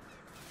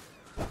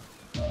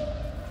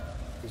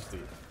 He's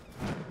dead.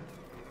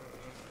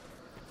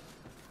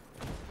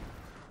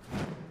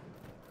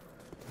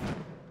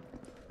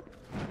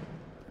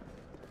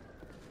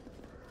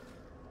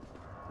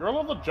 You're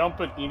allowed to jump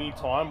at any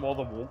time while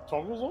the walk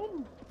toggle's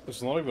on?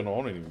 It's not even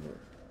on anymore.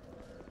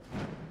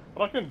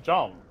 But I can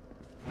jump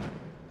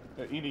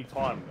at any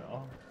time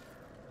now.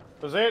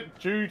 Is that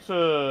due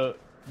to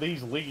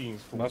these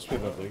leggings? Must be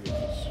the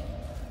leggings.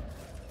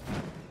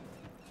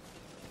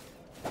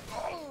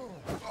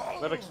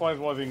 That explains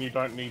why then you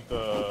don't need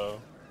the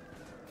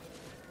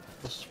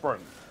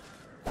sprint.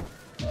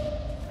 It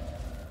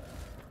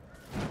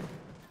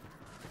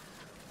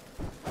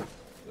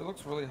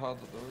looks really hard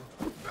to do.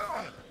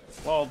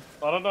 Well,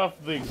 I don't know if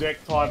the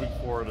exact timing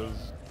for it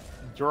is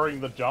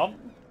during the jump,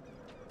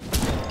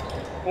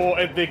 or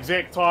at the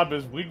exact time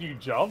as when you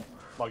jump,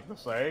 like to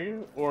say,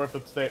 or if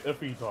it's that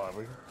iffy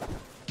timing.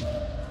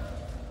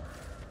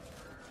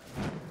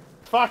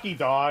 Fuck, he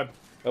died.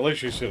 At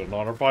least you said it,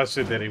 not. If I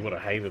said that, he would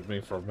have hated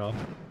me for a month.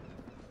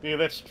 Yeah,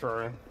 that's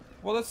true.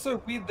 Well, that's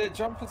so weird. That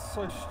jump is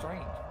so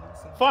strange.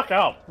 Fuck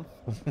up.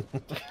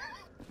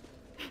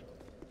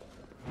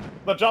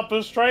 The jump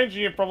is strange,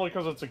 yeah, probably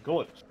because it's a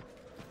glitch.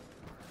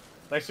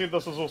 They said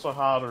this is also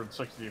harder in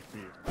 60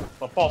 FPS,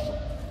 but possible.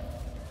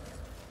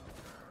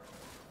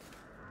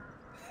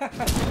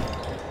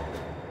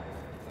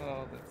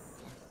 Oh, that's.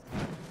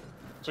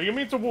 So you're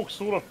meant to walk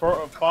sort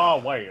of far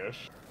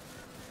away-ish,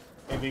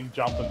 and then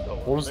jump into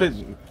it. What does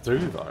that do,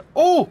 though?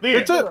 Oh! There,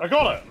 It's it! I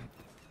got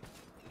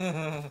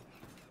it!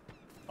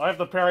 I have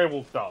the parry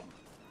walk done.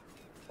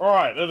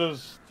 Alright,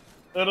 it's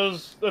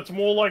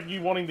more like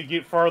you wanting to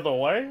get further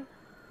away.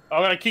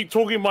 I'm gonna keep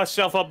talking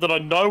myself up that I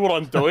know what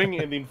I'm doing,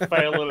 and then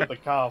fail it at the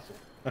castle.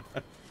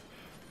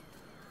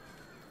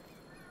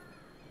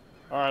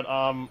 Alright,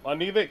 I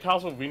need that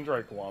Castle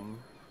Vendrake one.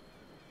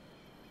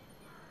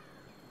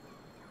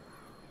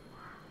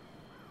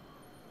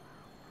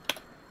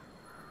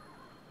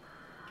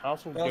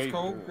 Castle That's Gate.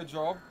 cool. Good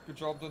job. Good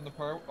job doing the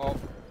parry. Oh.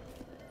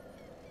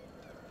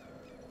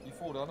 You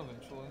fall down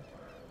eventually.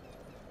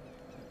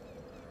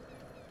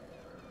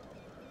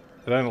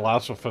 It only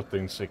lasts for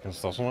 15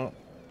 seconds, doesn't it?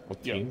 Or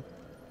 10? Yeah.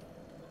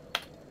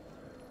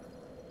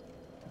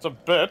 It's a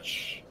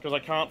bitch, because I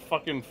can't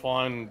fucking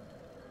find...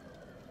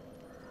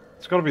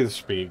 It's gotta be the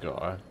spear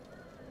guy.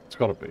 It's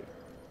gotta be.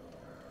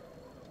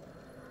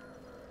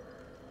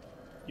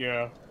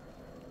 Yeah.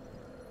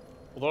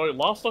 Although,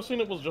 last I seen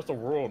it was just a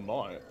Royal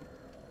Knight.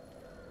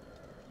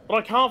 But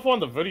I can't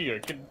find the video.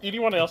 Can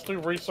anyone else do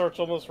research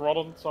on this,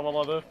 Rodden? Someone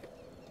like that?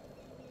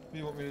 What do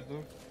you want me to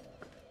do?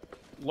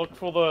 Look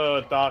for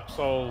the Dark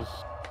Souls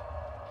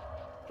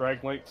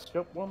Dragonlate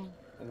skip one?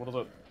 Or what is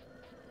it?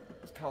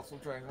 It's Castle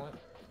Dragonlate.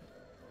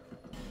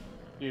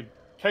 Yeah,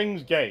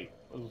 King's Gate.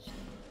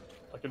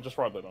 I can just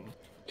write that on.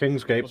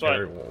 King's Gate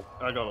Sorry. Parry Wall.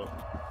 I got it.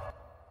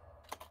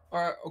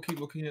 Alright, I'll keep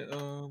looking at, what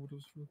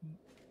else we're looking at?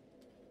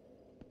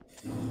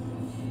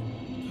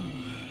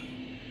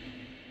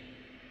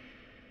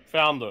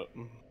 Found it.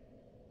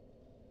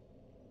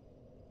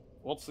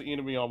 What's the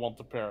enemy I want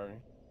to parry?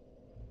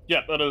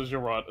 Yeah, that is, you're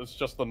right. It's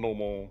just the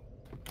normal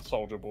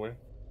soldier boy.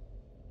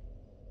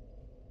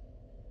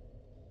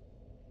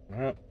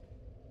 Alright.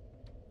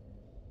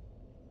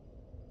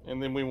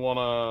 And then we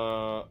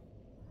wanna...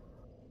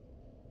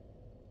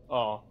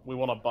 Oh, we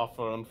want a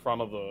buffer in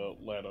front of the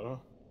ladder.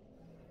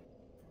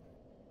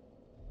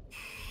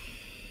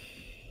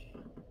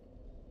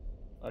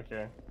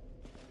 Okay.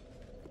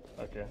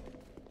 Okay.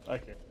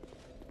 Okay.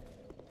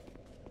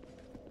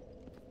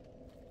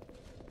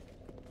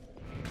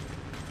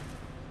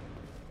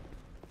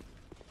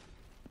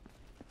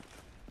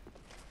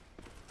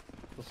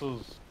 This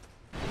is...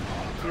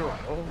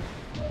 terrible.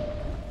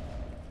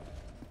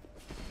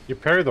 You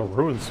parry the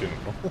Ruin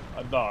Sentinel.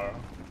 No.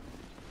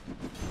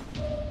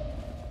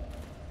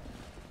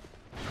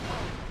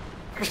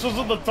 This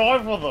wasn't the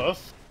time for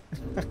this.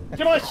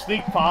 Can I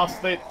sneak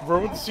past that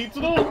ruined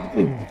sentinel?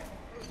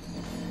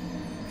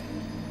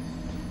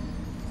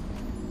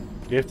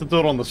 You have to do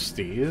it on the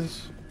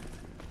stairs?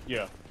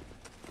 Yeah.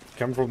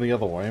 Come from the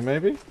other way,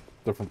 maybe?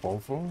 Different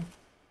bonfire?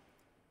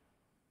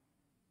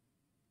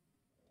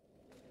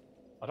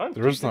 I don't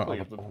There is no technically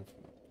other have to, bonfire.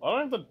 I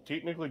don't have to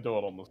technically do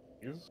it on the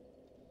stairs.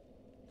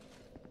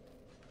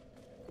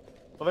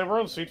 But that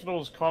ruined sentinel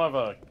is kind of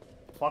a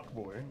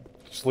fuckboy.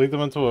 Just lead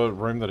them into a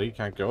room that he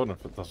can't go in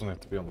if it doesn't have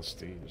to be on the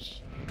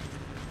stairs.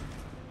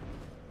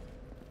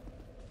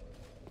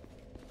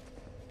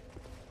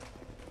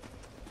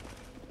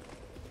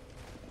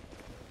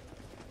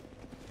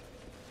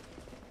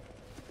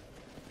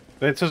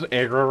 That's his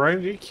aggro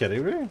range? Are you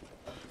kidding me?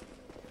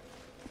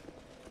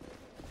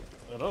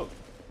 It is.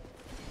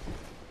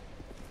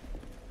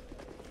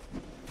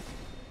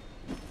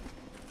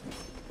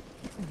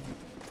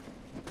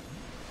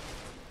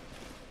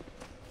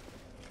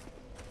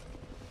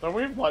 Don't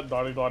we have like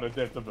 99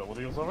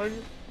 adaptability or something?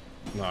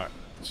 No,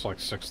 it's like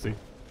 60.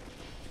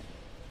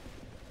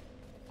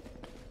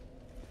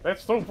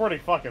 That's still pretty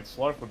fucking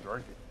slow for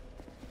drinking.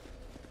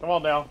 Come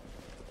on now.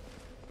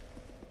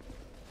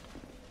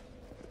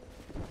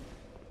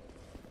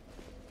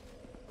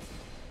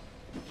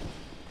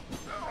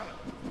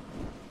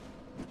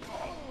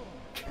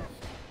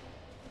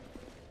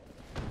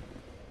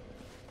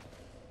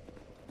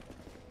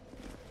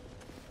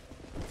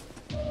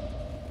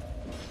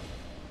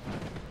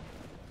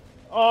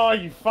 Oh,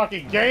 you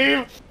fucking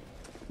game!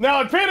 Now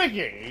I'm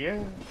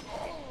panicking!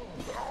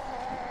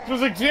 This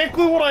is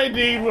exactly what I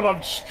need when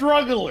I'm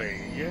struggling!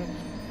 You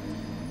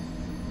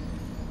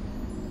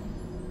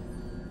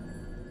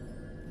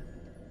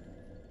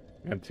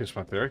gonna test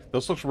my theory?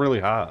 This looks really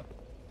hard.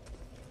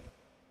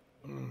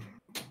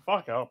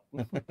 Fuck up.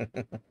 If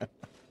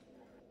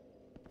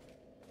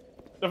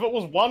it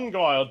was one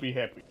guy, I'd be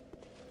happy.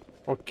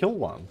 Or kill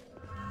one.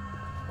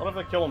 What if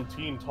they kill him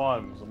 10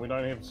 times and we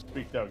don't have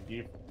speaked out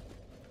gear?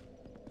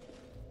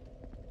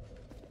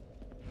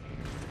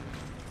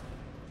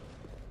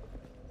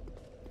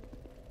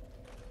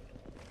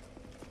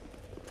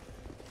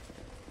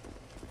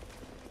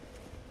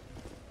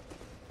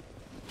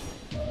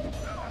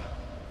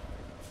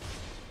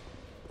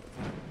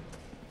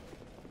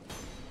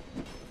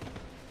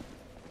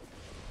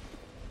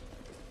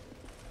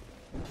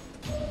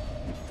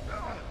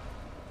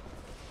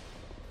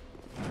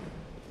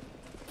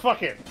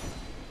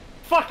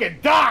 Fucking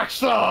Dark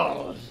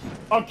Souls!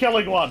 I'm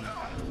killing one.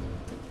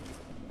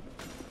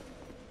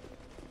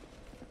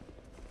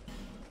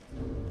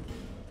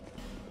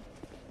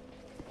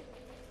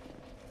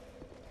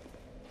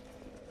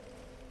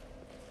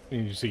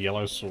 You use a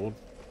yellow sword.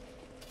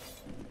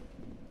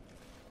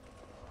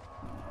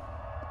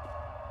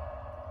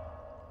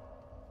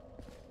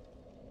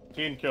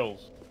 Ten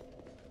kills.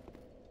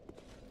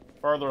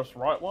 Furthest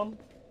right one.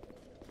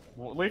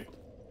 Left,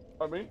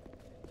 I mean.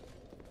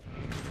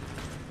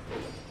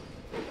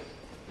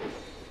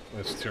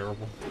 That's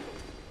terrible.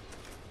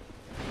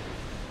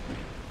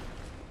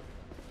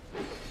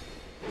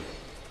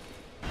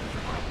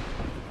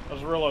 I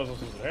just realized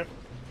this isn't happening.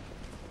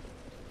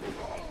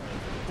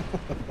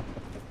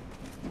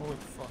 Holy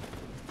fuck.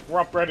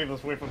 We're upgrading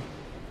this weapon.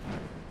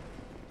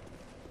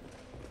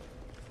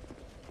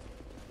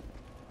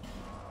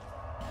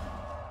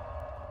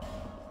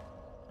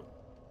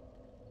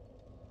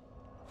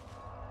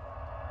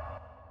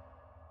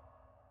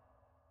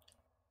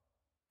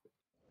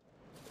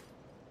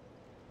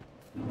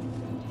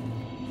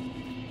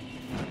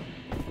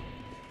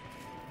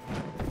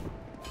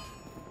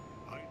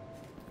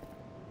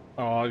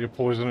 Oh, you're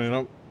poisoning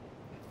him.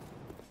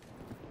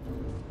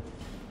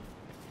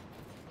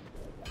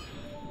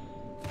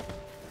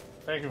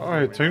 Thank you for Oh,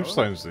 letting me know.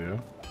 tombstone's there.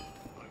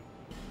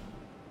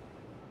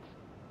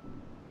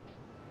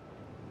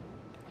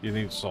 You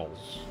need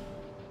souls.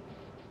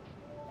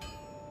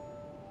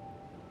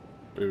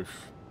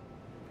 Oof.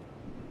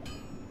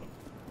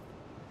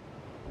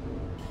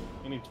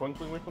 Any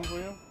twinkling weapons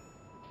we have?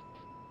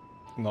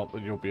 Not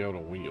that you'll be able to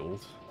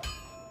wield.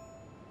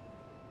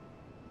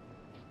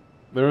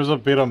 There is a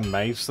better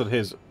mace that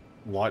has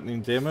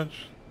lightning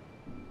damage.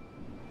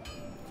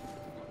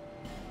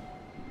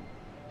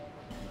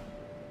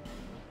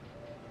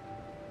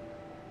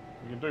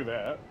 We can do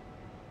that.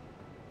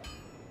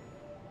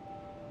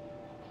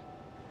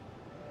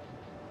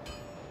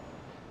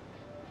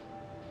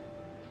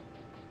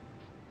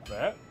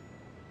 That?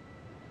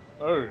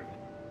 Oh.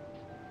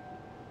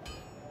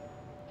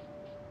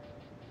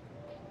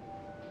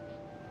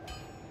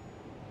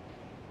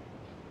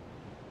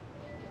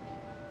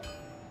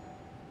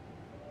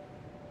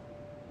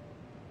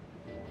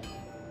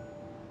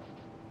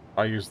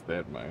 I used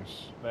that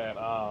mace. That,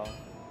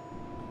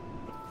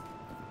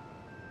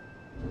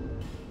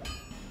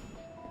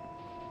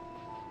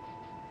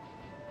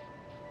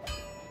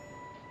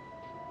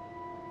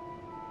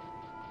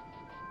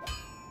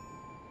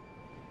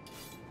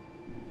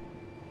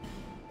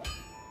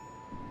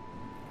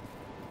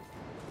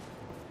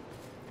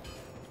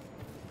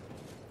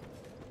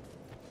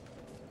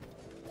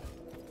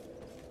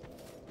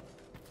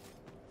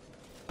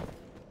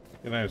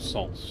 You know,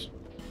 salts.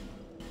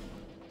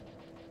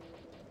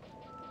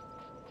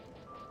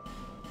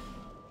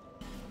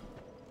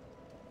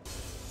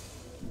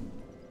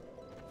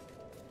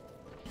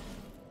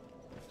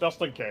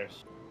 Just in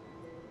case.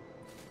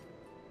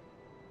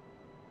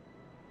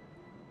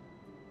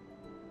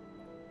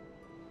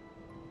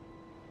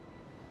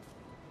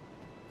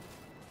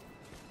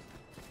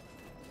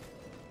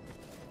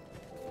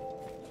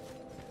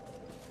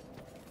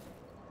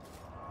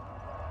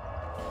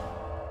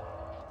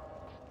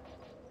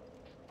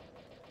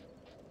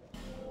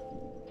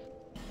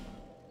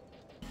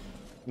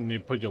 And you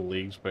put your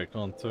legs back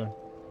on too.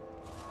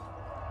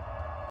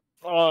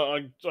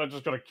 I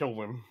just gotta kill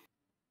them.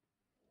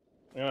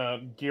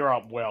 Gear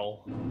up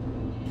well.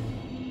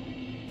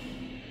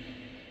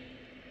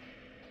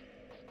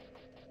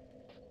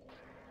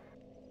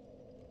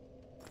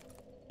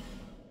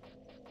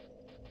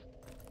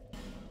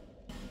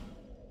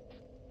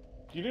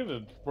 Do you need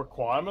the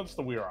requirements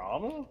to wear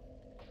armor?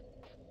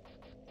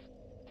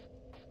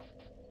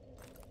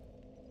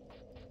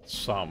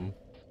 Some.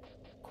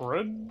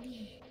 Grid?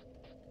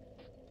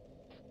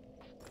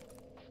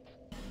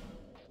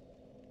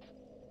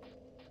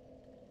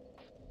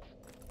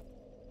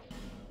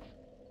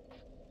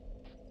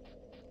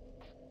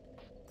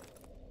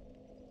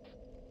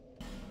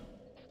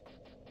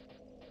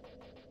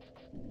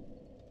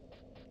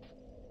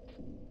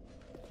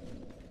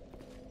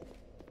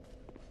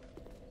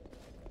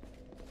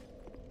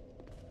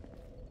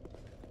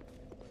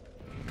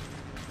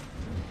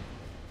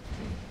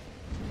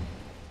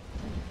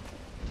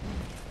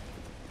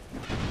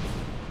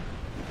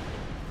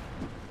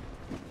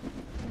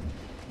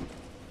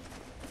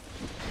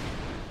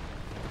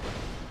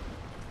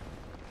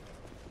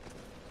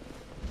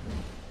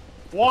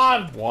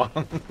 One!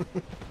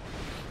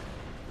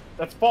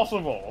 That's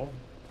possible.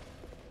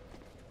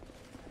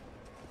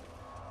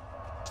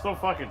 So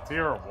fucking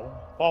terrible.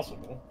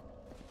 Possible.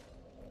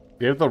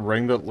 Do you have the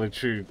ring that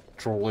lets you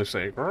draw less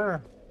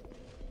aggro?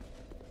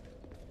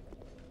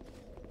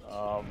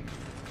 I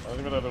didn't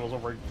even know there was a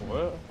ring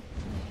for it.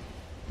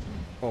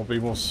 Or be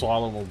more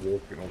silent when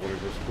walking or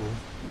whatever it's called.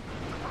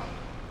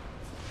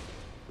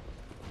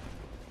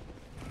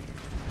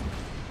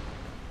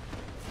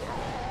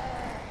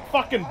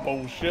 Fucking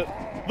bullshit.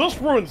 This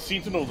ruined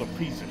Sentinel's a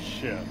piece of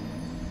shit.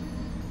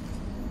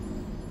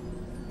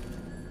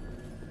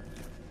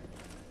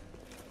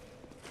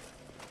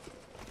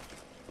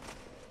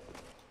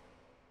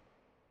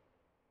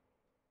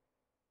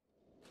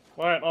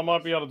 Wait, I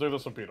might be able to do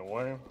this a better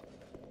way.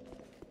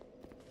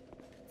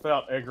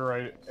 Without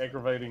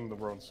aggravating the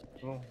ruined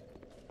Sentinel.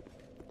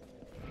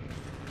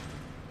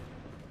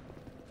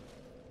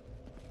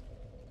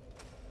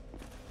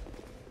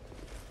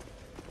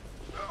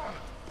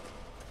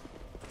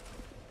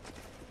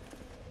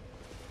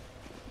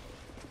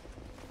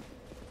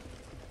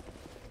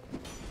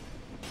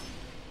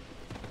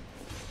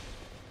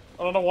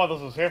 I don't know why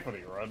this is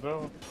happening right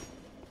now.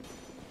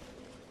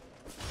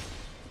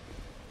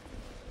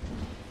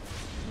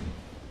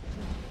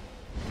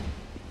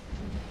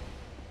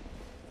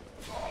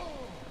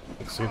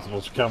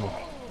 Sentinel's coming.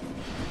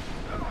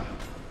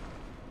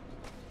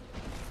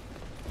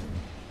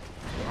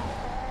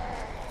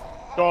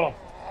 Got him.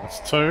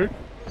 That's two.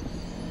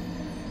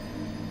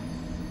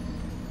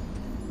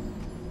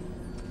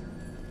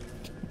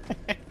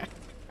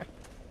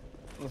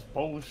 That's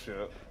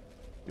bullshit.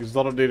 He's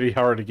not in any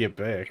hurry to get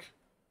back.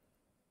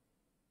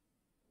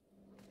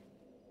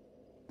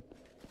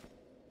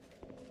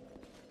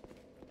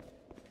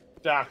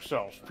 Dark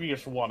Souls,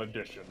 PS1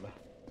 edition.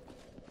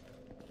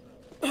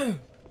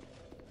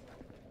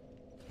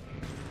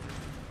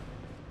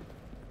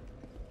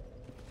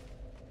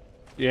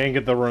 You ain't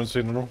get the run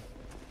Sentinel.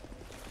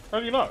 How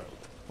do you know?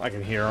 I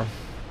can hear him.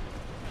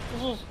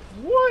 This is...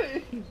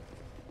 What?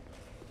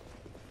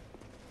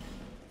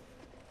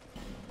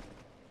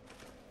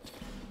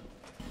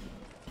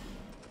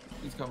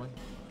 He's coming.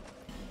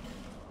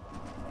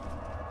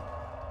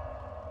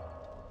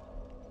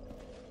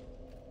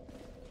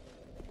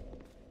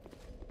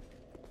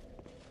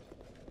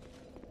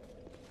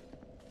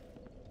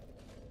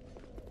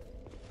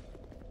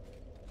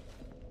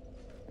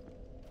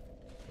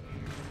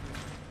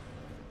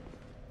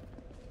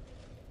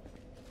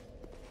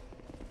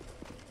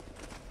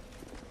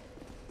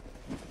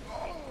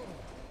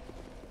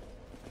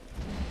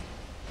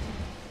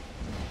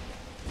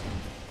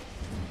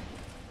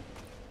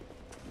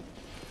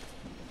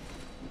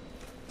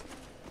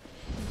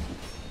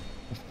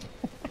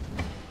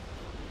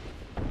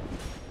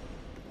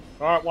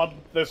 Alright, well,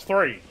 there's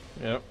three.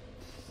 Yep.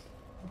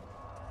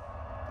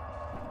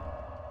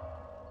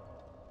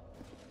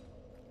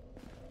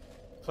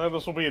 So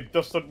this will be a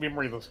distant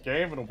memory of this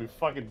game, and it'll be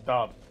fucking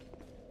done.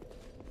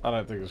 I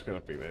don't think it's gonna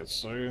be that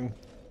soon.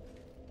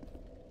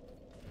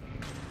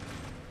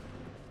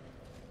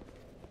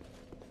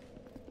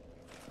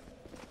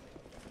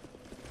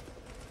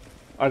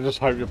 I just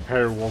hope your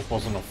parry walk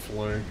wasn't a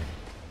fluke.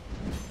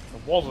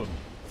 It wasn't.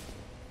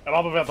 And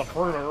I'm about to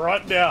prove it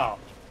right now.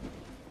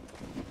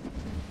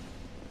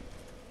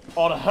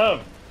 On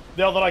him.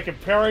 Now that I can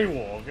parry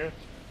walk.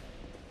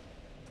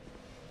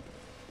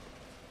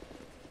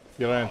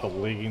 You don't have the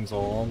leggings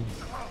on.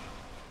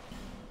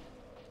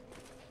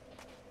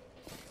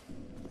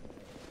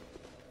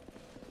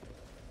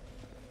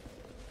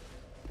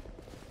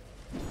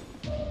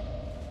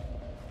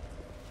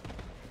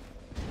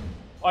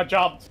 I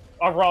jumped.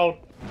 I rolled.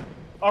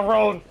 I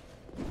rolled.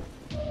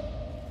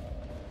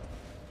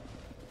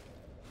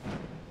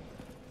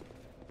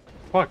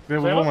 Fuck,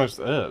 that was almost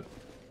it.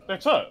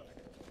 That's it.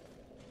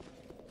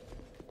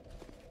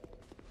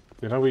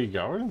 You know where you're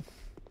going?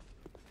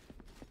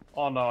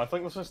 Oh no, I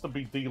think this has to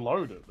be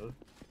deloaded.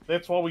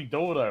 That's why we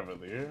do it over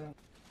there.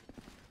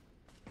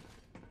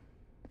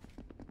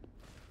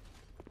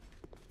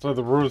 So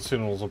the root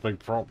sentinel's a big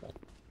problem.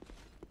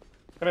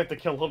 Gonna have to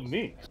kill him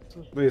next.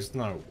 There's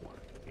no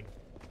way.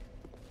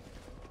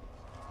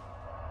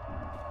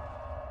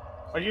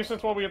 I guess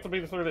that's why we have to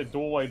be through that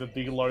doorway to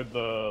deload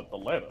the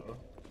ladder.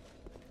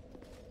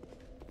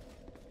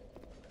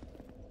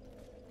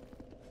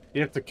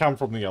 You have to come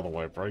from the other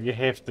way, bro. You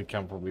have to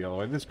come from the other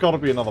way. There's got to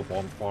be another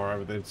bonfire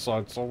over that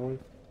side somewhere.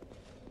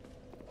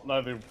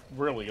 No, there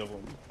really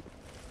isn't.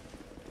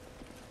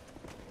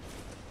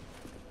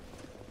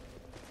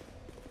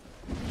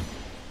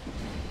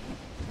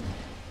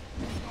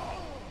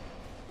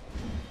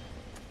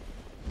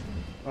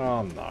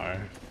 Oh no.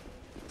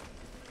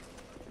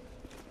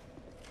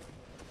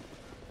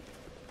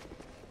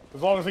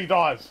 As long as he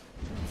dies.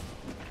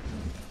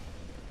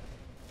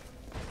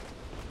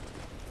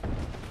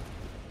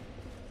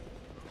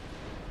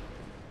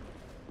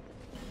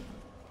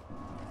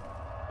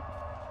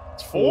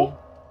 It's four?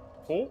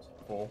 Four?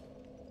 Four.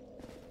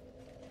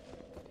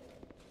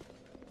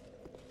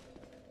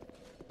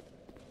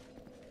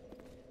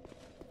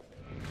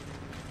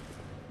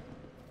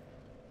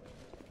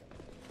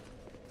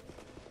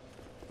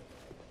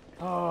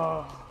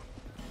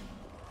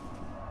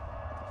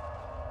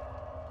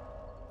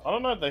 I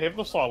don't know if they have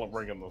the silent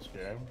ring in this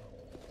game.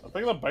 I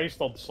think they're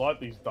based on sight,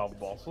 these dumb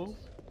bosses.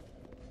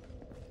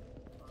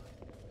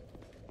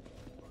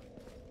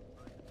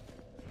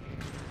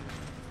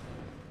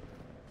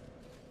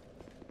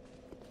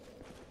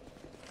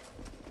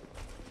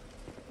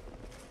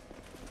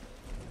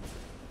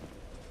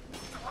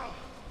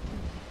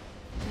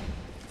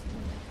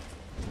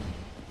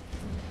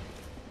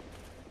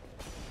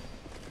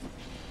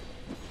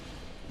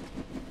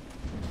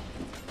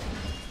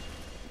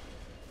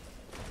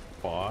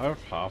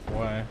 Halfway.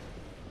 I'm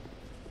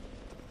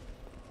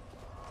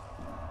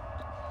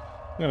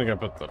gonna go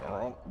put that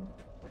on.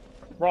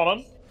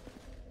 Ronan,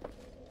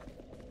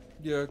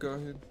 Yeah, go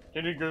ahead.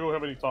 can you Google how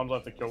many times I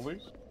have to kill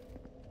these?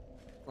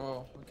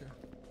 Oh, okay.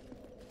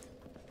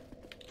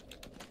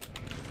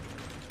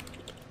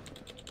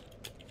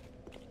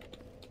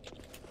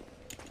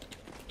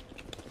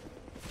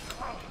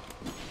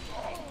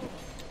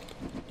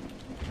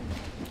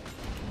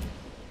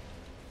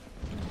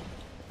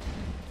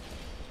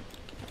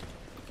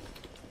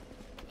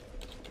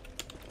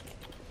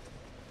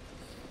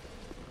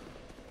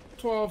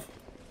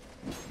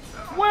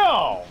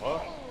 Well!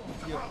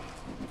 Yep.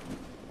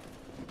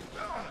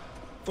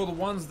 For the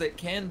ones that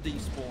can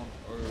despawn.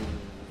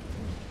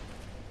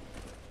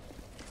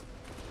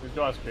 These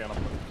guys can't.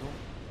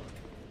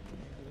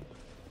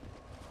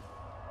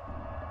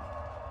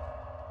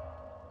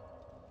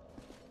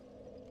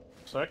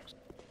 Six.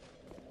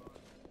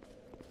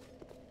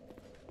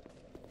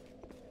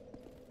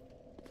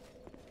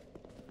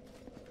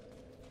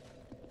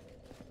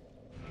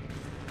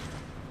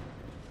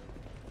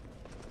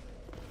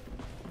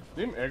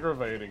 Them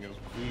aggravating is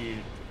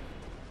weird.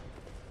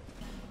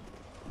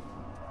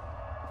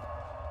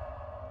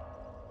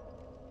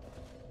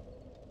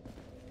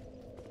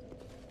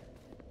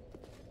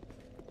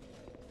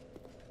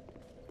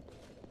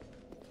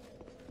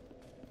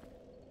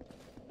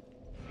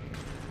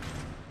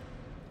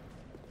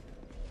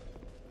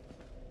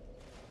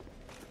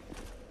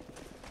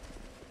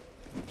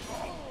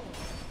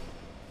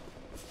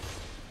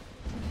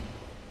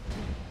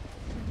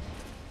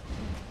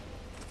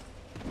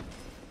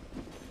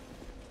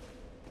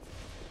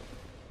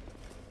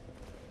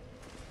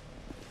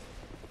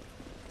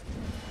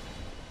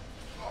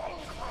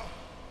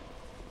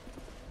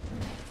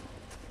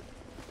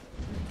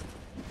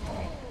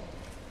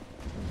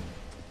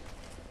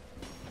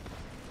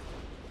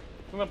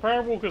 And the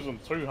power walk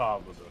isn't too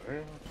hard to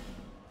do.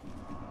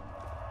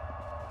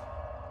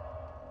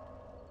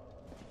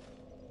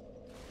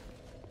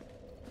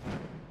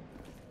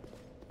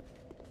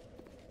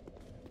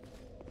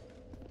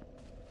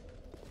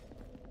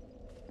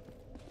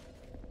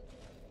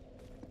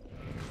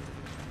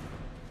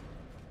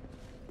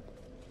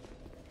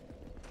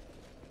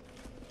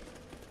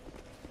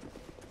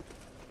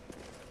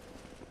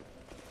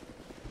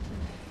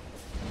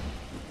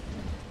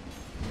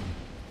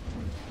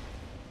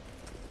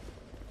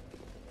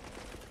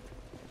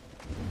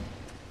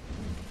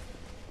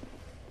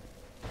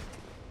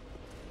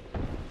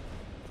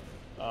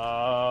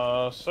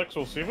 Six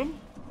or seven?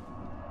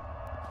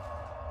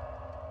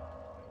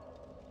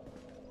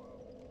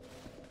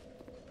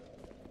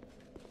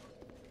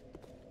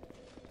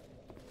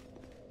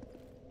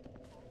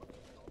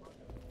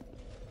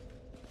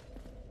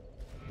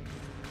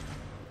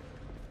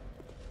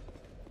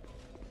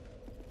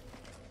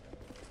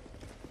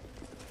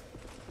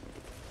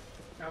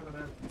 Coming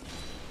in.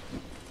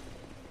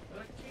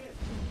 I can't.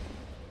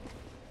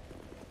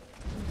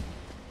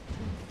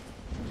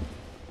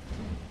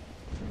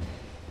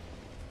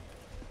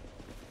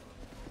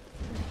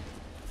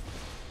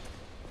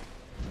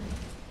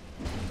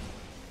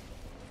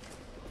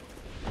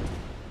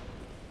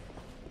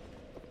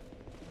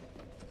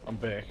 I'm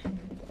back.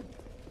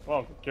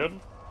 Well, good.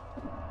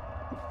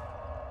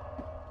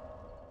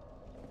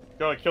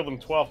 Gotta kill them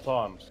 12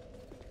 times.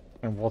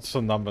 And what's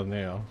the number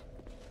now?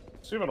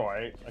 7 or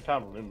 8, I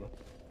can't remember.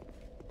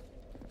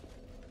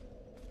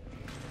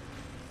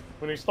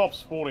 When he stops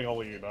spawning, I'll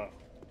let you know.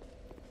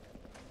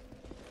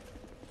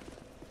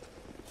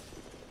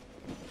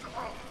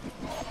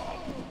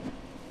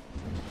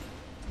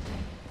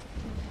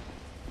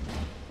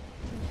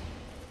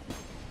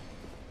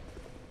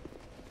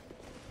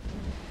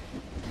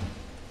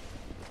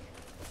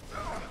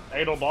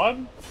 Eight or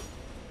 9?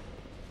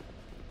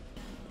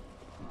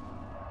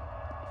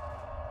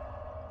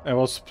 And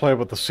what's the play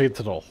with the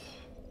Sentinel?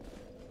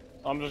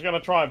 I'm just gonna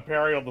try and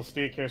parry on the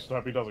staircase and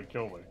hope he doesn't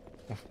kill me.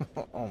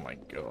 Oh my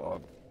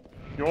god.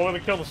 You want me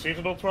to kill the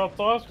Sentinel 12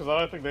 times? Because I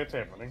don't think that's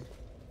happening.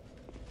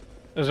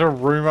 Is there a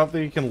room up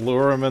there you can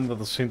lure him in that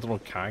the Sentinel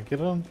can't get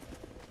in?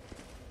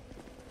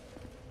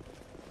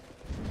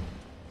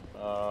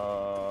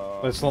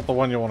 That's not the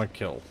one you want to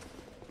kill.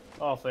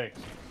 Oh, thanks.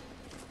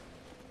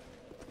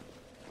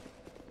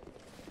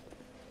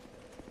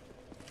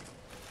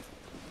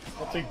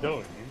 What's he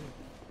doing?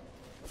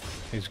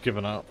 He's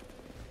given up.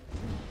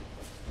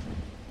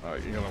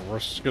 Alright, you're gonna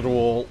risk it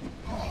all.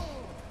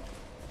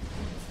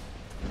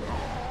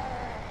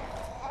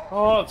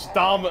 Oh, it's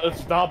dumb.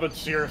 It's dumb.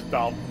 It's serious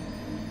dumb.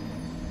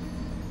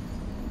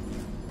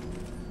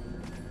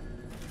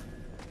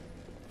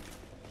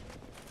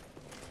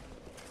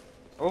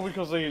 Oh,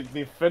 because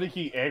the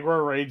finicky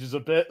aggro rage is a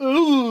bit. There,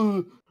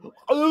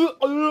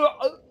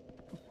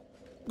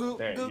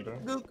 you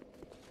know.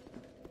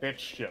 That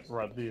shit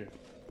right there.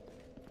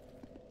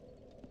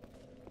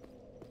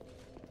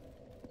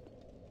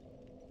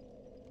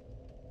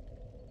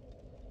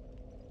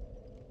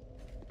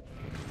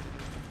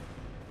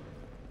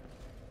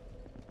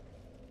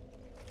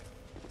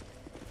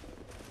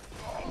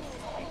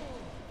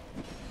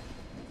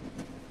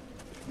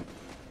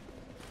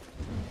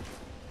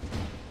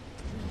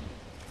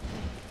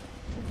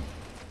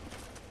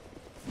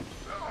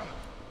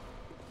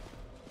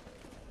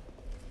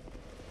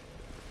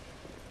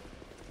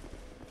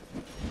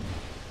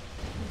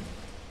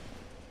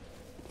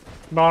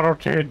 Not or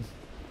 10.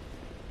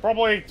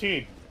 Probably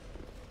 18.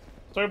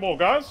 2 more,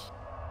 guys.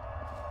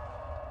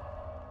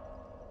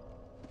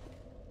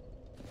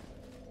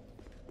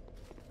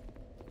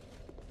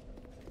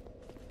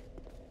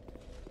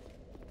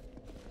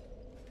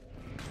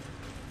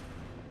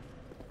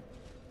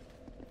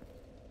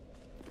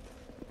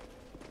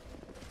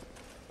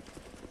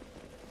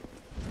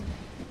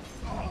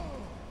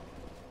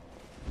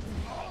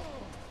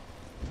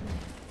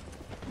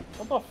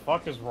 What the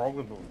fuck is wrong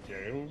with the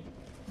game?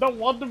 No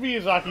wonder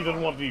Miyazaki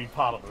didn't want to be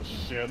part of this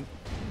shit.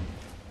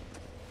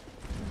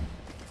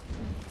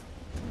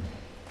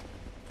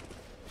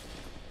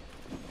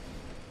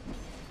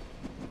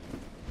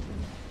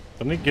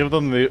 Didn't he give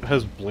them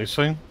his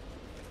blessing?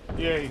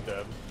 Yeah, he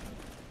did.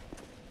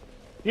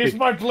 Here's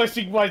my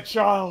blessing, my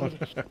child!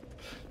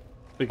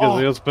 Because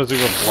he was busy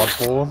with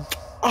Bloodborne.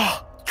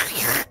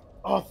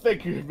 Oh,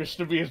 thank you,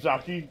 Mr.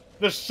 Miyazaki.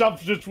 This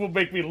substance will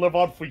make me live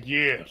on for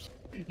years.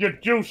 Your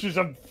juices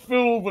are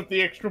filled with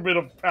the extra bit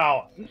of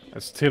power.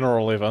 It's 10 or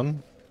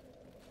 11.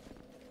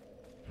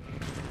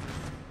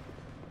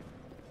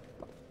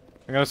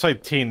 I'm gonna say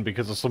 10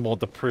 because it's the more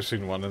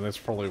depressing one, and that's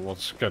probably what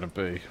it's gonna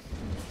be.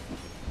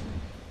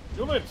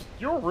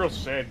 You're a real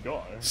sad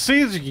guy.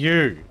 Says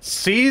you!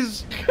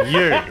 Says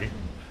you!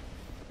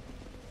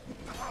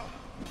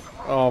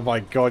 Oh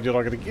my god, you're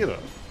not gonna get it.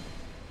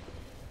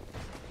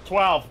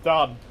 12,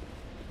 done.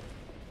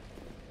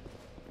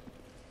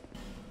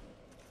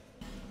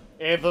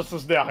 And this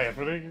is now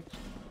happening.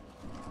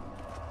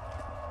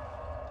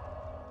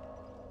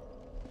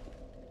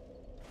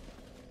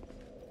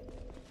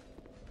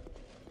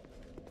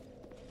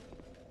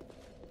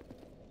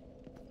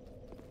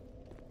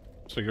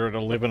 So you're at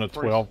 11 or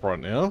 12 right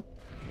now?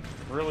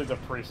 Really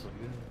depressing.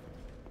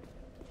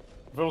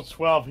 If it was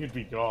 12, he'd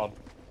be gone.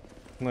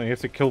 No, you have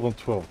to kill them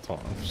 12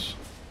 times.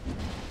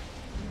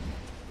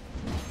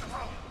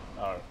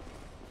 Oh.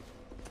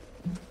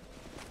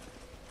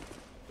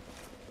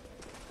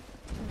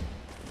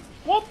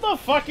 What the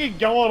fuck is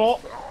going on?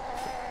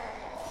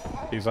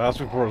 He's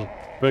asking for his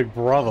big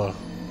brother.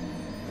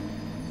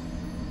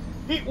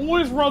 He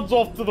always runs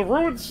off to the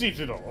ruined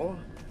Sentinel.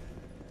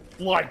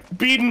 Like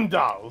Ben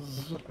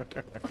does.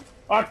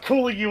 I'm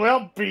calling you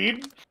out,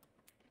 Ben.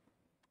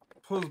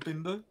 Pause,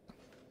 Bindo.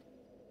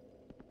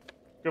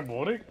 Good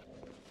morning.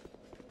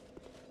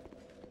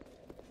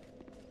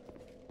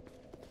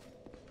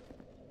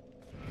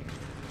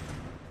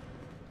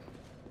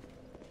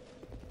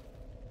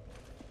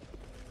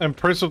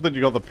 Impressive that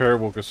you got the parry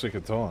walk a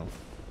second time.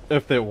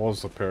 If that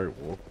was the parry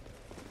walk.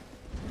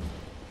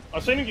 I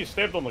seen him get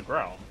stabbed on the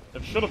ground.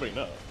 It should have been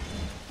it.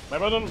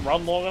 Maybe I didn't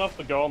run long enough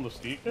to go on the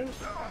staircase?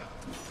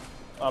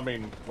 I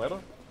mean, ladder?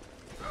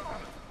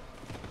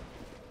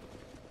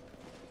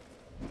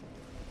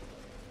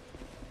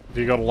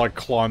 You gotta, like,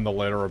 climb the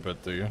ladder a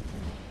bit, do you?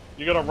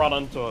 You gotta run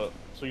into it,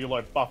 so you,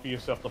 like, buffer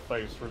yourself to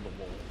phase through the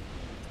wall.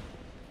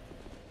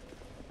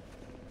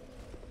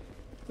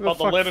 Who But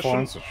the ladder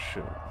finds should... this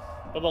shit?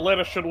 But the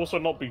ladder should also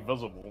not be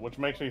visible, which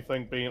makes me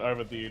think being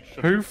over the edge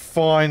should... Who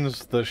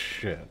finds this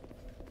shit?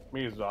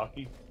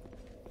 Miyazaki.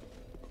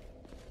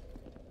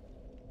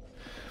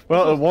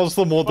 Well, it was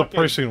the more fucking-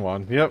 depressing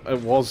one. Yep,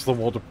 it was the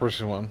more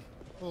depressing one.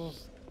 This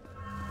is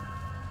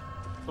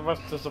the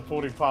most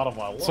disappointing part of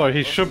my life. So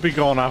he should be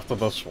going after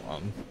this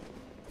one.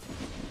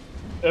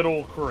 It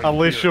all correct.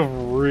 Unless you've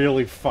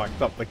really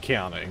fucked up the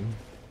counting.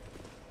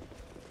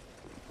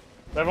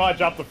 They might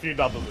jump a few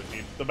numbers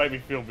ahead to make me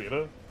feel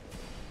better.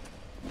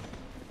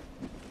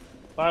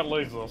 Don't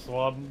lose this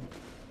one.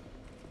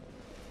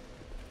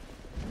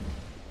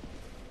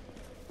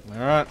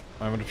 Alright,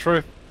 moment of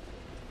truth.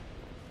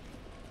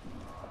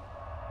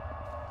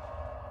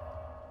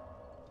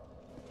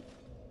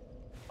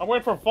 I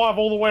went from 5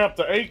 all the way up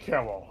to 8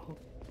 camel.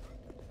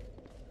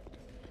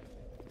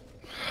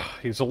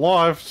 He's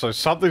alive, so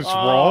something's Oh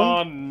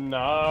wrong.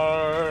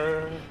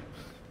 no.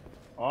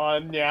 Oh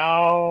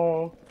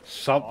no.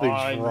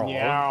 Something's wrong.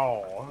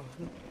 No.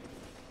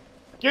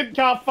 Kid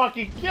can't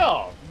fucking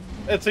kill.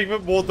 It's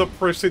even more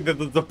depressing than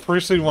the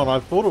depressing one I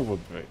thought it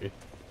would be.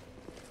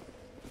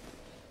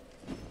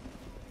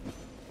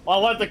 I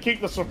like to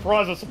keep the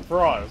surprise a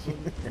surprise.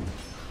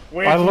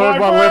 Where's I learned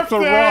my left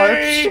and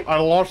birthday? right. I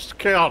lost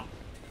count.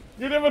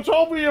 You never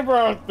told me your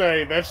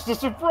birthday. That's the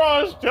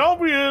surprise. Tell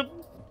me it.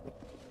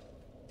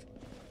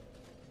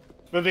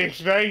 The next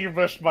day you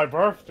missed my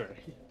birthday.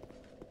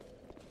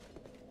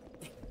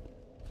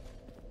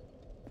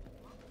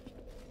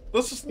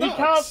 This is You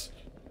can't.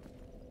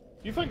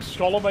 You think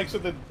Scholar makes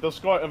it that this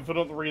guy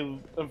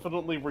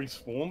infinitely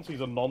respawns?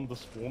 He's a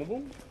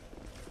non-despawnable?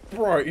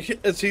 Bro,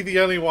 is he the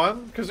only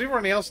one? Because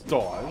everyone else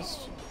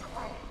dies.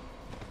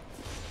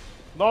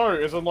 No,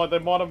 as in like they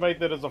might have made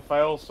that as a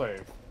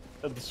failsafe.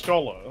 In the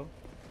Scholar.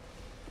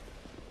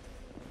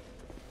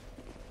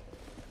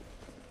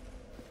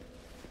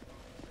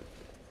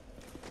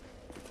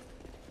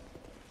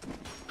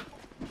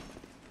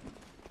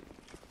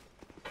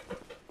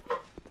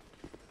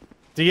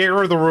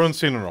 Diego the Ruined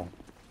Sentinel.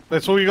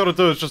 That's all you gotta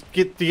do is just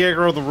get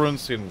Diego the Ruined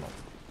Sentinel.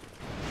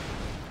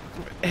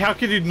 How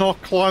could you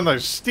not climb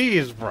those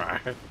stairs, bro?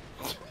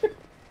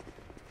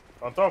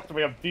 Don't talk to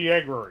me, I'm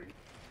de-aggroing.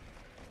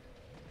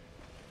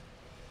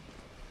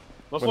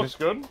 This looks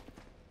good.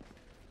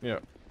 Yeah.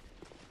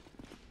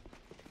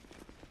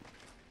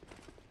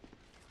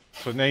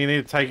 So now you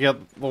need to take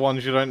out the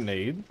ones you don't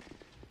need.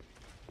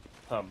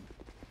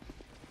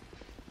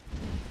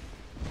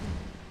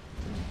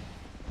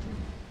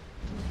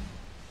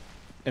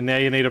 And now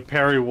you need a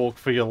parry walk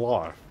for your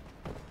life.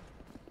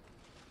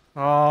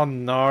 Oh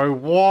no,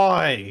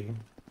 why?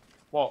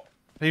 What?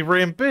 He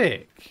ran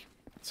back.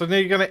 So now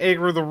you're gonna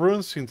aggro the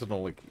Ruin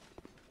Sentinel again.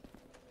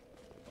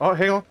 Oh,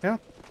 hang on, hang on.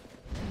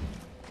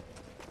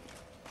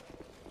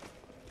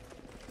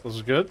 This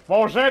is good. What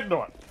was that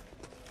doing?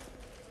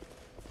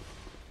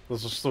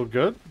 This is still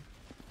good.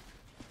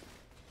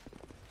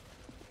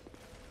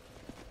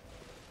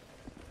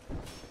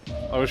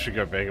 I wish you'd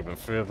go back a bit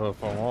further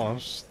if I'm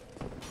honest.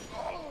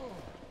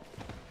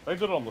 They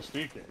did it on the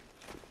staircase.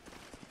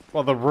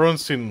 Well, the Ruin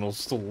Sentinel's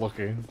still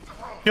looking.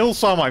 Kill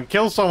someone,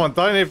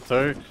 don't have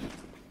to.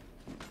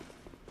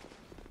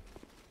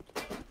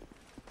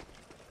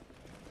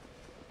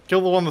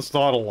 Kill the one that's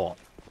died a lot.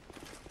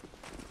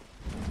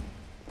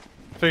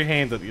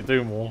 Two-handed, you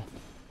do more.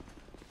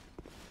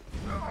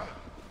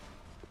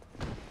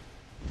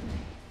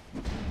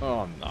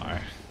 Oh no.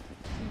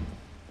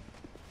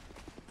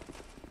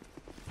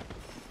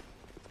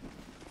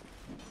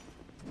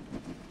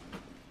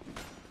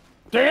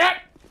 Dang it!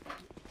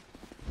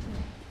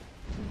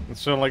 It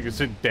sounded like you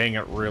said dang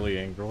it really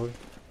angrily.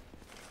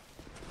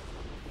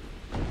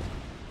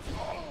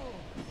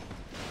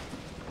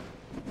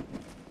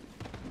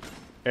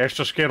 Ash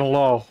just getting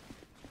low.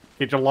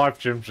 Get your life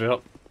gems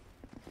out.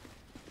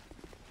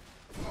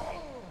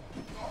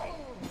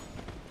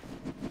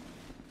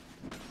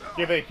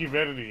 Get that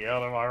humanity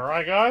out, am I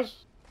right, guys?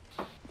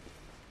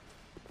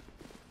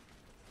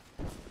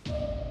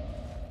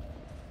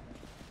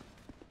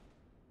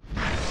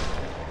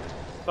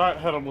 Don't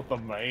hit him with the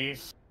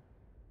mace.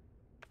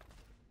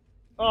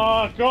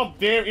 Oh, god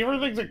damn,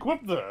 everything's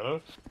equipped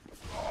there.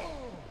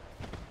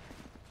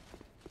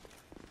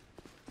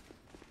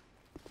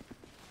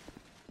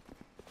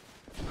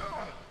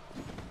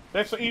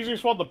 That's the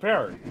easiest one to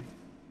parry.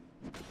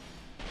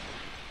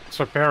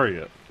 So parry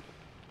it.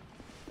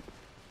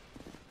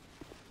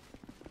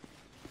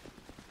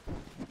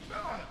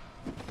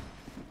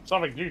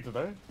 Something new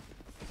today.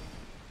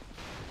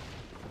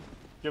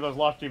 Get those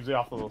life gems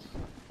after this.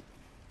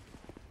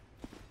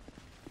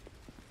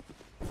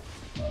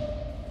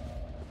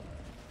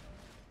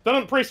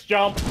 Didn't press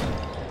jump.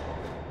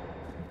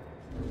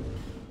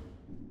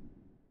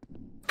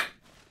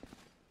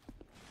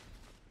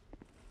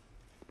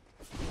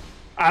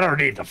 I don't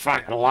need the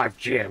fucking life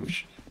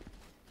gems.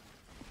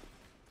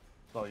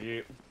 Not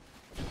yet.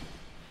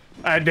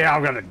 And now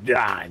I'm gonna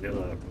die.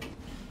 Ugh.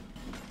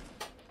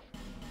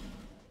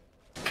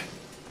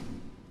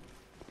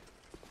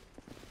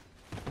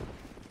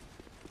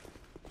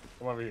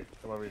 Come over here.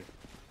 Come over here.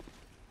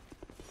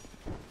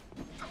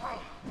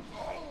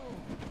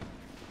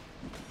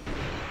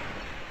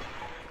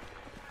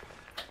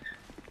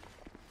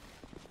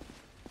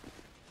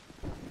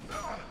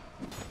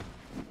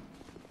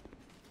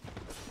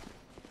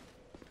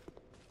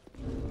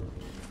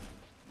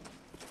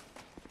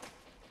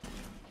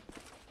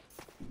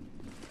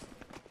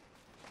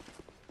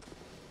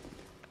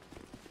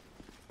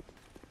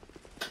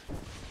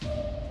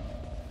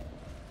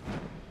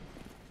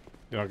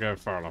 You don't go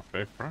far enough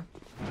back, bro.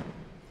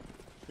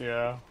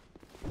 Yeah.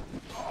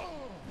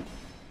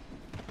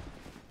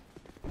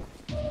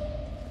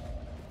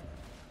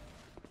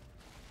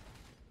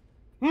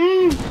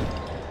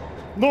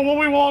 Not what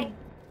we want!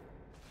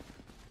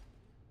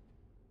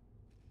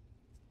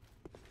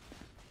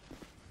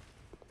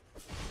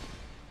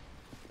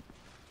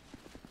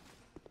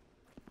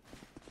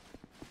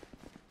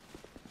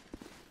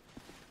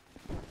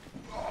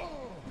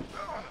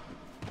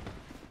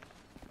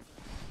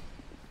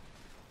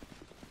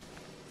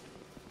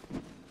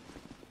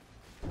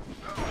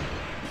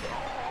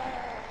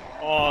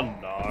 Oh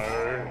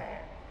no.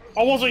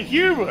 I wasn't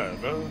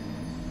human!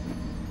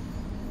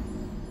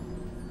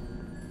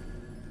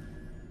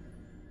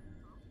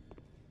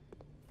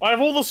 I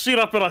have all the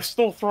setup and I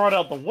still throw it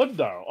out the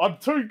window. I'm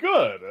too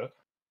good.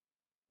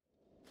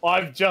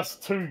 I'm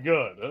just too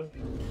good.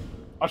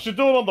 I should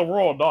do it on the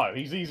Raw Knight.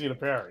 He's easy to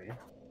parry.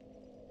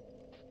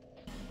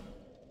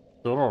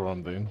 Do it all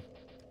run, then.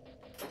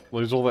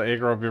 Lose all the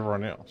aggro of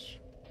everyone else.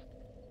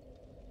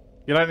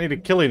 You don't need to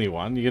kill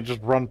anyone. You can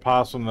just run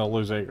past them and they'll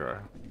lose aggro.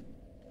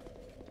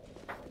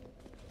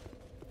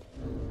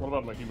 What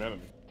about my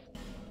humanity?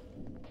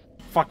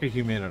 Fuck a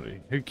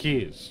humanity. Who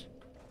cares?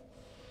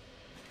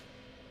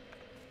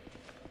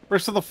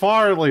 Rest of the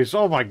fire at least.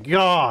 Oh my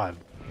god.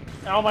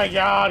 Oh my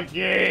god,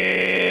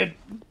 kid!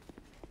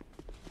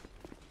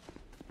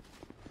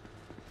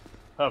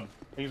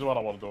 Here's what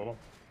I want to do.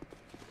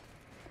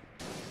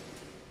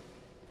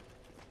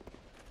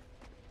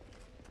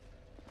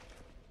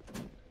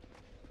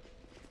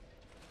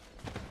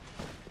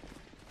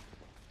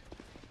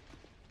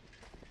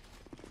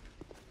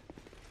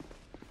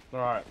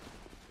 Alright.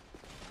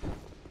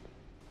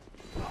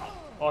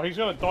 Oh, he's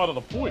gonna die to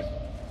the poison.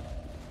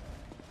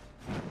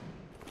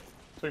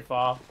 Too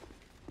far.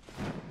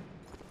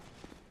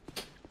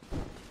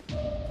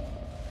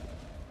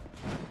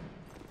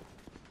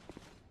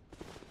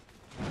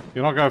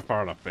 You're not going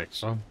far enough back,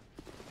 son.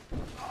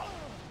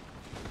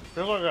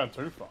 Feels like I'm going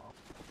too far.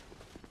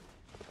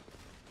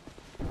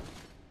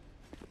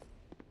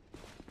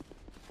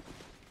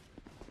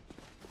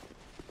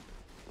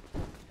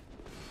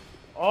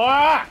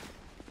 Ah!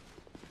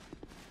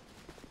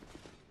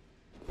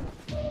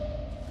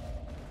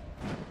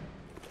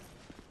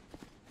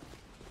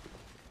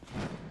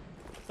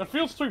 That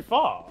feels too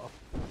far.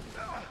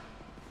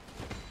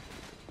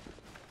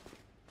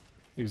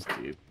 He's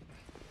dead.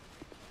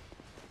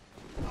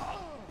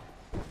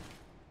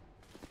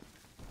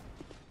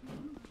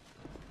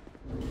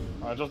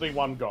 I just need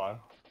one guy.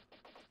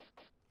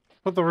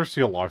 Put the rest of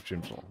your life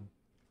gems on.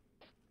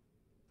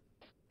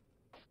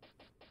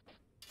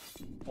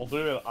 I'll do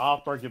it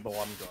after I get the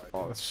one guy.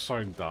 Oh, that's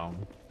so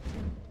dumb.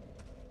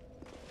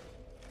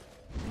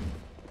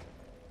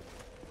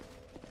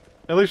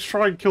 At least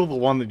try and kill the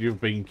one that you've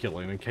been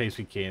killing in case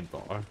he can't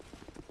die.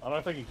 I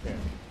don't think he can.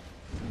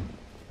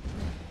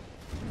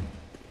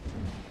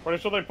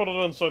 Pretty sure they put it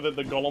in so that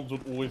the golems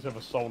would always have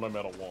a soul no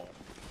matter what.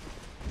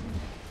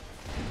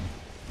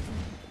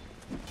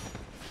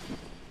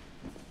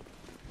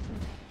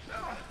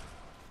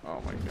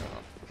 Oh my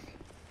god.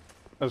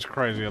 That's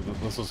crazy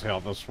that this is how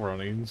this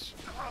run ends.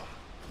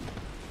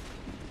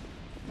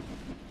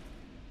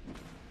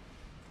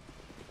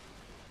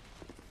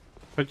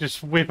 Put your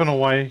weapon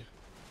away.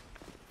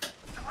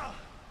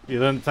 You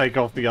didn't take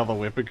off the other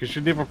weapon because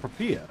you never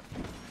prepare.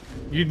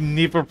 You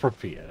never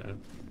prepare.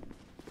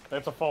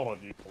 That's a fault on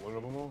you, believe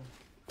it or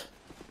not.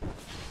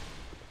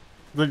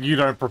 That you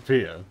don't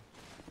prepare.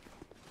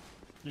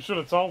 You should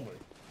have told me.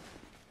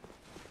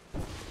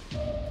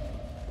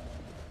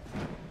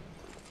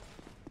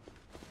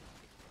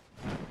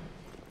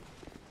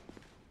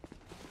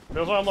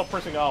 Feels like I'm not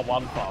pressing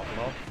R1 fast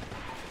enough.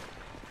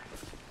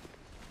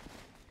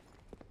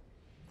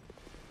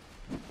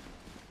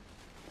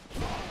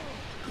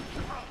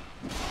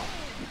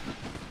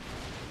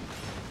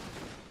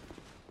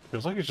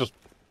 Feels like he's just,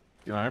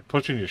 you know,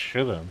 pushing your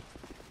shit in.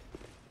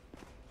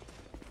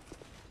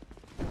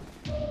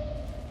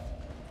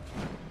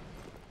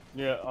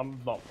 Yeah, I'm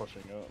not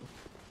pushing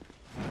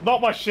it. Not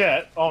my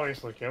shit,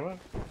 obviously, Kevin.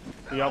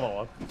 The other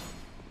one.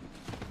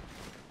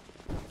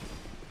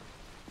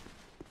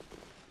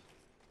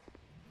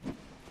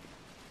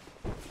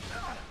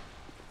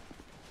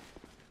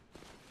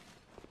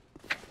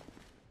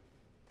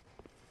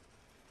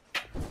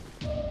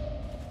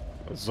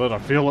 Is it? I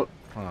feel it.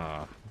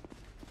 Ah.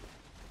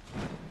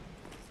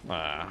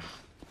 Ah.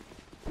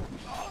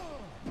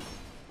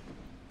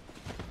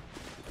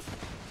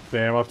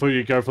 Damn, I thought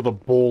you'd go for the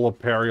baller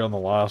parry on the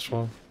last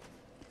one.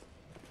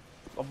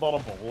 I'm not a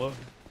baller.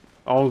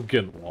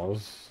 Olgin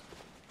was.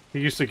 He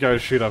used to go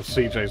shoot up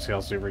CJ's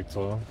house every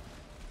time.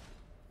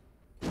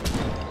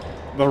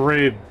 The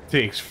red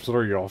text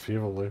threw you off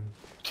heavily.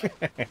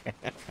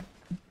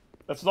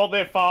 It's not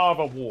that far of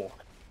a walk.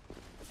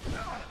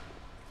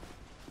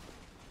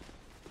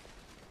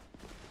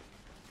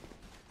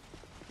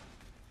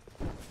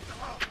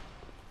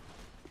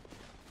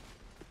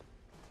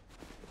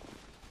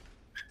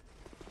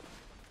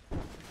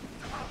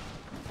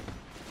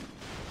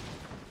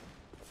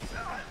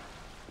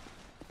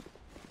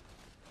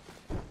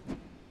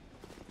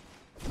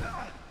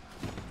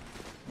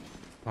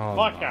 Oh,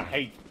 Fuck, no. I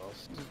hate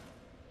this.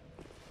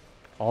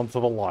 On to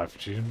the life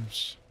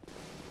gems.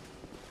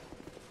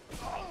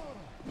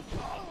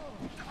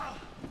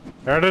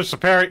 There it is, the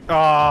parry.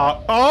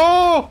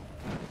 Oh!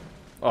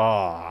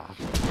 Ah.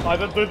 I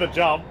didn't do the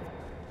jump.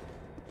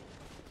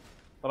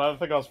 But I don't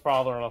think I was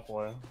farther enough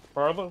away.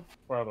 Further?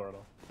 Further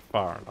enough.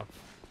 Far enough.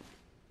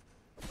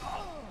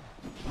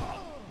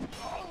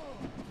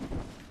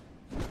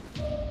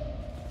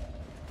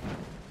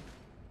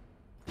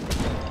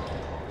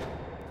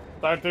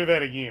 Don't do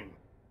that again.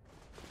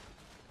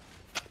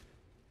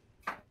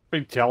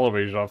 Been telling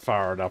me he's not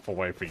far enough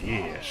away for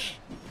years.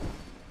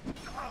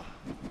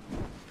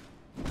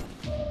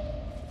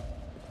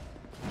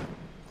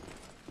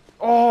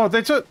 Oh,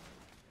 that's it!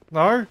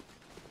 No?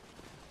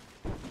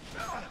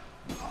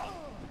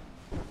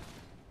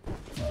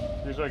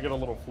 Usually I get a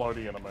little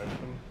floaty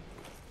animation.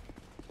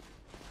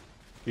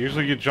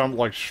 Usually you jump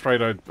like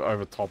straight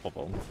over top of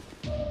them.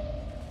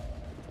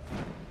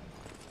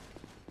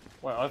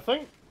 Wait, I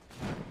think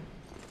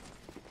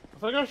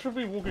I should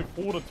be walking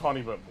forward a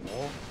tiny bit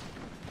more.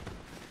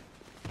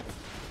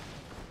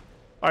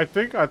 I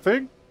think.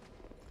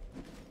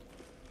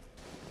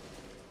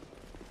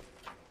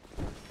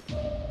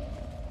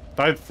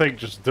 Don't think,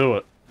 just do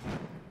it.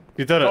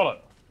 You did it. Got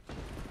it.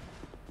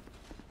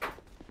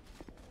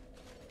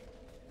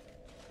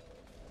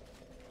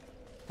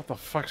 What the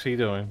fuck's he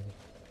doing?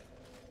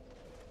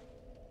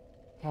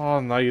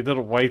 Oh no, you did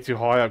it way too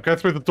high up. Go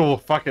through the door,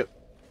 fuck it.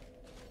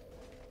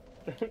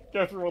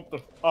 Go through what the...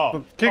 Oh.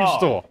 The king's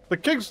door. The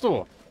king's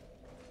door.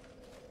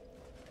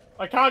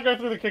 I can't go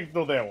through the king's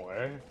door that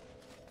way.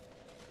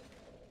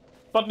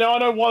 But now I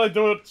know why they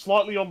do it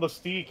slightly on the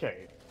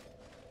staircase.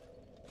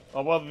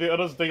 Oh, well, it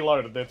is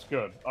deloaded. That's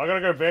good. I gotta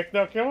go back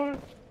now, can I?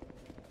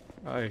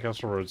 Oh, you got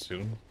some road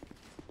soon.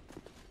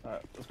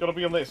 Alright, it's gotta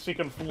be on that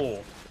second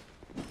floor.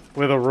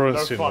 Where the road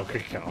No soon fuck will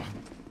kick out.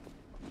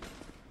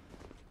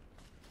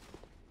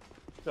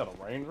 Is that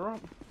a range run?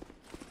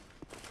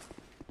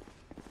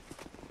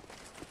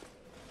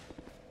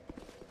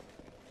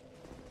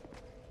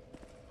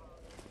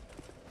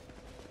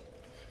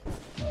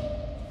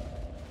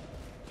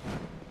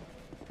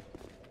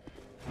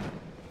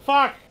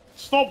 Fuck!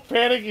 Stop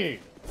panicking!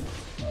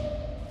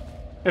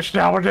 It's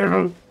now or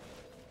never.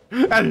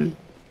 And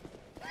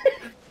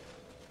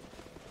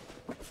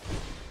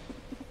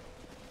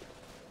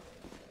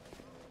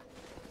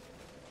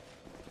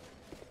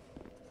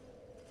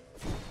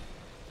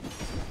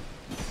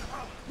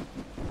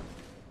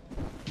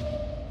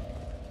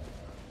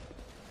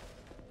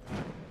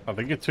I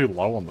think you're too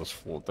low on this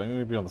floor. Don't you need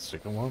to be on the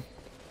second one?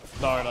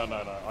 No.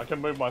 I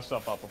can move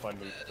myself up if I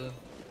need to.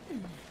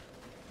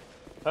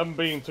 Him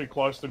being too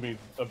close to me is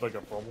a bigger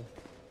problem.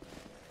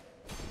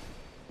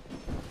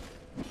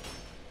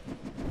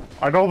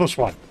 I know this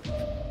one.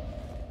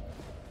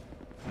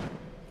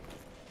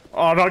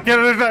 Oh no, get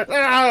it in there!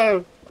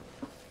 Ah!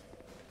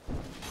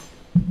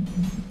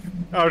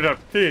 Oh no,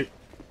 T.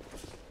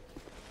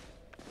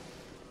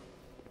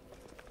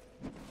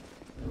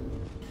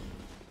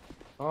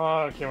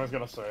 Oh, Cameron's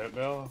gonna say it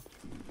now.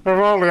 If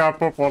only I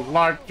put my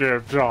life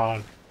gems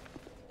on.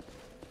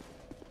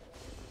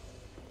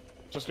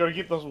 Just gotta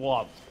get this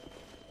one.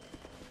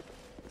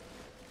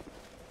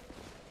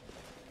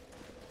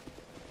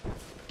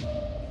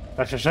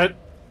 That's just it.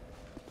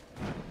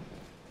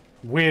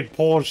 Weird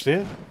pause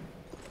there.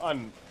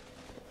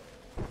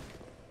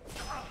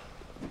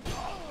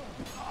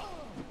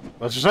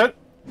 That's just it.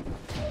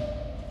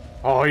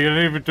 Oh, you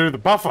didn't even do the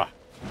buffer.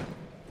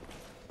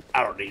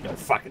 I don't need no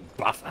fucking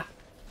buffer.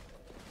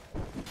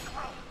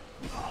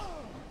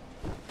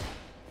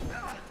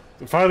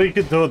 If only you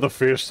could do it the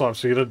first time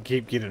so you didn't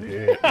keep getting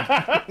hit.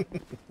 This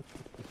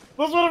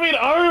would have been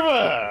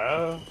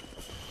over!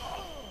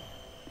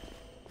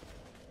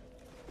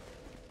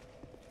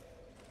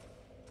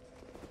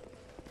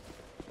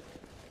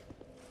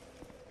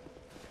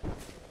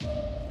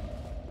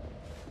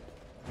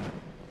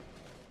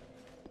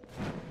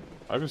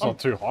 I hope it's not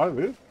too high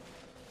there.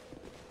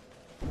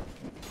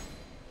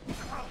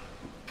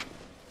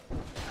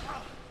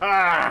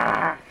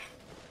 Ah!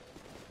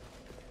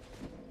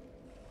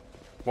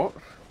 What?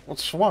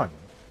 What's swan?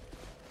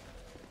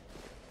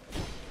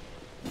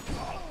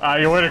 Ah,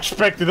 you weren't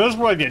expecting this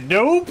one, you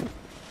noob?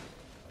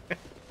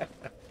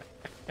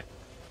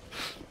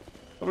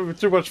 having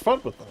too much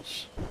fun with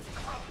this.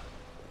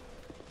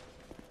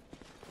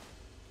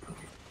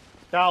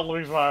 Can't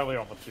lose my only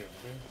opportunity.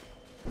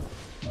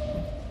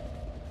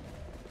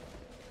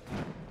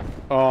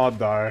 Oh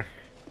no.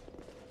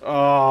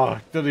 Oh,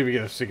 didn't even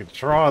get a second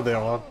try on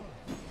that one.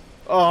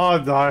 Oh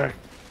no.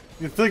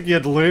 You'd think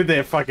you'd learn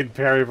that fucking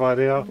parry by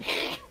now.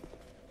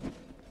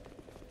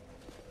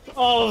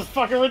 Oh, this is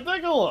fucking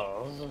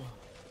ridiculous.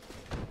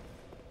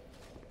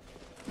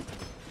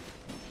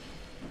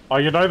 Oh,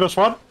 you know this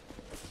one?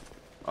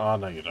 Oh,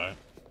 no you don't.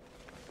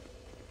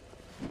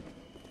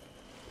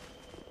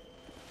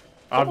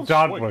 I'm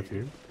done sweet. with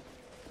you.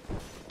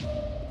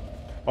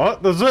 Oh,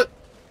 there's it!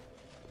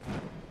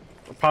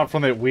 Apart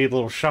from that weird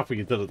little shuffle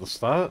you did at the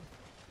start.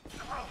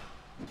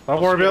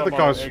 Don't worry about the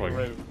ghost swing.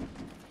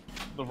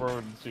 The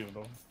road and see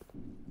them.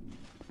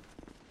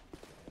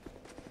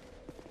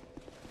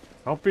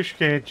 Don't be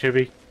scared,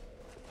 Chibi.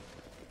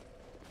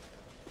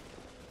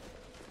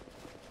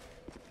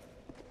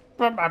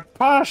 But my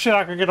pa said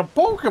I could get a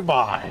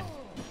Pokemon!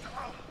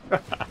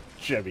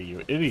 Chibi,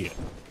 you idiot.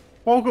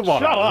 Pokemon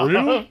Shut are up!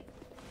 real?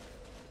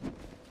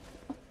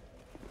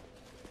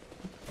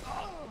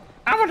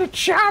 I want a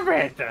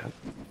Charmander!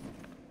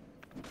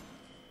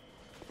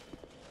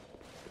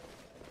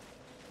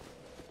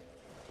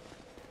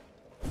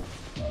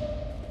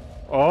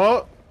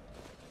 Oh!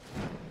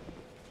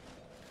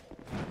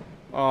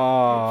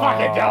 Oh!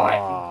 Fucking do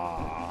it!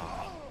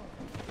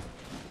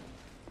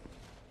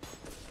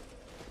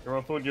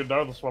 I thought you'd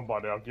know this one by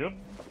now, kid.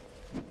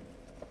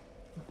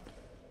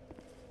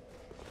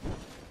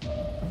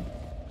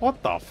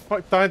 What the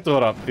fuck? Don't do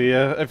it up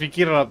there. If you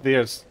get it up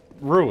there, it's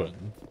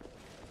ruined.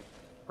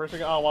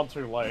 Pressing R1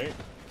 too late,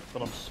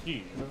 but I'm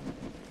scared.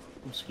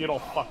 I'm scared I'll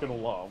fuck it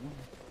all up.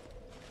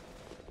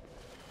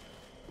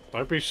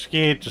 Don't be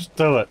scared, just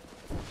do it.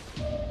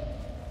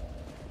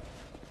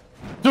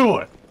 Do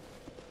it!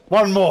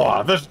 One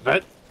more, this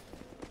bit.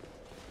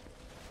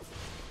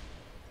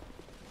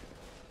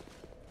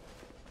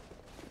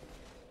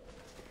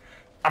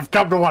 I've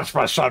come to watch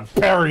my son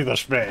parry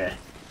this man.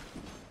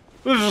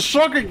 This is a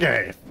soccer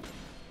game.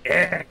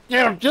 Yeah,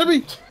 get him,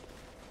 Jimmy.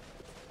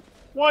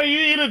 Why are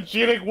you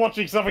energetic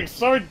watching something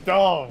so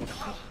dumb?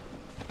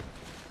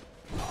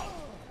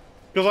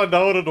 Because I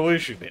know it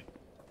annoys you then.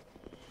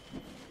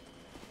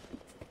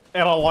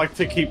 And I like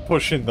to keep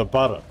pushing the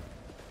button.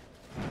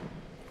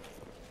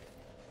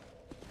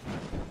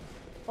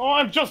 Oh,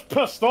 I'm just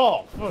pissed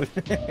off.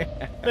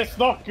 That's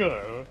not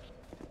good.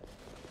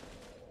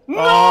 No!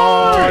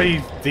 Oh,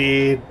 he's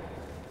dead.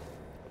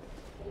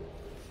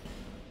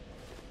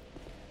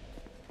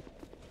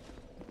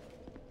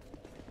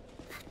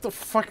 What the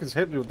fuck is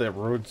happening with that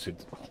road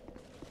suit?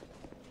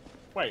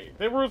 Wait,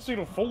 that road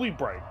seemed to fully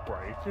break.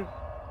 Break, He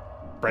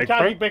can't break?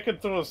 get back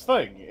into his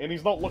thing, and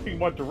he's not looking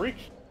my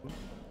direction.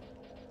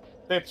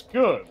 That's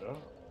good.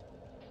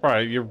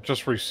 Right, you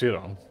just reset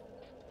him.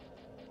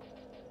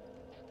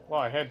 Well,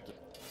 I had to.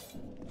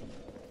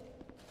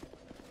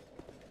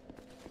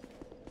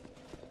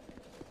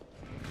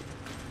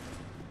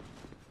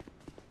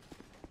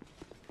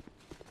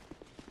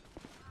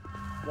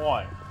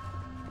 Why?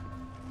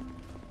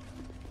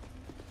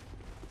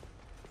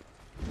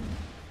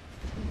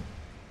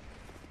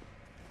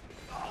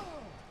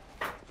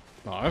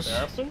 Nice.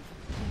 Embarrassing?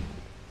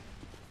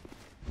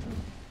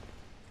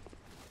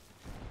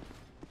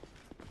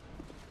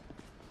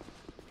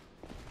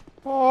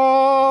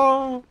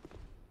 Oh.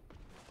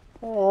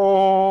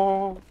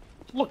 Oh.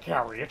 Look,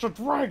 Harry, it's a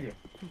dragon.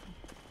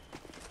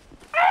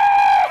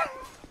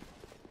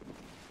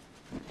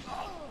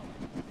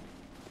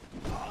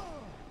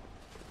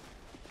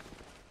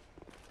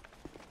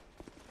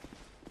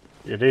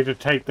 You need to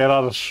take that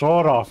other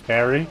sword off,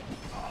 Harry.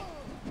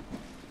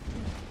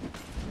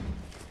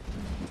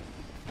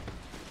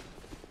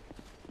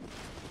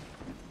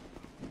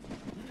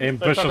 They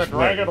Ambitious took a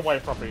dragon move. away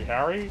from me,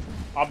 Harry.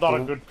 I'm not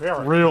a good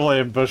parent. Real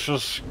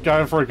ambitious.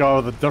 Going for a guy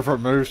with a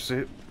different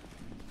moveset.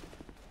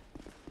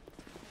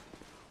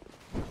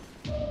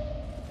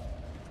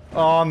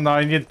 Oh no,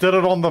 you did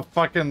it on the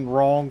fucking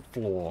wrong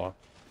floor.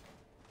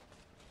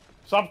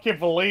 Some can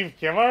believe,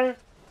 Kivo.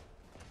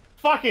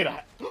 Fuck it.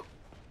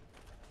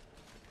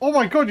 Oh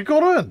my god, you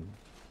got in!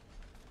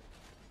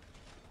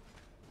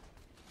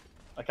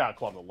 I can't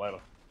climb the ladder.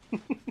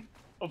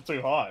 I'm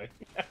too high.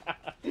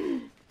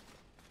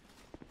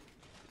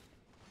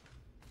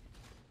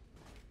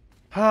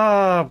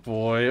 Ah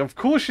boy, of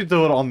course you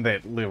do it on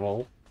that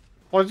level.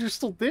 Why are you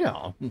still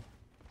down?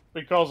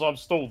 Because I'm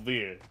still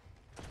there.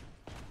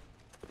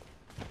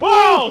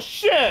 Oh,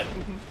 shit!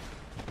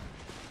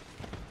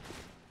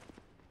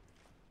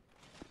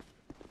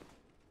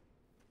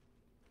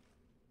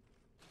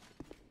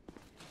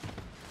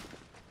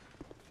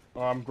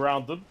 I'm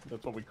grounded.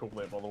 That's what we call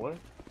that, by the way.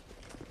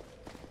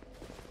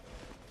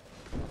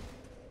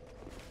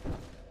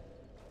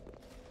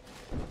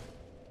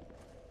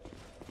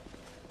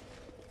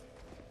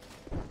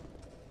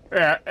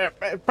 Yeah,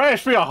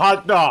 pass me a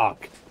hot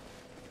dog.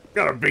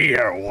 Gonna be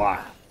here a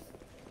while.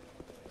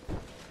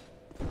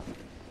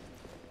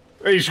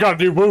 He's got a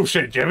new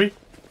moveset, Jimmy.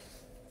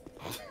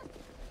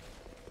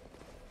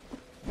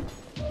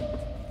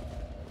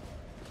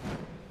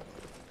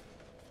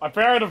 I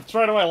parried him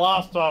straight away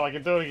last time, I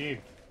can do it again.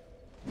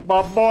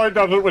 My boy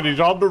does it when he's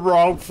on the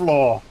wrong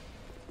floor.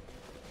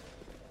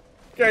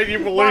 Can you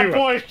believe My it?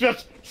 boy's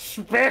just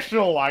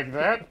special like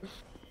that.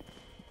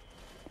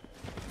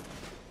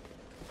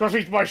 Because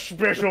he's my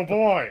special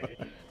boy.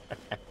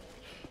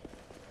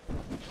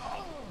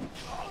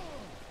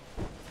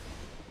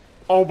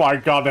 Oh my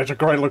god, that's a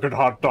great looking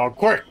hot dog.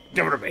 Quick,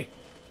 give it to me.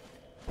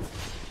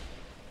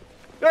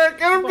 Hey,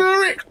 get him,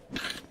 Gary!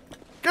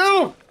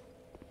 Get him!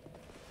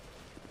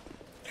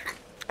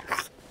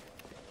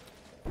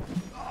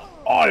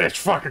 Oh, that's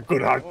fucking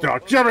good hot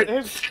dog. Jimmy!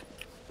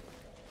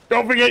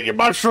 Don't forget your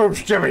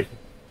mushrooms, Jimmy!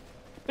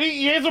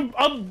 He has a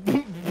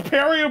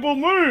unparryable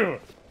move!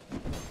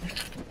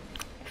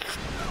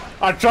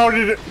 I told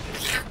you that.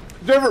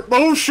 Different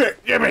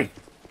bullshit, Jimmy!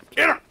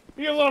 Get him!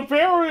 He has an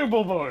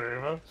unparryable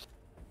move!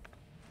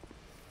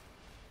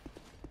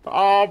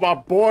 Oh, my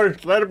boy,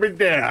 let me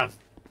down.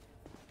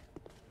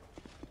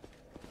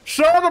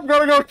 Son, I'm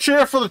gonna go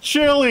cheer for the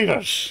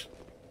cheerleaders.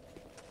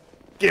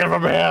 Give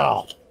them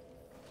hell.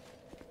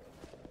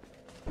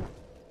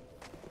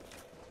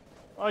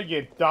 Oh,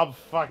 you dumb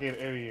fucking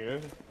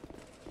idiot.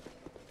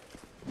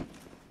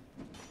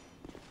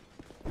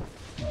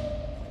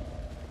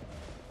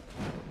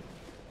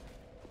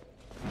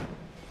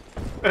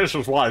 This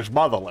is why his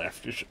mother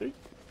left, you see.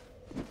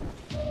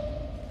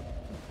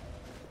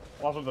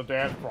 Wasn't the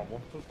dad's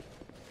problem.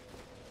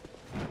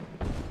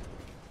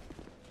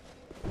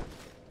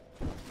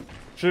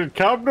 She'd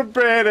come to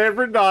bed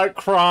every night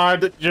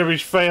crying that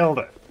Jimmy's failed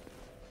it.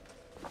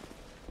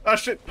 I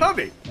said,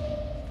 honey,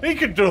 he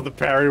can do the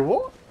parry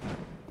walk.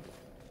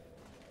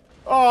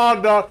 Oh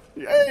no,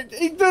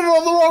 he did it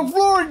on the wrong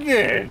floor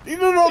again. He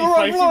did it on the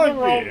wrong floor again. He's facing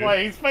the wrong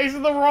way. He's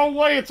facing the wrong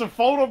way. It's a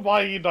fault of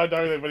mine. You don't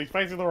know that, but he's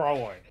facing the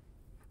wrong way.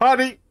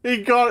 Honey, he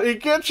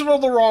gets it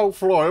on the wrong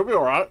floor. He'll be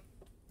all right.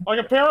 I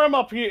can parry him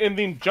up here and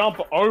then jump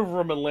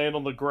over him and land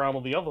on the ground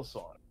on the other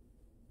side.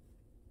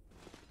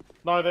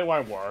 No, that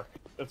won't work.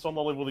 It's on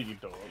the level that you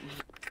do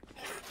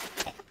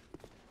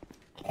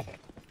it.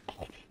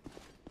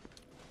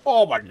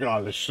 Oh my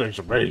god, this thing's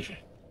amazing.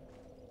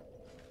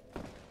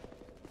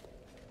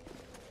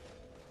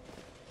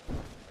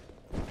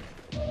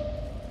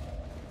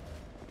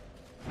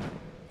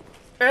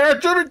 Hey,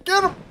 Jimmy,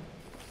 get him!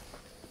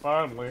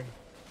 Finally.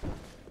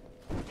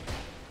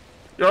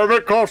 You're a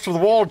bit close to the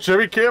wall,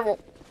 Jimmy, careful.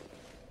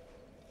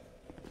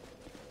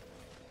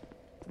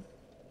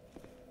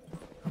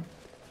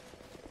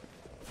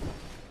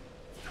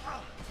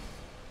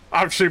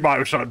 I've seen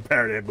my son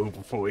parry that move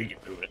before he can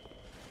do it.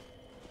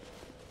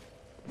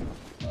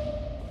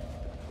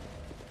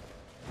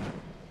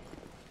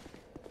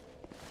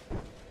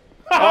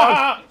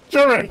 Oh,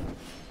 Jimmy!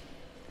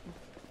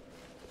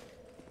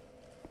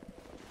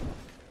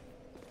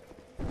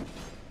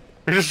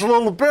 He's just a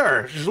little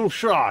embarrassed. He's a little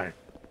shy.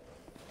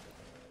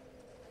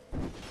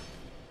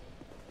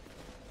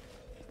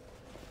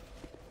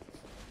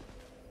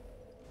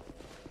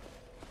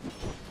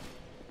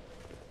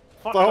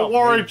 Don't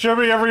worry,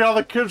 Jimmy. Every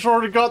other kid's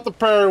already got the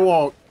parry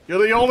walk.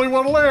 You're the only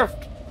one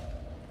left.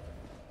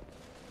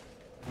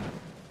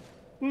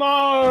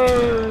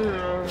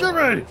 No!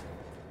 Jimmy!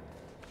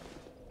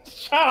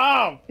 Shut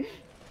up!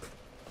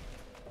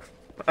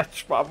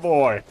 That's my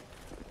boy.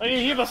 I can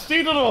hear the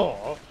seat at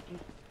all.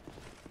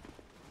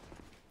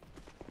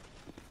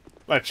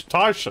 That's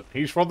Tyson.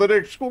 He's from the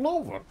next school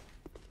over.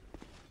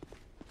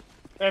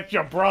 That's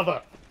your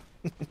brother.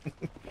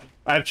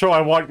 That's who I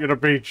want you to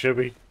be,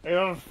 Jimmy. He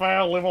doesn't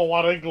fail level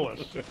 1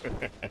 English.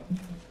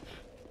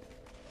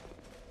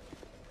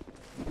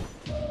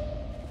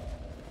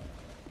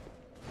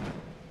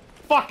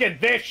 Fucking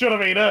that should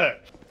have been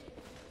it.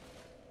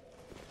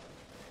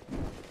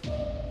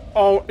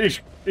 Oh,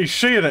 he's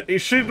seeing it.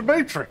 He's seeing the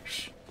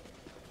Matrix.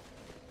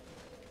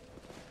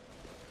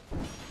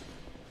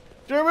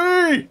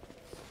 Jimmy!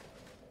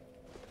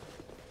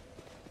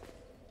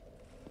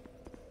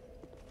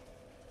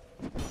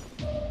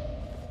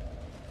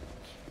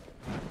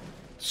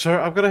 Sir,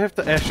 I'm gonna have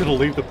to ask you to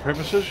leave the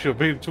premises. You're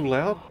being too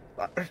loud.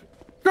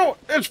 Go!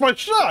 It's my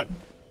son!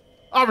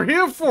 I'm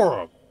here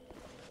for him!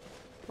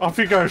 Off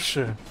you go,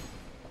 sir.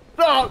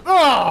 No!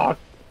 No!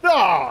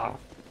 No!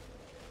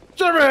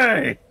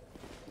 Jimmy!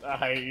 I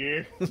hate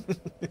you.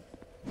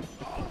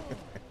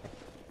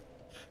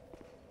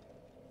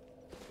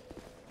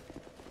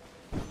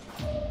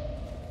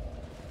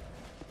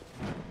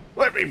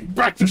 Let me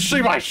back to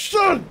see my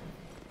son!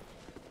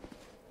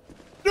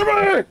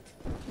 Jimmy!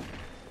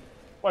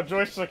 My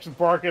joystick's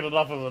broken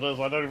enough as it is.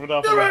 I don't even know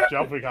if I'm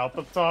jumping up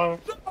the time.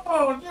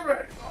 Oh, Jimmy!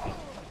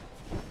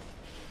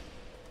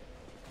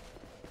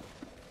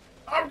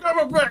 I'm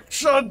coming back,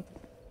 son!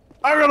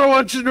 I'm gonna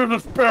want you to do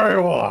this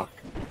parry walk!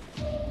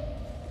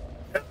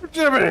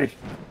 Jimmy!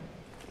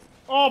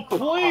 Oh,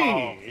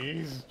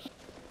 please!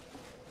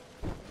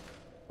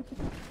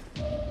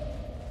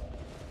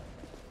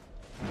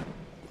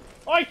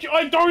 I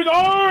don't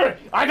know!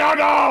 I don't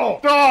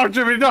know! No,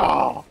 Jimmy,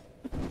 no!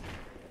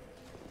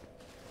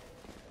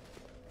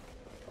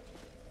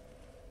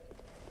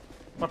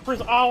 I press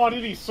R1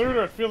 any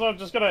sooner, it feels like I'm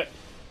just gonna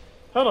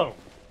hit him.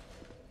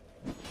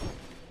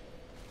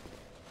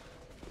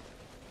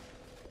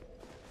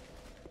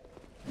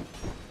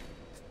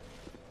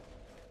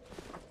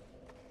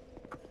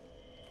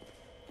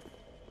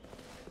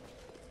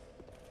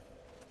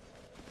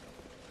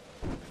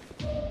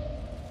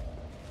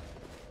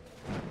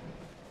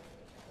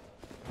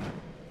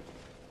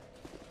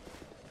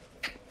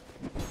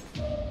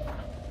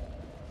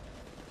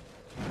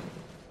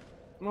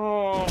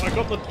 Oh, I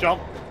got the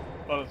jump,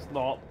 but it's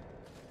not.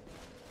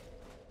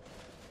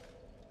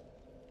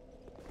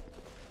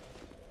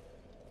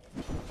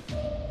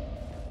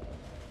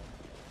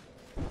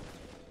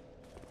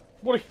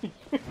 What are you...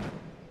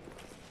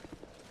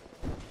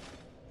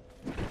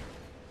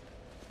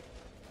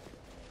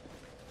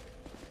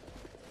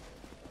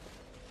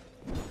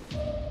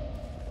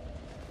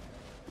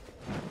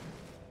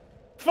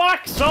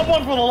 Fuck!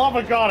 Someone for the love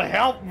of God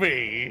help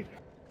me!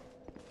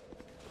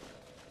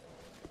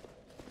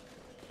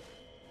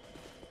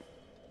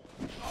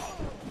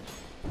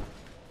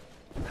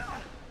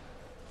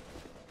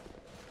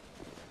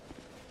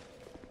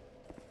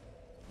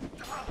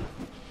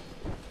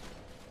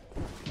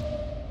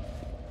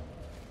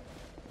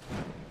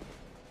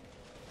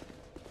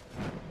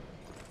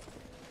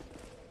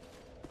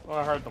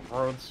 I heard the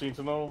road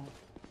sentinel.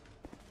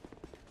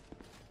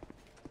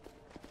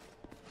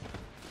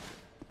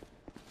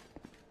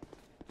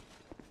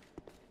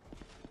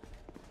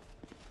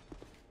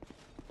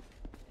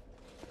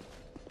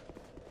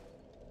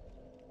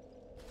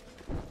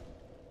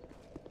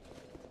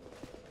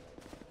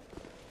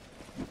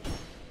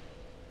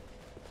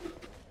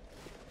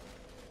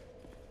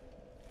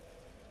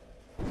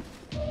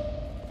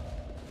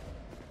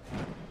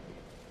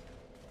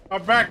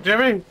 I'm back,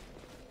 Jimmy.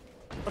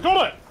 I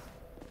got it!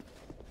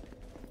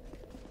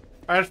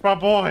 That's my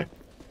boy.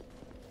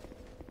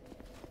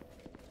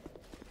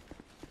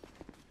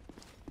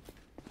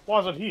 Why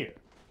is it here?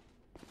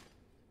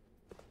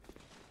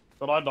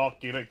 Did I not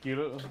get it? Get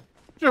it?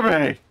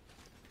 Jimmy.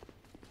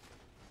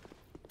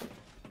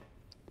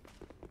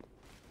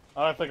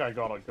 I don't think I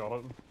got it. Got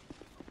it.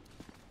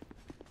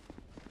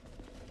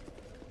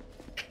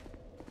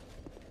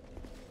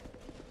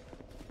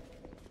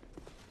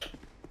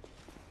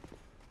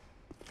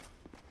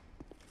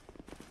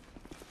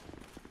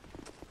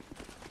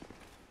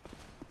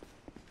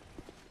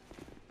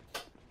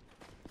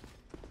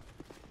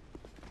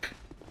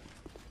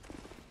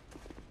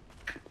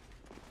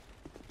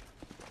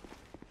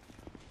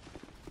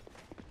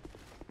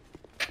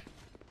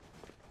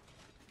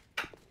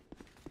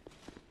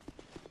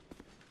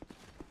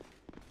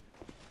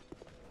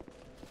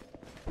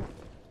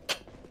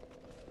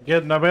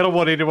 Again, no matter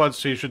what anyone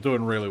says, you're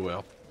doing really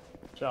well.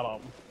 Shut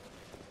up.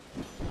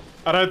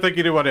 I don't think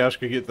anyone else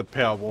could get the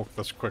power walk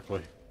this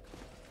quickly.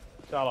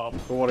 Shut up.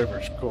 Or whatever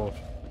it's called.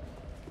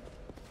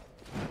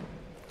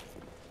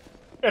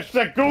 It's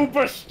the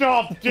Goober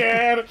stuff,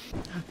 Dad!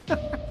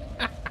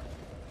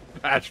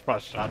 That's my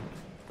son.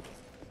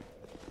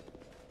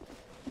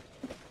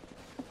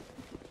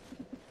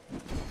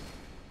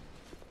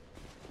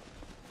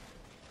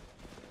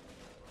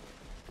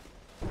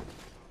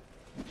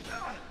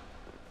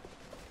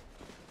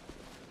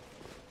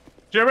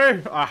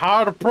 Jimmy, I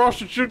hired a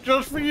prostitute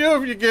just for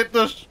you if you get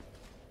this.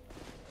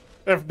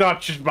 If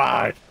not, she's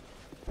mine.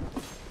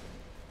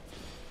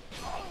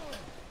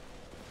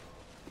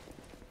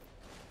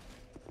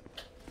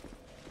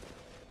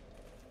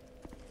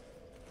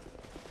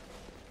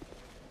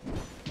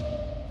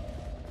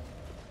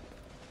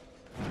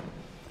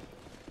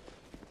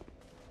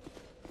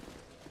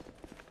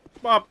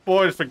 My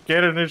boy's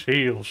forgetting his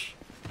heels.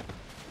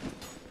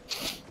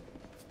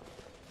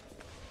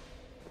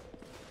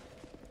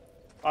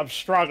 I'm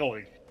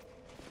struggling.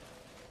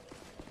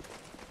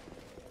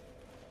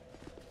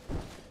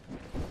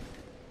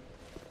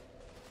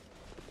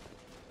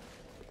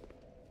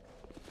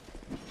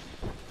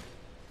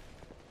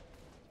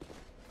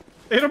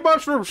 Eat a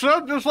mushroom,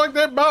 son, just like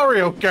that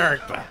Mario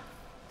character.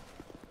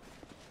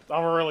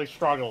 I'm really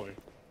struggling.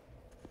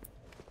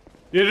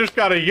 You just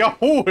gotta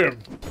yahoo him.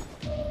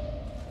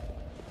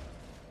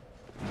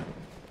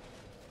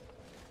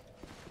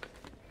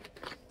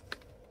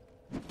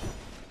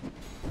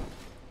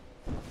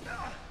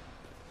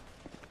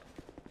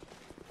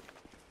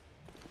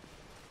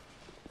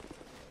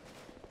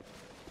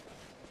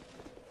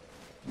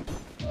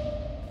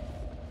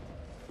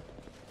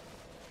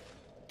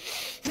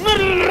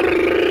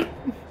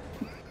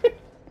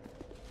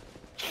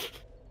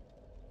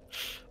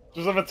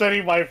 Just if it's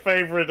any my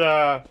favorite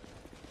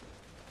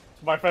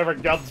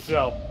gun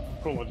shop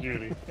of Call of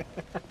Duty.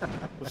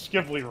 The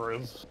Skibbly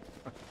Riz.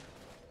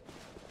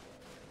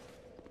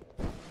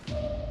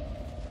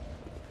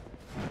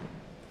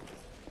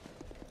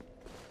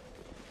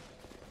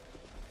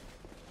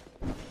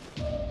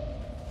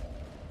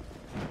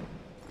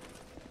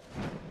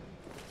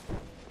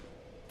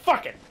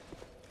 Fuck it!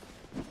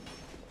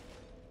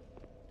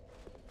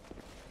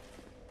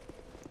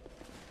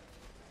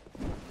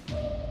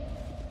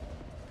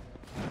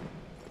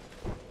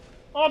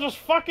 Oh, just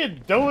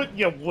fucking do it,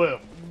 you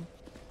wimp.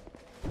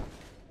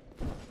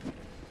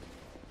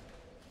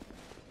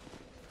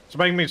 It's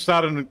making me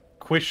start to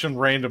question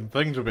random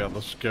things about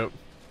the skip.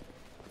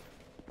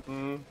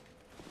 Hmm.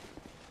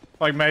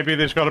 Like maybe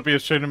there's got to be a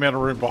certain amount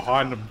of room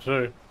behind them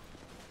too.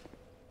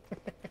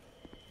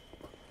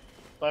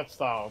 That's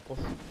startless.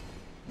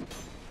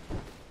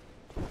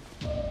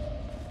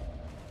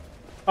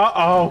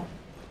 Uh-oh.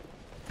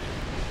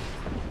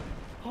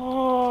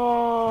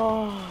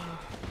 Oh.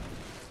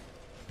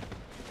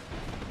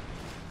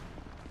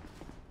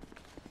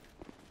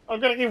 I'm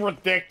gonna get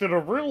redacted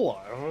in real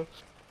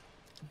life.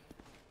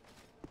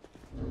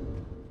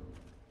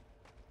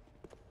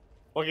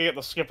 Looking at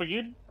the skip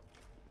again.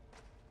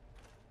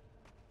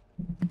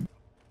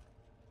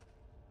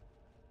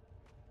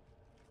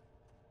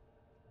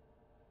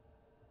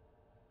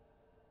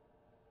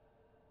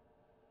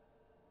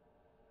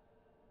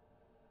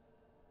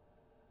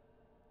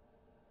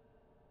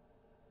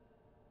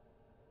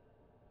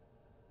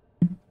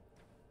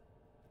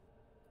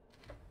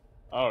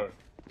 Oh.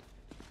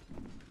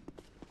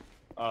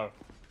 Oh.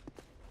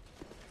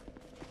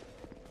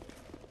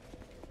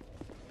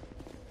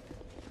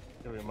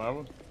 Give me a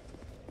moment.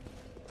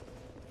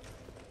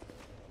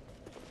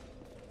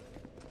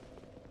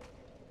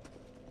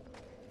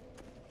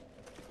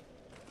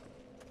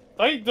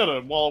 They did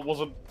it while it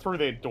wasn't through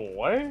their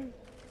doorway.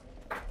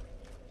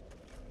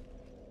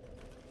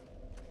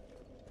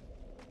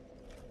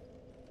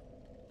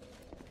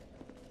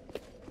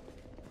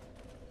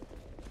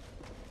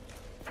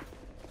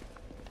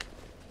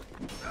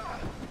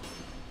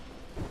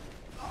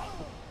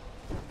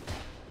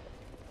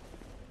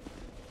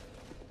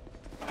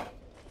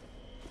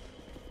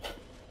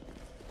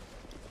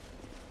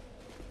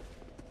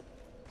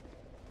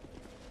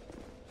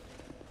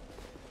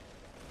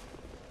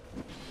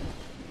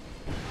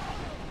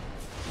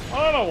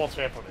 I don't know what's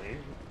happening.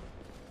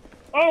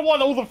 I don't know why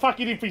all the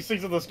fucking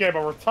NPCs in this game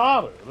are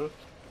retarded.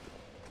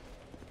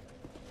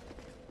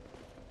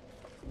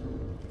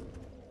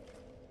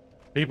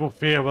 People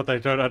fear what they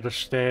don't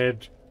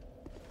understand.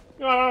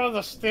 You know, I don't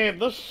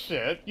understand this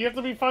shit. You have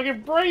to be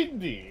fucking brain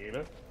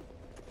dead.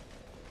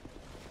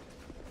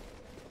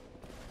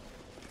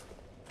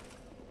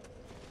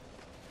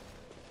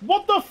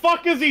 What the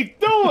fuck is he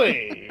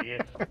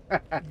doing?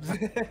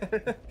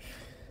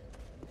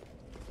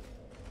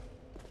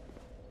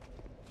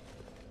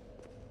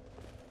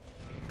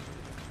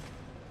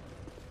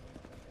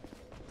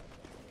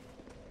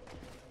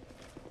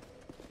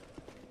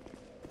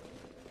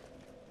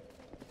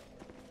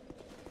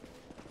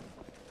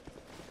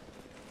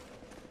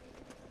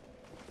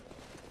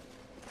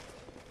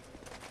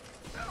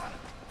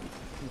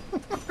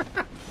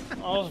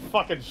 I was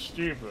fucking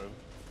stupid.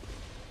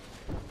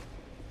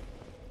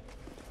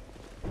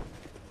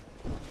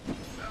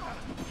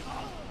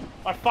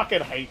 I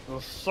fucking hate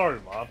this so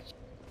much.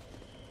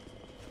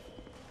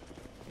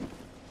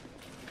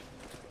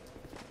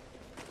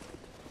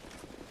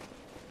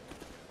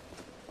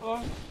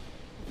 Oh,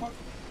 fuck.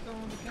 Don't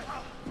want the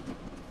cat.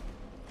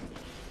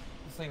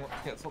 Just saying what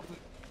the cat's up to.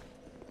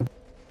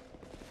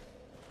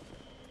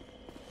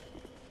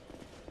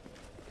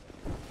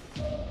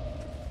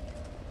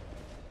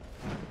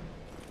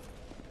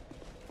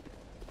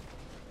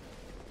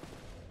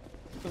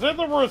 Is that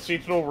the road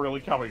sentinel really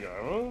coming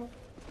over?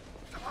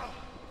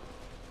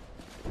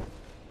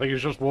 Like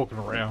he's just walking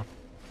around.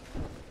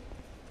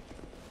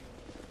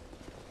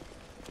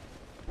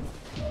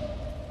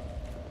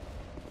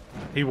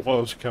 He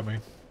was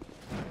coming.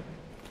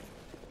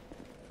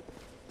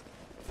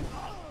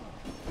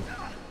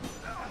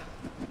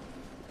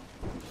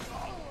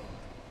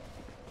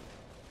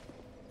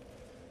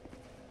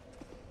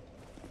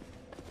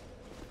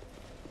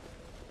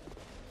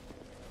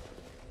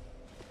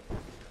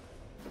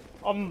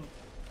 I'm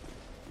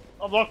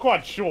not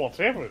quite sure what's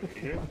happening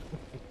here.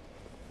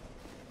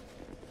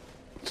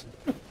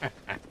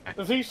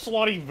 Is he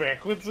sliding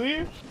backwards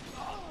here?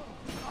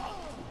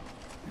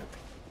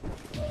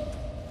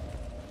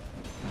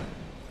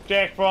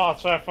 Jackpot,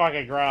 so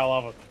fucking great, I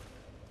love it.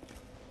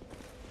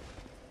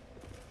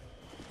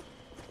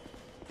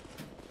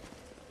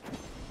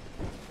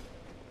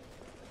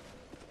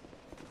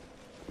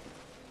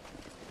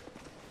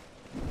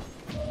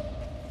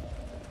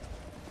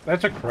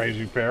 That's a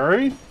crazy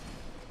parry.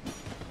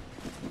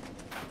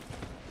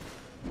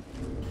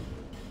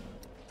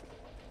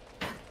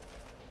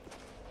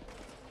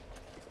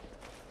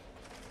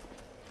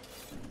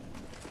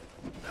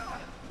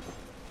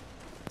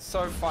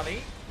 So funny.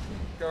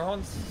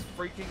 Gohan's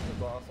freaking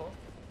his ass off.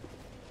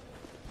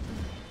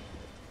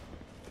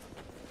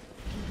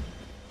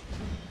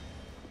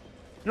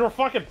 You're a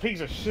fucking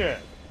piece of shit.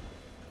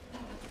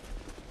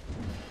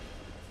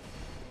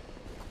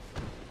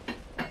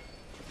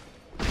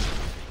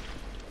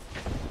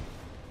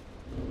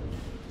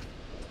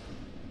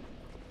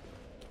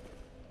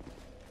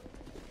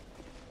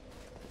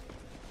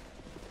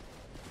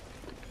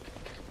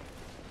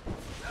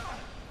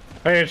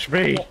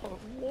 HP.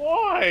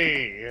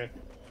 Why?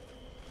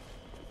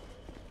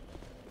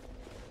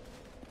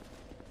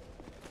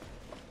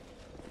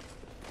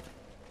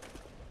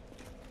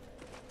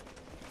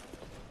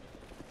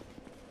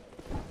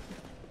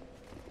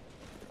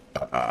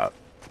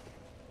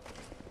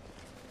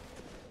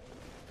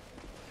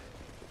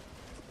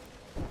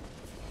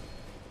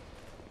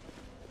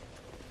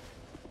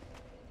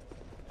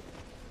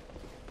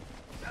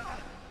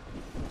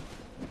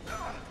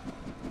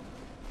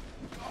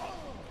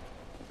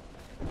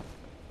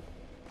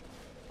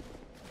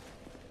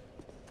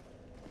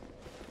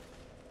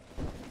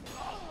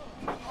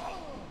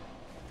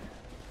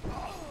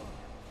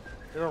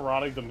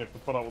 Irati didn't have to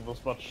put up with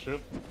this much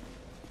shit.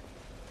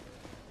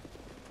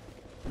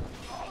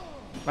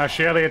 No,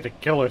 she only had to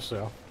kill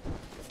herself.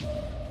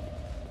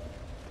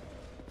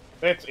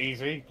 That's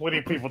easy. Plenty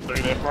of people do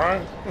that,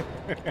 bro.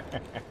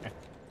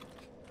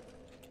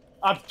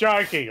 I'm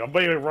joking. I'm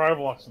being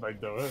Roblox and they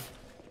do it.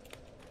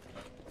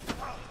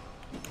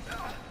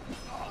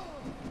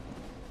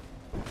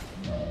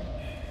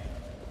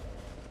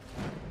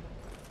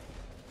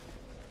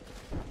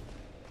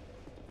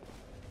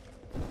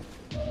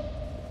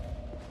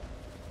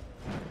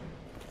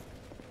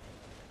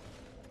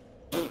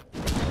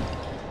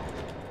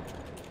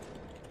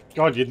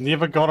 God, you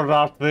never got it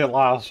after that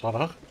last one,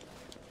 huh?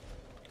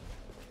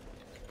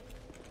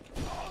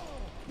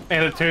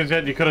 And it turns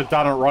out you could have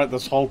done it right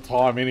this whole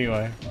time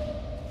anyway.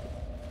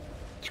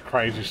 It's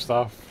crazy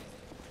stuff.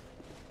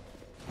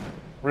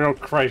 Real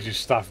crazy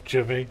stuff,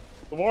 Jimmy.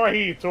 The more I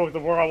hear you talk, the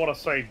more I want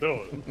to say do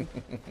it.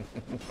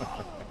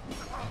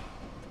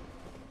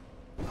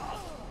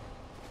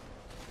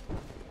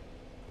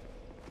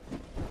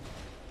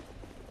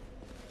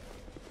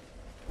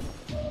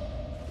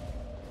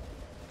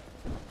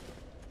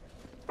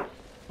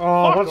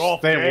 Oh, Fuck what's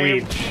off, that game.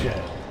 weird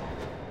shit?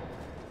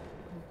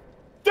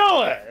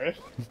 Do it!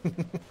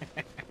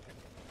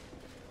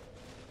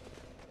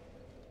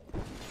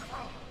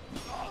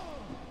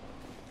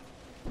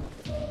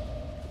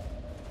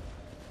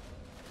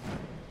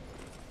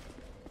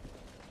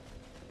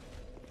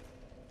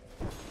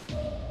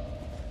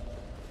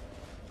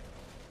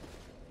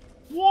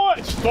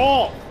 What?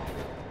 Stop!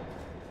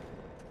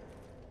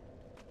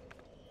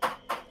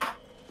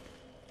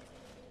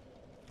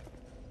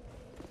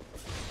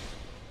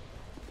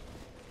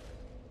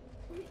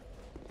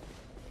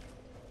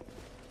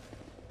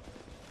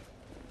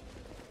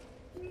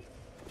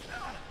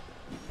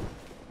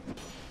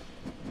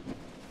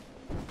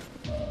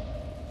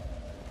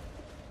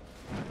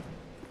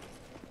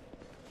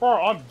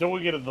 Bro, I'm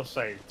doing it at the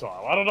same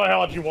time. I don't know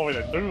how much you want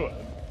me to do it.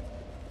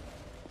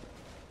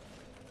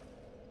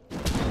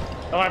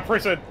 And I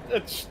press it.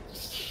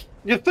 It's.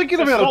 You're thinking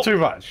about it too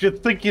much. You're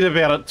thinking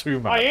about it too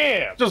much. I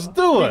am. Just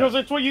do it. Because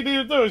that's what you need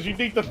to do, is you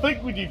need to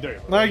think when you do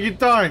it. No, you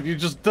don't. You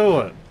just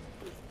do it.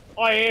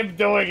 I am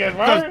doing it,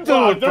 bro. Just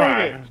do it,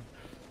 bro.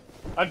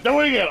 I'm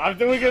doing it. I'm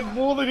doing it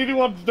more than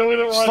anyone's doing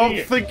it right Stop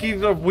here.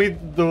 thinking of when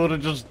to do it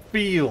and just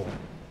feel.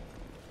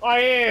 I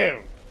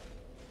am.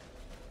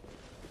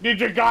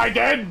 Ninja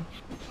Gaiden.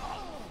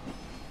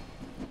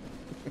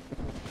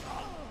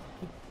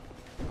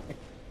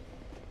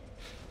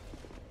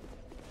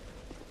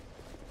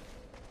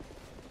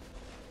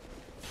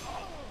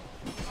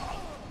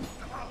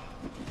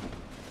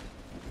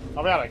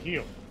 I'm out of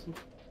heal.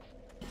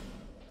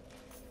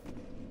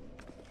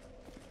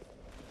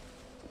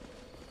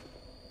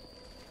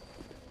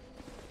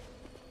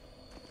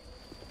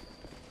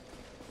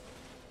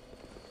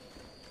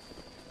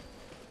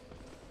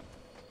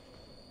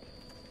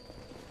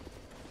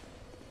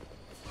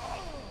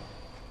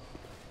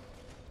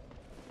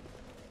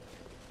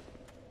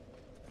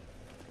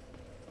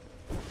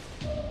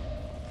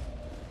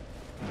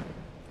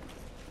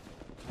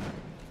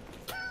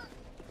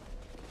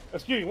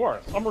 It's getting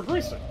worse. I'm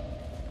regressing.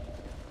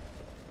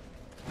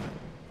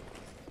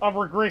 I'm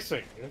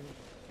regressing.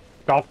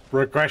 Stop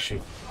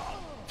regressing.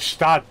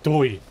 Start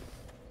doing.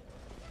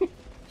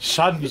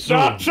 Sun Tzu.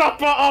 No,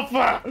 chopper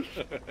upper!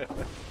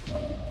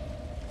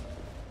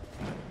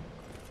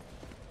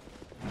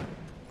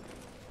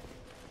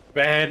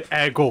 Bad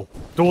angle.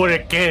 Do it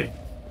again.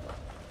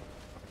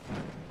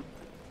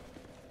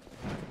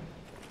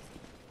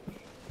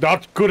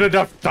 Not good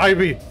enough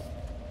timing.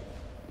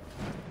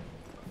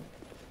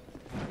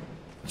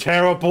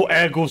 Terrible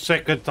angle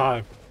second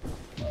time.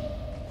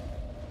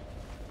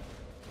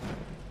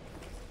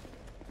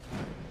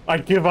 I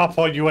give up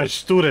on you as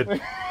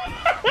student.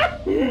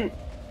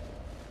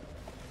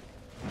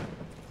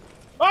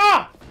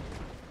 Ah!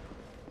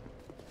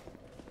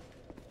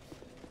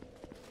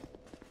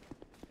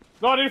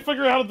 No, I need to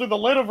figure out how to do the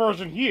later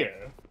version here.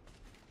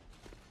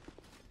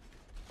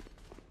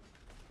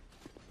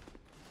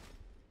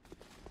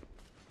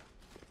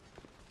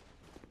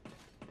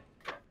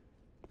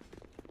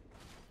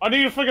 I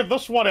need to figure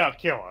this one out,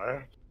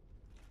 Killer.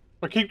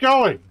 But keep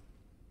going.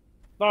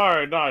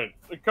 No, no,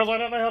 because I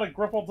don't know how to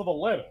grip onto the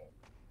ladder.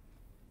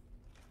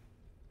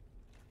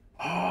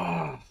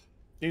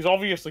 He's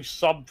obviously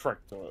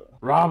sub-tricked to it.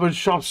 Ramen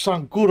shop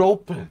sun good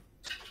open.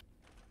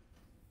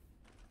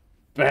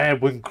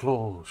 Bad when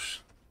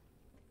closed.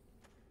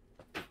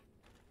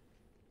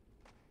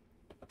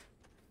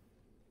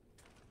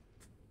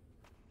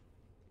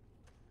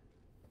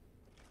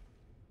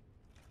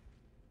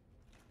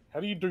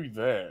 How do you do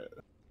that?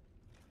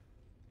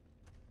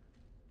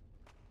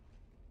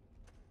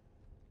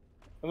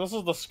 And this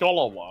is the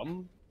scholar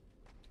one.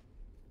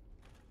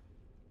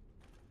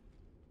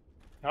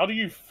 How do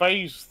you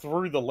phase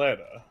through the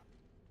ladder?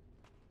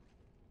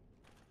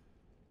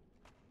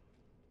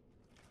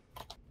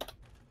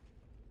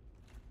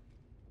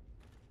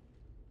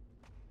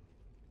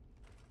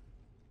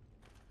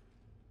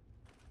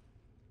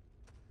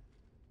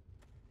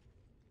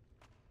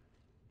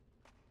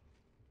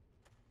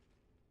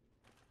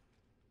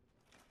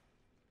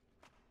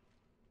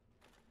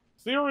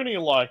 Is there any,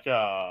 like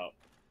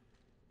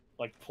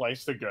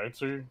place to go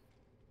to?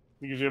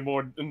 Gives you a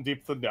more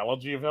in-depth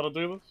analogy of how to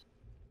do this?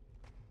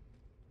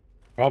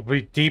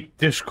 Probably deep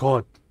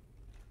Discord.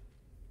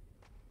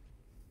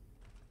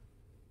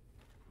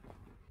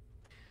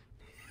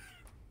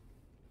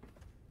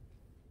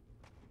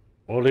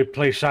 Only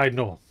place I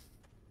know.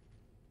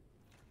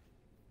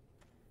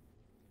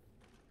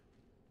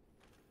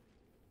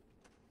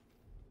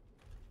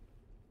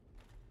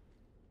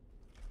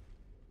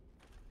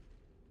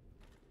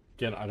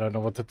 Again, I don't know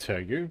what to tell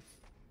you.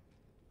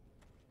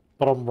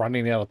 But I'm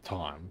running out of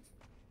time.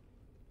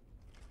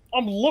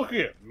 I'm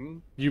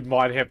looking! You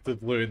might have to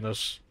learn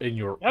this in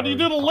your How do you own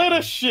do the time.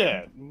 letter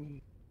shit?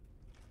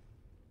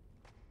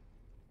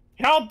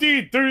 How do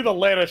you do the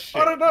letter shit?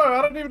 I don't know.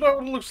 I don't even know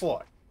what it looks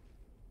like.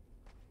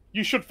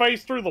 You should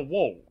phase through the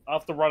wall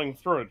after running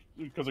through it,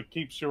 because it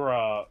keeps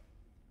your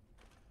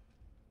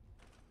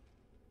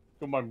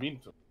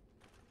momentum.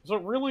 Is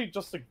it really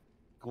just a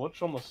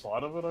glitch on the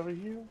side of it over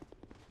here?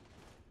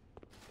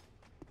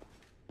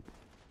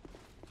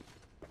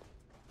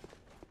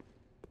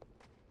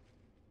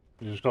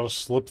 You just gotta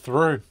slip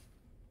through.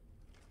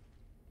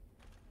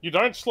 You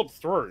don't slip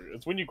through.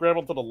 It's when you grab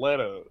onto the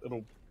ladder,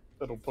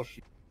 it'll push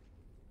you.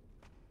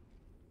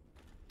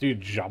 Do you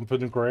jump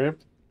and grab?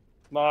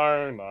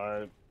 No,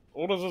 no.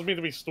 All this is meant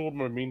to be stored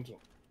momentum.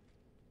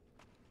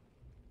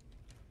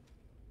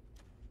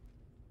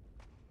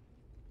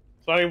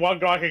 So only one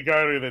guy could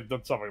go to that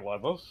did something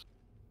like this.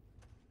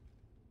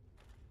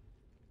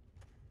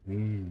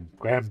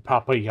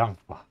 Grandpapa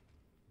Youngpa.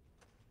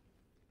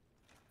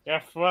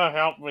 Effa,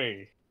 help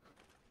me.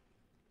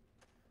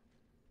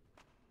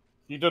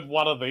 You did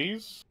one of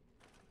these?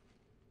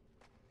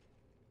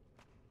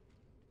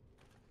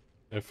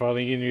 If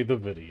only you knew the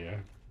video.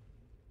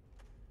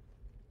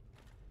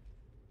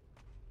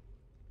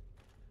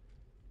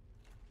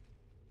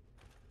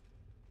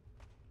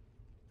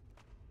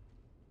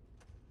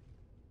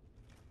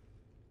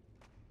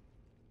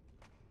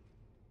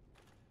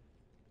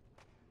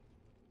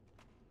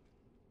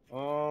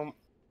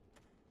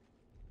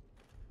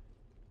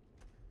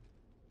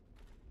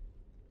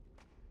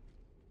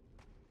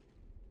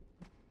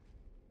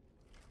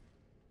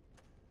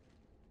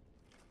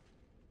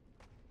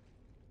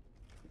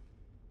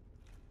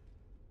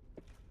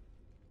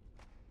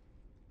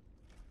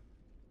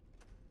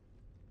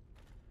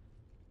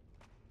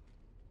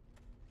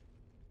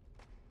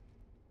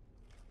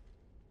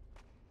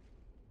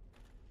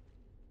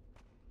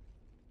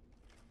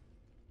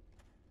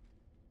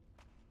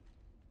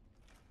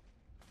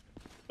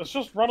 Let's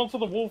just run onto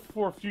the wall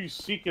for a few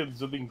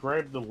seconds and then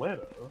grab the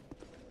ladder.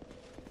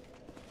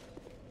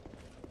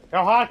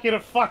 How hard can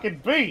it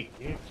fucking be?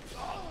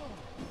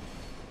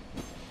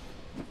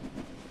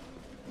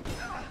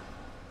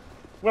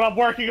 When I'm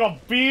working on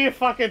bare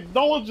fucking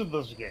knowledge in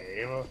this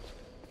game.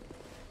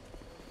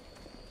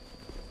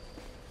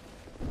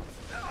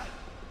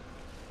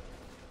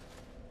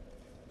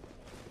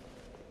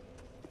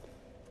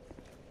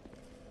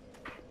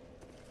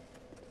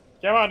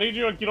 Come on, I need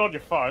you to get on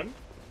your phone.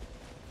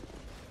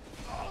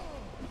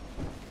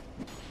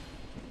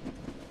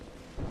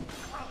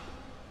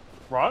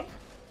 Right?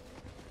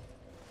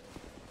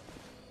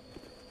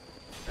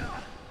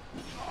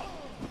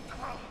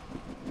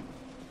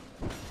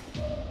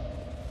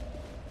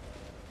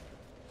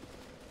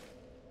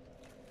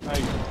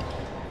 Hey.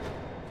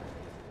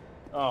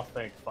 Oh,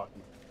 thank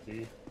fucking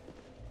you.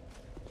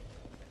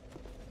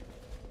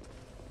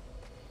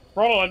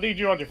 Ronald, I need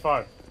you on your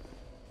phone.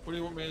 What do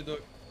you want me to do?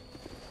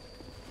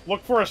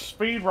 Look for a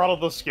speed run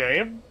of this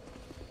game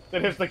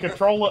that has the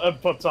controller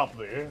inputs up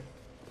there.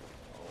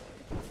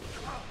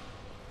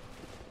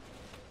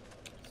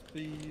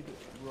 Speed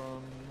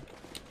run.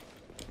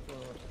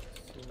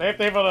 They have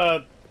to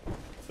have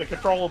the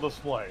controller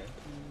display.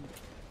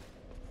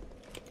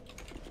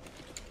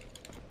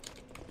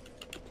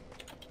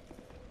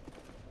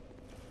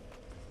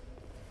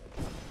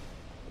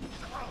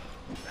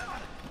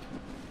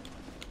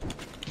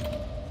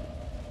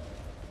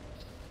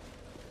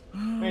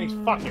 Man, he's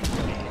fucking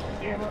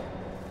damn it.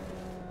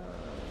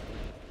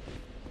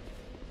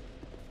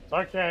 It's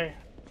okay.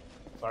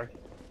 It's okay.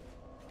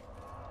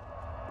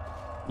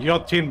 You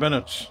got 10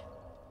 minutes.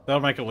 That'll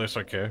make it less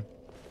okay.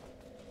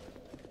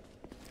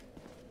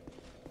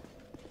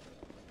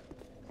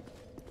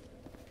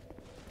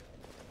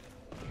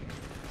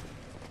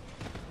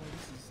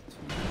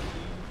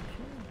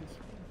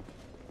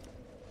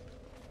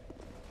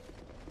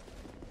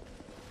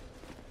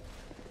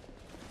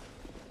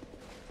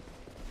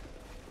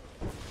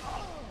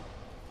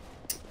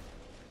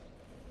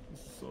 This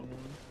is so annoying.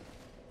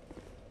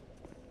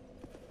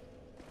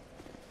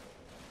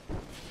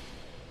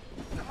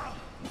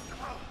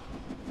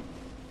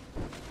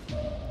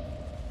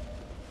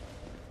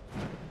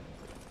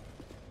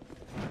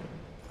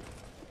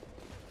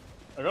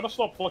 I gotta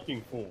stop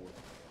flicking forward.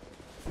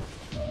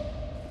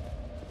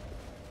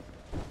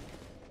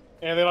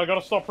 And then I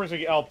gotta stop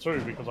pressing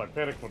L2 because I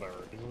panic for no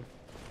reason.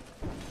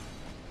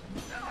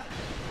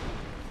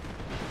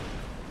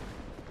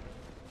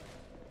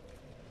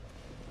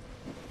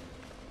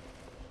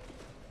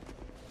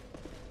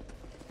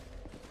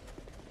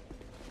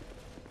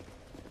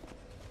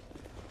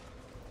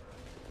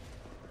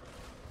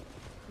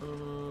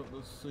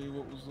 Let's see,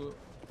 what was it?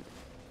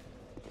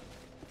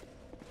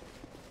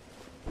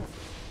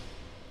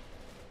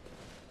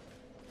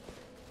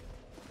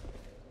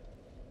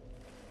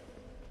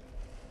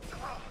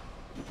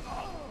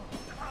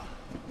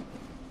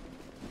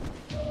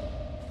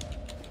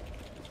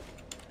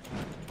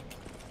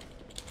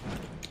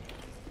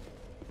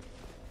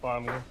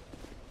 Finally.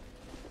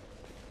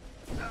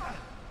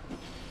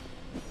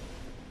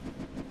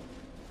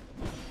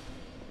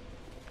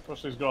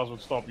 Wish these guys would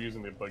stop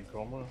using their big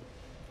combo.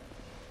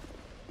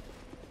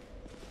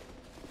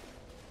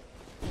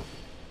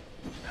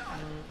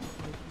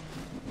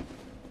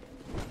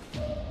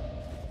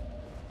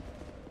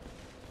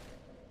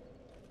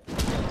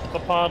 The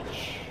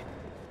punch.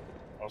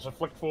 I was a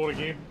flick forward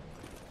again.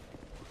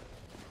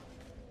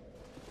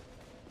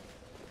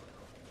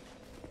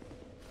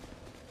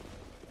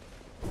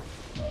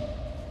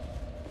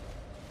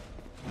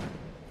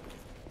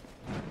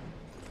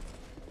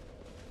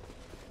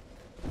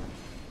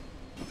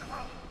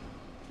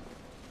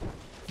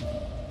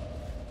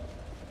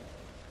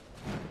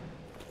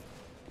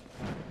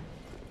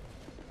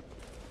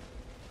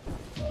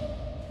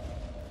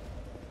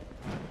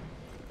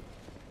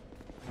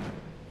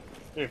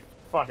 You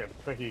fucking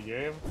picky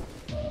game.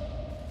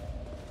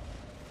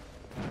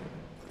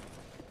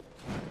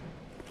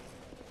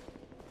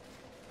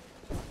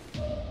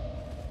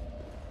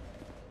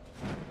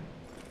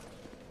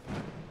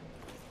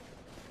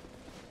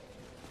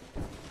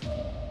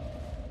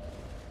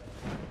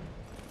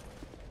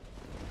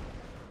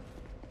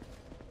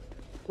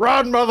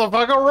 Run,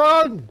 motherfucker,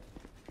 run!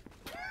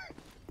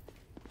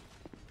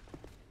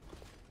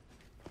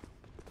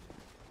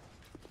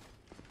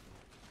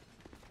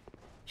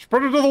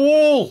 Sprint into the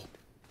wall!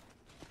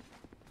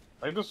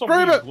 They just some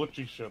Scream weird it!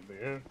 glitchy shit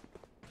there.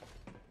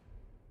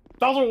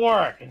 Doesn't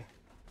work!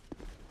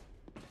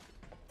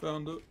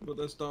 Found it, but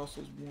that's Dark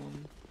Souls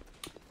 1.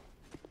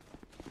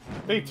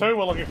 D2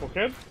 we're looking for,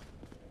 kid.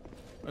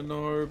 I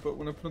know, but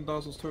when I put in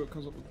Dark Souls 2, it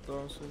comes up with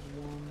Dark Souls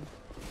 1.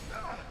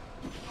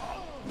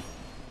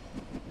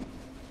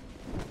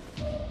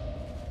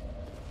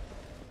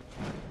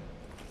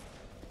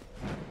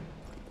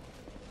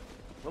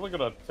 Really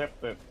gonna tap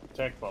that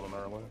attack button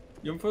earlier.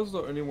 Yumfo's the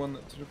only one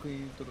that typically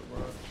did it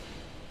right.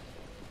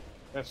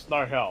 That's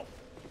no help.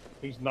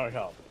 He's no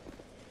help.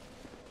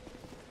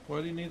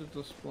 Why do you need a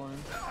display?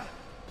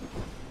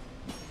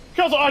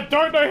 Because I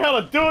don't know how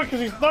to do it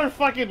because he's no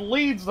fucking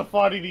leads to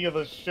fight any of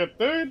this shit,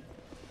 dude.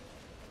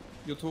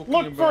 You're talking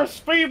Look for a about...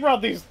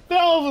 speedrun, there's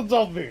thousands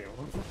of them.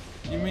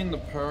 You mean the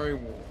parry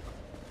walk?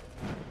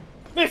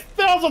 There's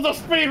thousands of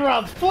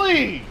speedruns,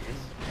 please!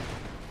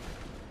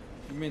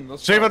 You mean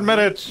this 7 one?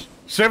 minutes!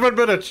 7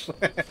 minutes!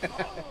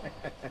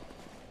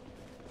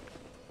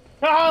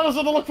 How hard is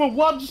it to look for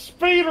one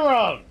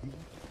speedrun?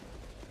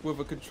 With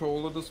a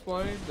controller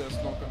display? That's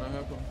not gonna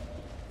happen.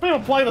 People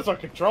play this on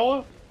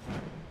controller.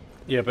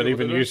 Yeah, but Yeah,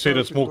 even but you that's said so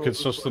it's more controlled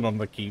this consistent way. on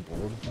the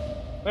keyboard.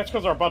 That's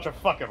because they're a bunch of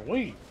fucking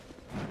weed.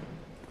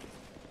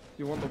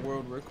 You want the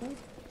world record?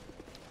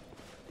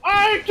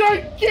 I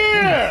don't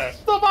care!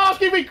 Stop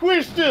asking me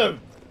questions!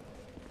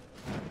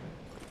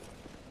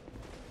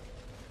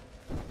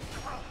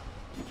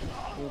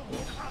 All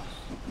bosses.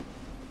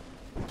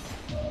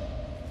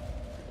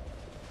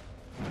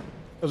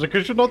 Is it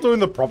because you're not doing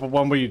the proper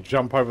one where you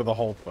jump over the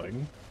whole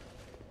thing?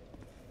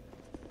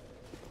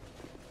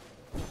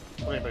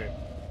 What do you mean?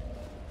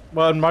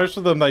 Well, in most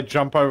of them, they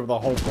jump over the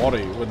whole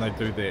body when they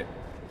do that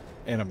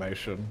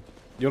animation.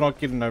 You're not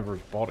getting over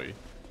his body.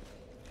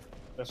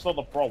 That's not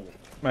the problem.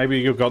 Maybe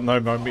you've got no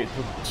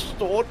momentum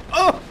stored.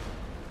 Oh!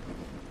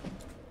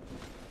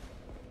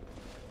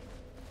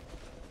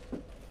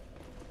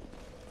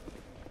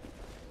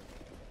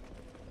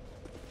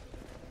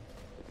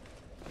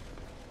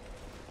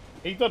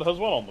 He did his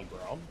one on the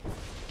ground.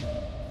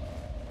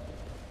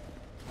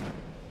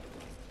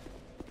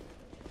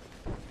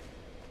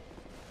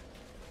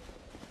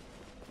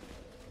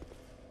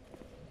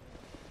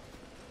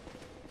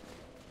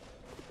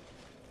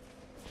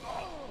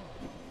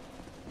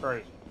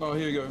 Crazy. Oh,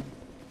 here you go.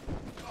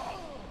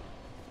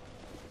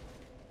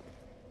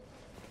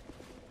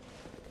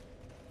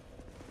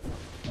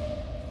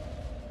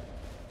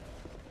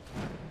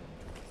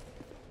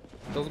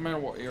 Doesn't matter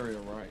what area,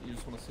 right? You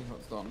just want to see how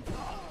it's done.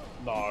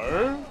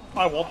 No,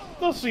 I want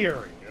this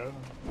area.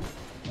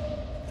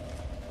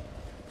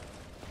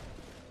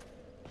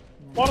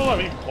 Why don't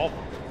I even bother?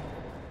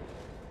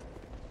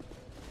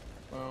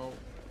 Well...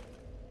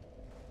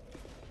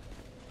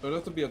 It'd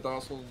have to be a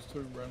Dark Souls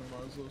 2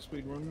 randomizer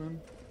speedrun,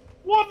 man.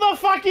 What the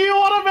fuck are you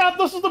on about?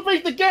 This is to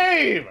beat the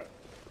game!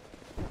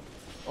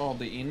 Oh,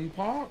 the end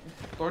part?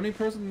 The only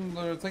person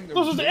that I think that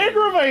This was is good-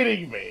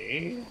 aggravating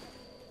me!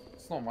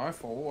 It's not my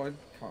fault,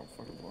 I can't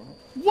fucking run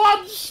it.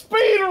 One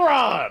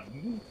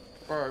speedrun!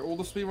 Bro, all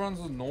the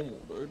speedruns are normal,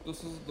 dude.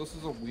 This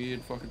is a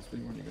weird fucking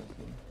speedrun you guys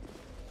do.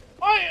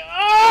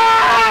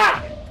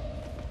 Ah!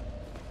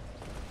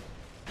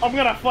 I'm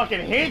gonna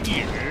fucking hit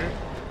you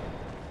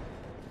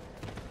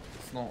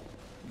It's not...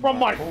 from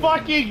my fault.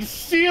 fucking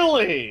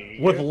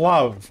ceiling! With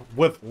love.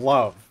 With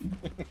love.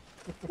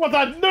 What's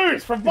that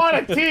news from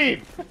 1 to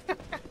 10?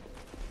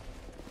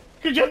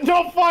 Because you're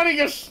not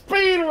finding a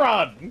speed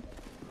run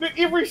that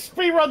every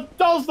speed run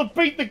does to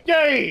beat the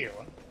game.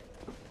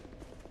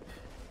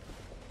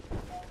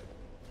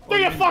 Do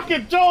your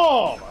fucking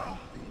job.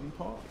 Beaten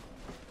part.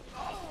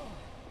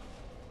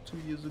 2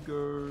 years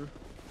ago.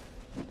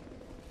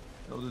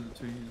 That was the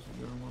 2 years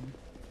ago one.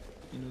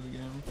 End of the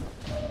game.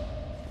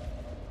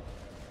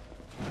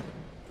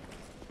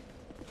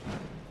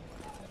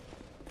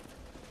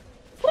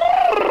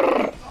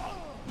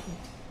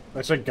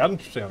 That's a gun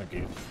sound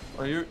again.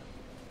 Are you?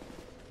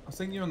 I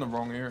think you're in the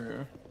wrong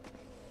area.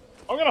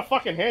 I'm gonna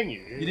fucking hang you.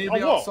 You need to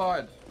be I will.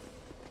 outside.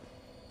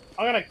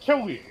 I'm gonna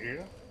kill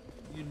you.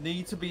 You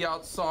need to be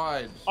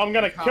outside. I'm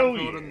gonna kill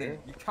do you. It in there.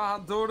 You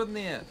can't do it in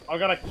there. I'm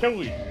gonna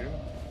kill you.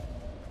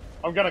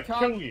 I'm gonna Can't-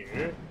 kill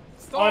you.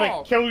 Stop. I'm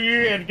gonna kill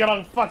you and get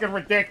on fucking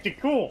redacted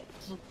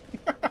corpse.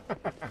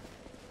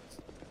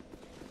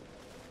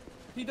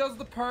 He does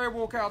the parry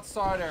walk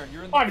outside, Aaron.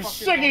 You're in the I'm fucking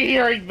sick of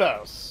hearing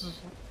this.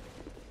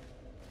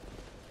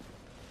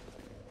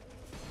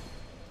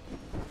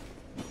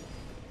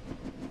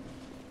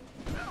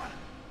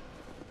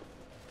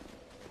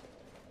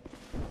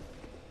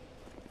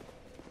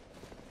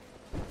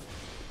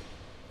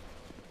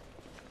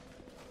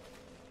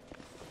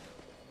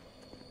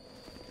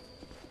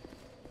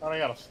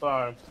 Running out of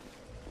stone.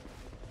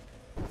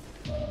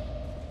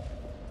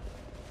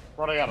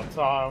 Running out of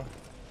time.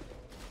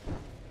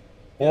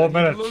 4 You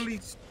minutes. literally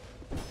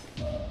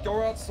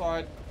go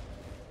outside.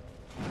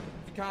 If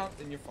you can't,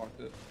 then you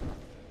fucked it.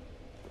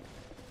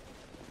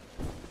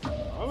 I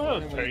don't know how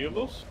to tell you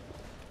this.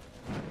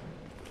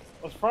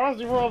 As far as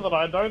everyone that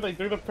I know, they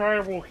do the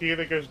parry walk here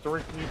that goes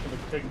directly to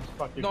the king's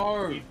fucking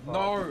No, head part.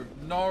 no,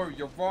 no,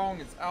 you're wrong.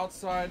 It's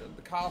outside of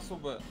the castle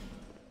bit.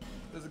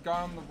 There's a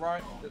guy on the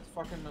right that's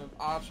fucking an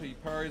archer. He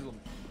parries him.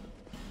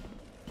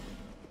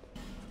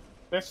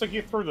 That's to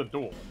get through the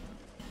door.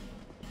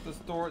 This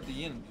door at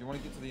the end. You want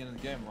to get to the end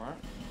of the game, right?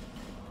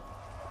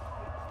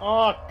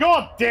 Oh,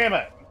 god damn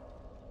it!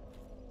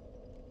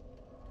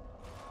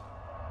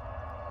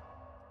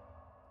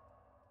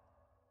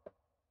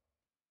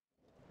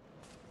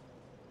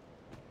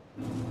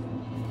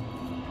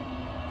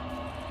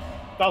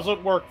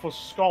 Doesn't work for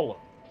Scholar.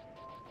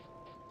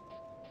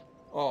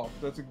 Oh,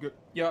 that's a good...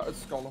 Yeah, it's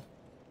Scholar.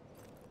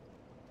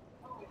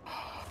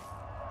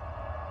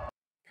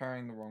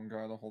 Parrying the wrong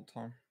guy the whole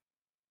time.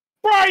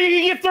 Bro, you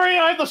can get through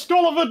here! I have the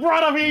Scholar of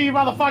right over here, you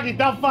motherfucking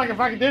dumb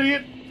fucking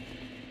idiot!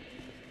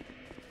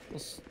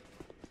 Let's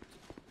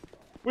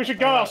We should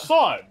go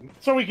outside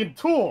so we can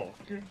talk.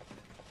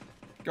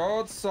 go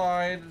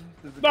outside.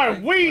 There's a No,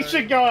 great we parry.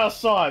 should go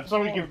outside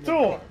so we Oh can my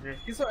talk. God.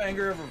 He's so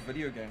angry over a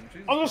video game.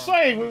 Jesus I'm just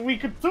Christ. saying, we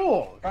could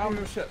talk. Calm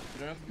your shit. You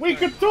don't have to be We so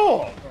could angry.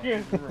 talk. Oh,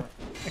 Yeah. you're right.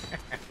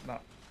 No.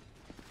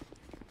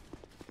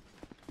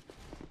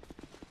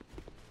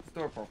 Let's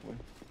do it properly.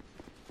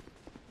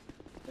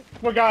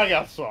 We're going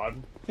outside.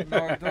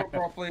 No, do it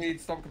properly.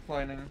 Stop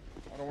complaining.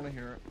 I don't want to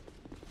hear it.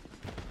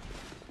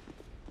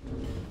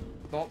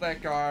 Not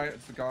that guy.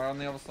 It's the guy on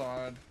the other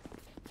side.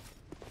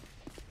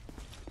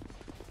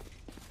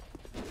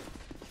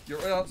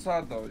 You're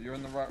outside though. You're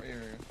in the right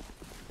area.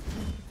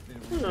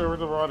 Anyway. Yeah, we're in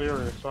the right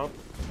area, son.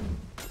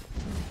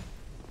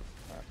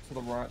 Right, to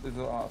the right, there's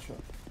an archer.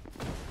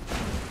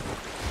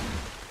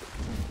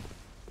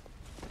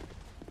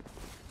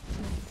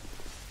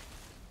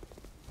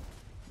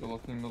 You're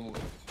looking to the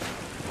left.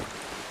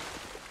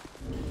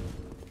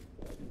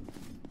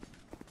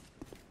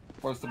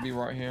 Supposed to be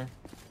right here.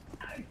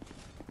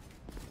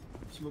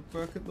 Let's look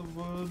back at the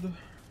VOD.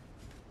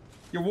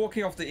 You're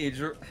walking off the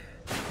edge.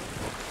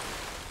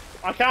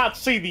 I can't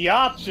see the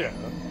archer.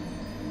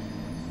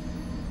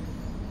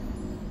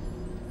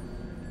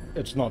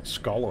 It's not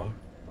Scholar.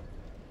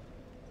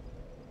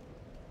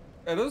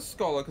 It is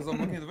Scholar because I'm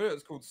looking at the video.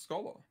 It's called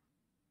Scholar.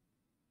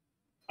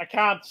 I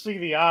can't see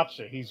the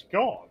archer. He's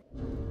gone.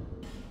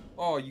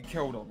 Oh, you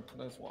killed him.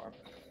 That's why.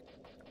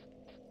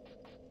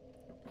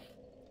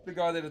 The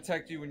guy that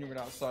attacked you when you went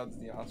outside is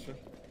the archer.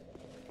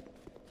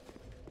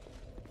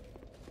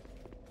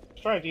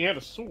 Strange, he had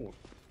a sword.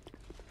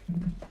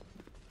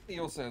 He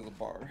also has a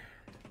bow.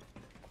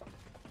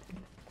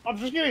 I'm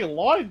just getting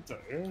lied to.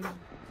 And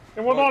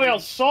we're Well, not you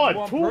outside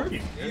want talking.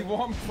 proof? You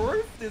want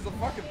proof? There's a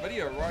fucking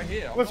video right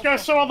here. I'm Let's not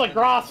go sit on the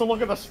grass and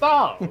look at the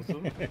stars.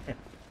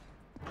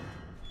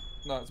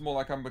 No, it's more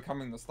like I'm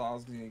becoming the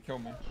stars because you're gonna kill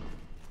me.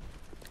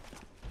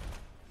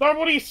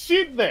 Nobody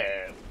said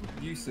that.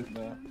 You said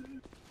that.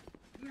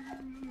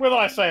 Where did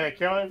I say that,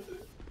 Kelly?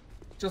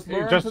 Just He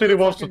learn just to said he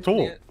do wants to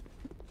fucking- talk.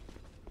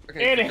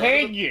 Okay, And so go to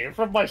hang the- you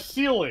from my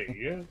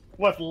ceiling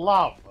with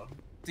love.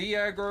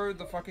 de-aggro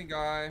the fucking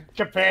guy.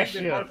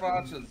 Compassion. They're both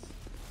archers.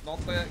 Not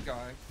that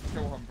guy.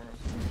 Kill him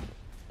first.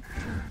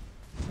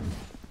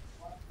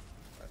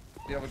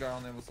 The other guy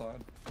on the other side.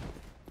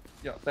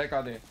 Yeah, that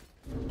guy there.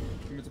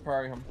 You need to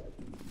parry him.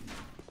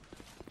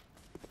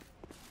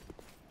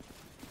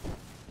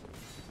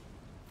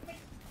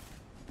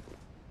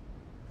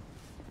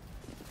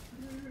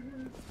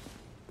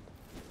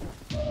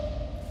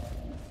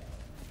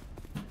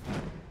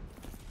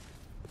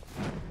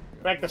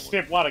 Back to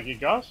step 1 again,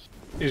 guys.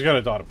 He's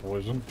gonna die to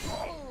poison.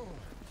 I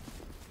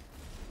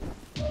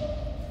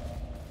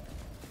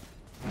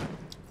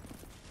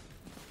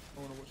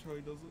wanna watch how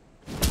he does it.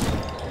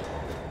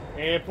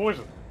 And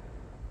poison.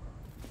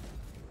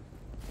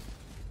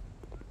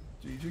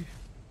 GG.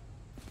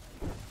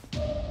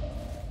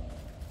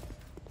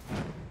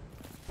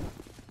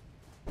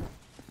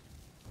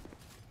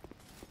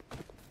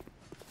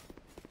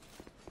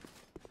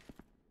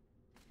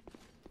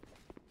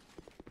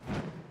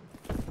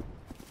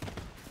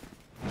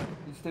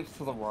 He steps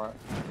to the right.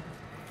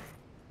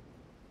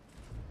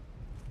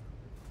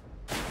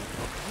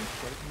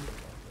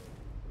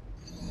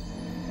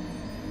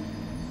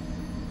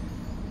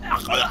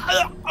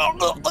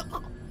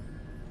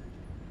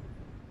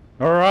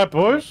 Alright,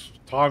 boys.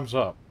 Time's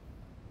up.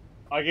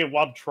 I get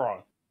 1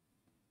 try.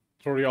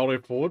 It's already all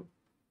left forward.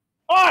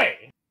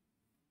 Oi!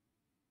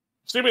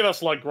 See me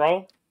this like,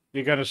 bro.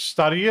 You're gonna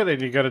study it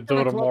and you're gonna do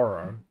it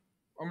tomorrow.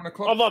 I'm gonna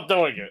clock. I'm not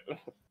doing it.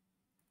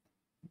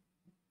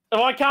 If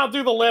I can't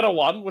do the letter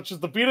one, which is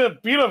the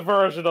better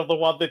version of the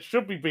one that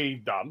should be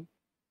being done.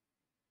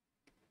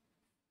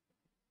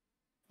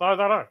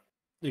 No.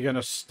 You're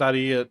gonna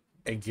study it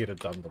and get it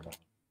done tomorrow.